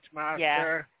 Hello, Goatmaster.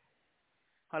 Yeah.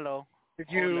 Hello. Did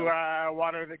you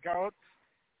water the goats?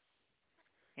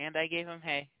 And I gave them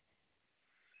hay.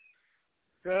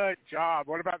 Good job.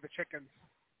 What about the chickens?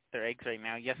 Their eggs right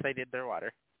now. Yes, I did their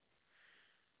water.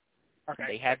 Okay.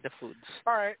 They had the foods.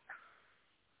 All right.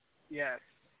 Yes.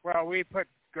 Well, we put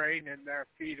grain in their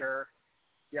feeder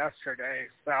yesterday,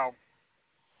 so.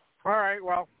 All right.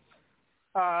 Well,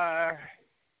 can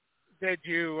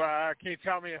you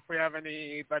tell me if we have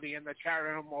anybody in the chat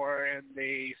room or in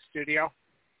the studio?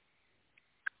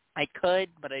 I could,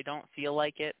 but I don't feel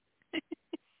like it.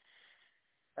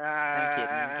 I'm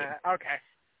kidding. Okay.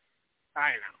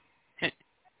 I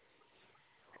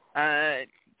know.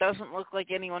 Doesn't look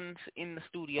like anyone's in the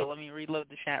studio. Let me reload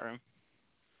the chat room.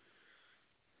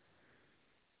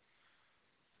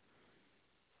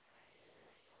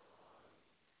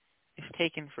 It's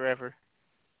taken forever.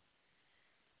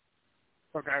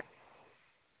 Okay.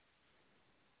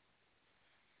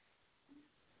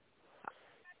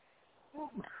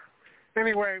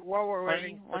 Anyway, while we're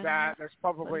waiting for that, there's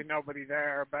probably nobody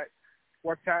there, but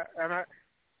what's that, Emma?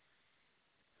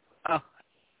 Oh,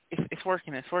 it's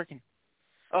working. It's working.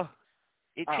 Oh,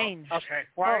 it changed. Okay.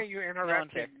 Why are you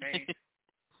interrupting me?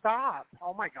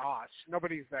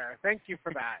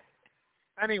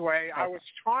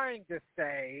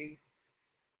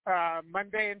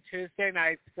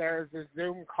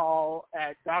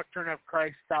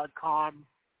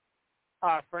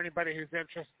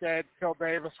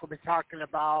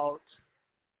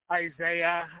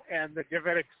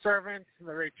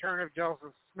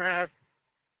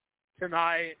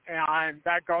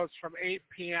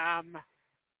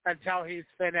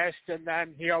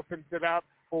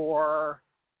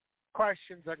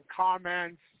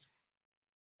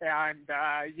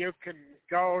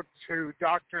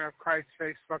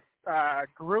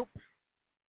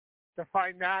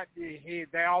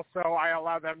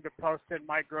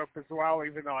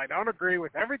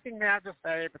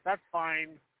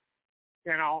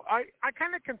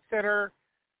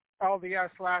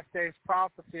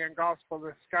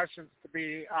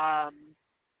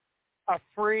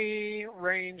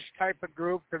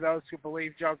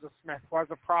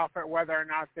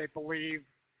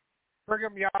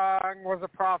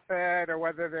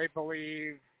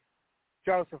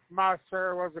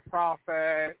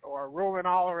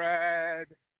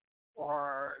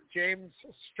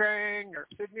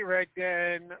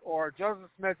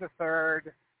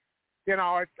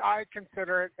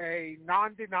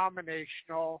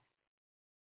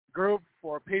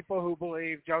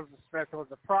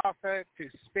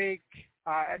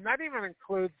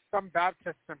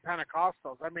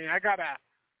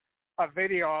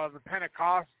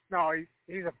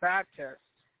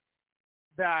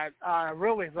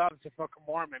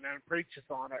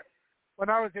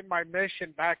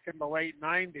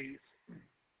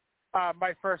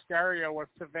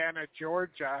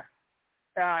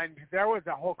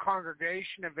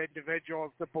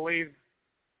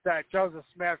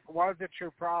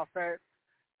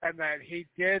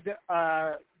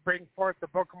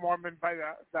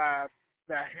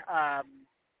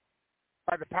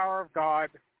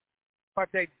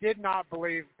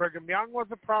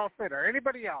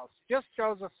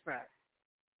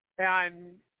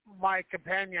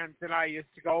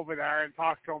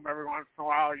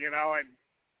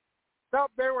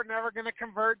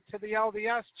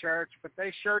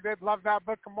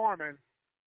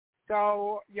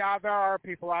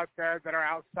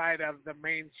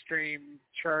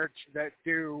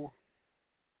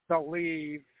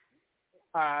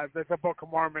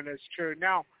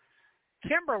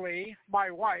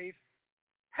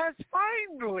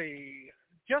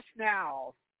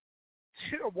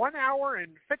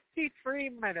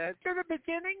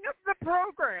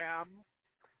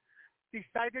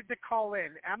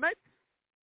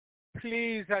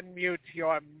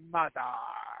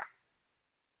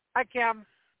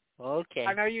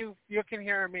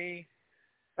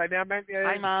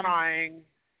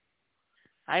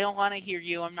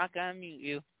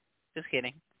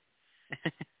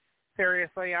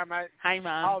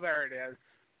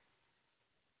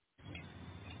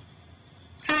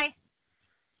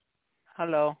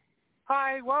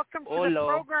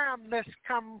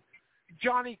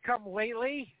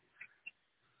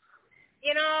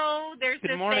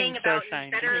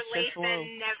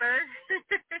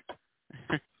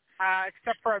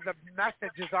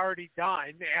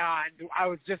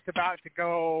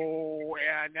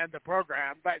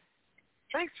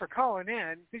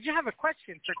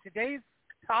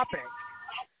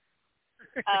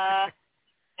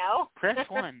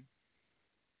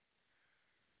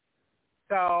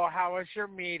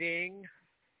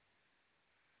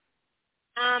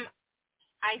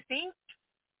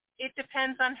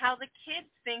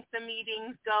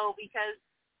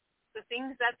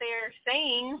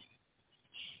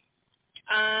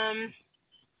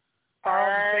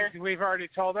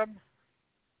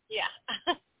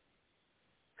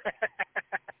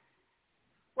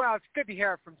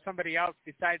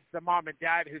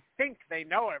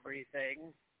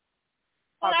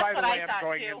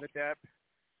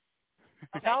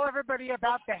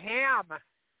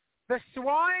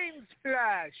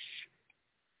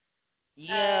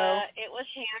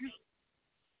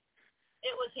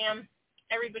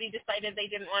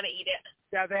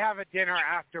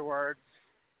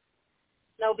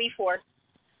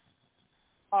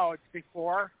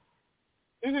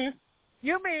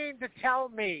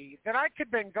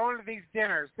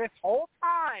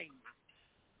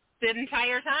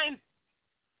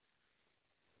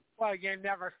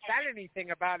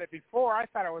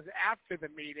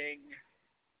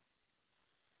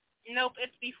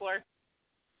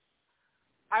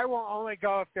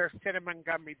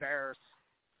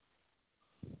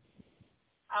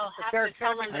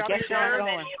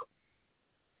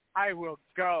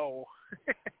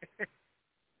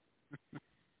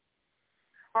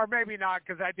 Or maybe not,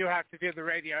 because I do have to do the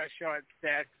radio show at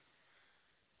 6,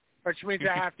 which means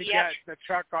I have to get the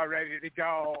truck all ready to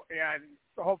go and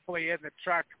hopefully in the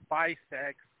truck by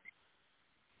 6.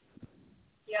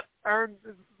 Yep. And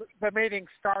the meeting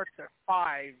starts at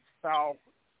 5, so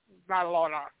not a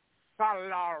lot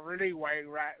of leeway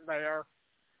right there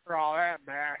for all that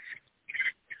mash.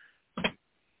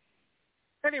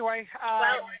 Anyway.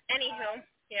 Well, anywho,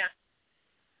 yeah.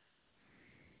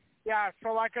 Yeah,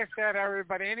 so like I said,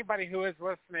 anybody who is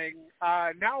listening,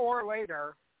 now or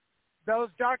later, those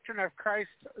Doctrine of Christ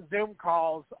Zoom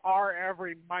calls are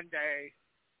every Monday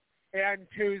and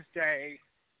Tuesday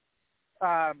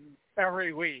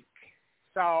every week.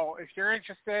 So if you're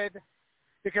interested,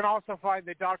 you can also find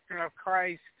the Doctrine of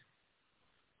Christ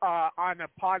on a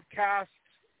podcast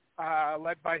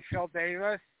led by Phil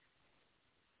Davis.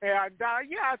 And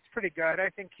yeah, it's pretty good. I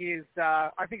think he's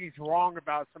wrong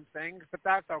about some things, but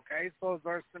that's okay. So is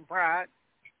Orson Pratt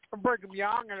and Brigham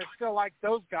Young, and I still like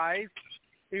those guys,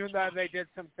 even though they did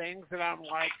some things that I'm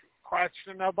like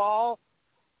questionable.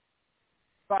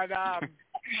 But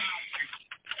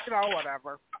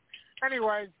whatever.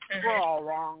 Anyway, we're all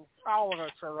wrong. All of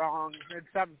us are wrong in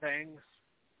some things.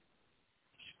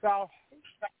 So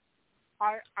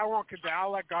I won't condemn.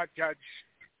 I'll let God judge.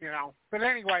 But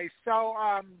anyway, so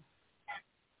I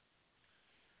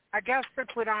guess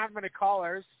since we don't have many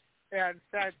callers, and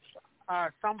since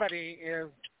somebody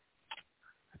is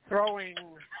throwing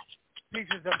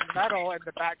pieces of metal in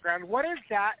the background, what is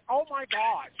that? Oh my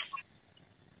gosh!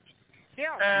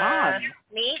 Yeah, Mom.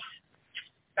 Me?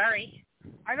 Sorry.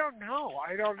 I don't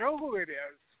know who it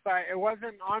is, but it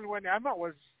wasn't on when Emma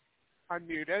was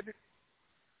unmuted.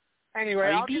 Anyway,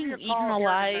 Are you I'll give being you a eaten call here in a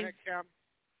alive? minute, Kim.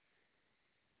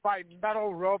 By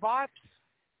metal robots?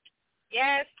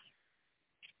 Yes.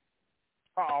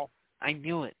 Uh-oh. I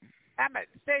knew it. Emmett,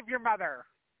 save your mother.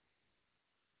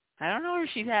 I don't know where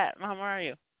she's at. Mom, where are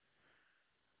you?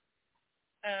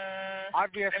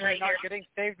 Obviously I'm right not here. getting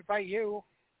saved by you.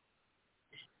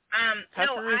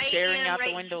 Tucker is I staring am out the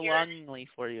right window here, longingly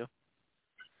for you.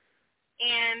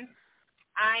 and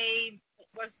I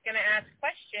was going to ask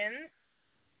questions.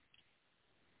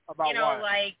 About what?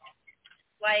 like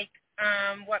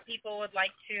what people would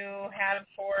like to have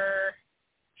for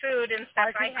food and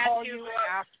stuff. I can call you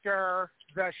after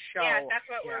the show. Yeah, that's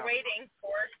what we're waiting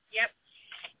for. Yep.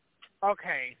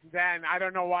 Okay, then I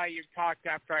don't know why you talked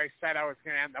after I said I was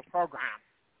going to end the program.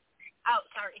 Oh,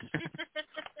 sorry.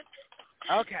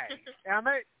 Okay.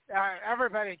 Emmett,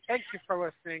 everybody, thank you for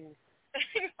listening.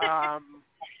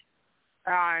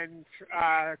 And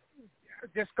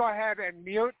just go ahead and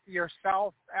mute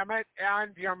yourself, Emmett,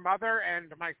 and your mother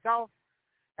and myself.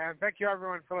 And thank you,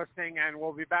 everyone, for listening. And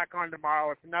we'll be back on tomorrow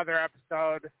with another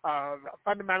episode of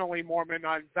Fundamentally Mormon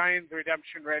on Zion's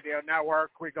Redemption Radio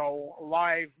Network. We go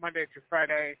live Monday through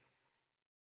Friday,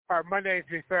 or Monday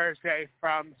through Thursday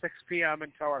from 6 p.m.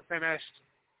 until we're finished.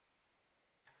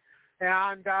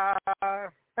 And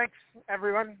thanks,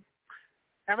 everyone.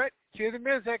 Emmett, cue the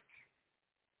music.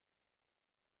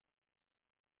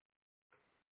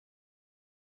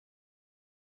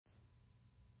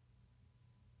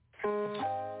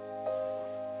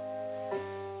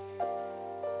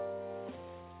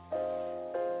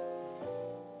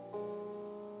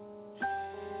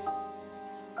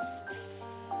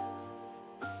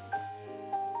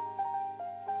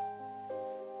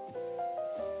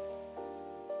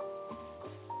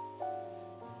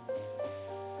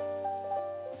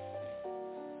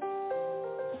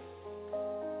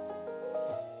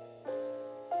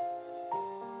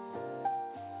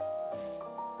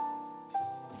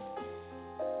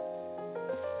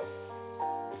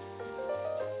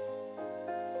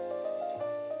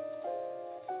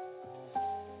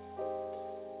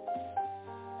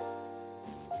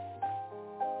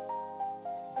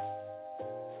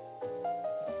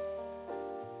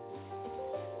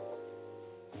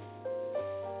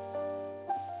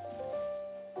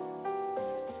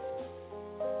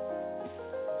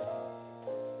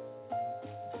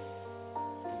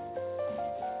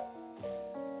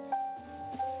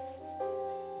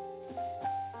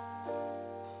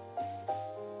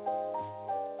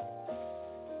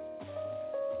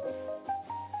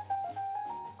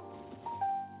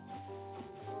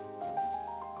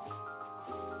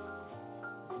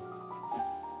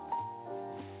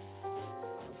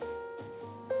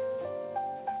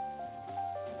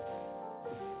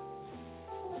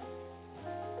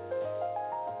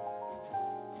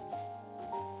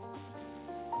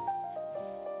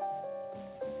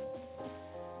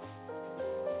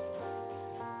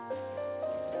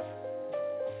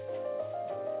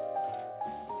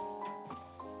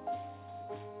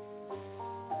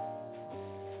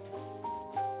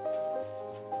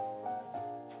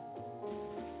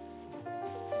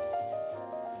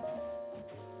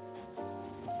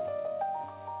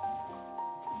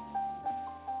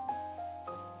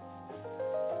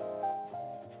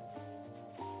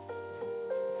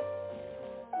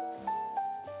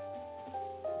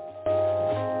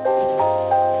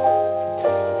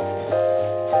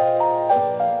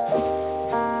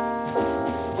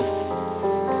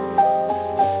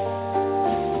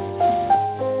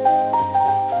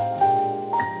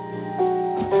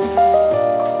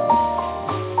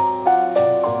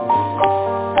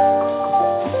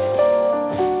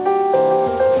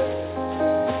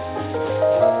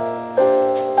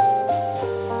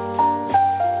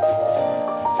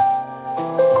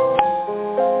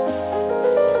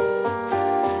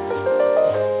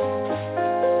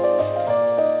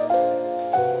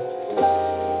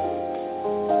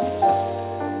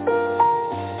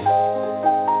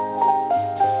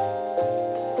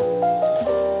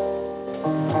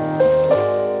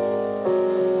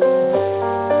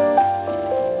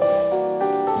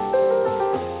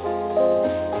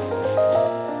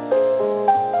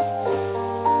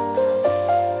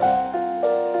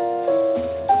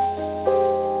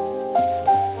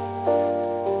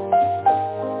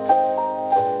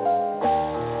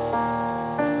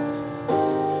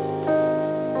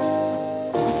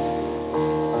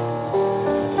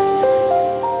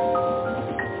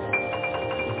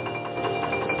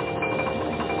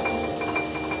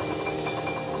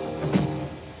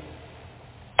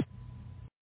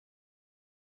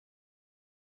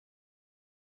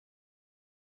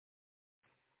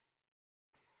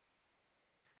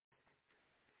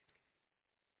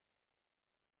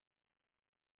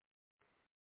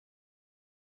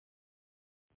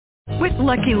 With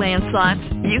Lucky Land Slots,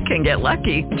 you can get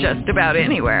lucky just about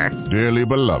anywhere. Dearly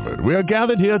beloved, we are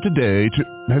gathered here today to...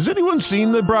 Has anyone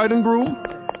seen the bride and groom?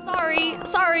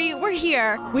 Sorry, we're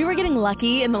here. We were getting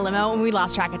lucky in the limo and we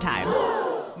lost track of time.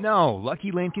 No,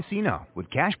 Lucky Land Casino, with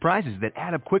cash prizes that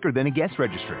add up quicker than a guest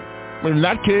registry. In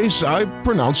that case, I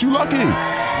pronounce you lucky.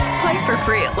 Play for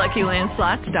free at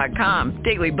LuckyLandSlots.com.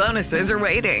 Daily bonuses are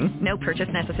waiting. No purchase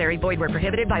necessary. Void where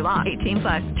prohibited by law.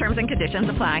 18+. Terms and conditions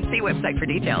apply. See website for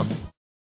details.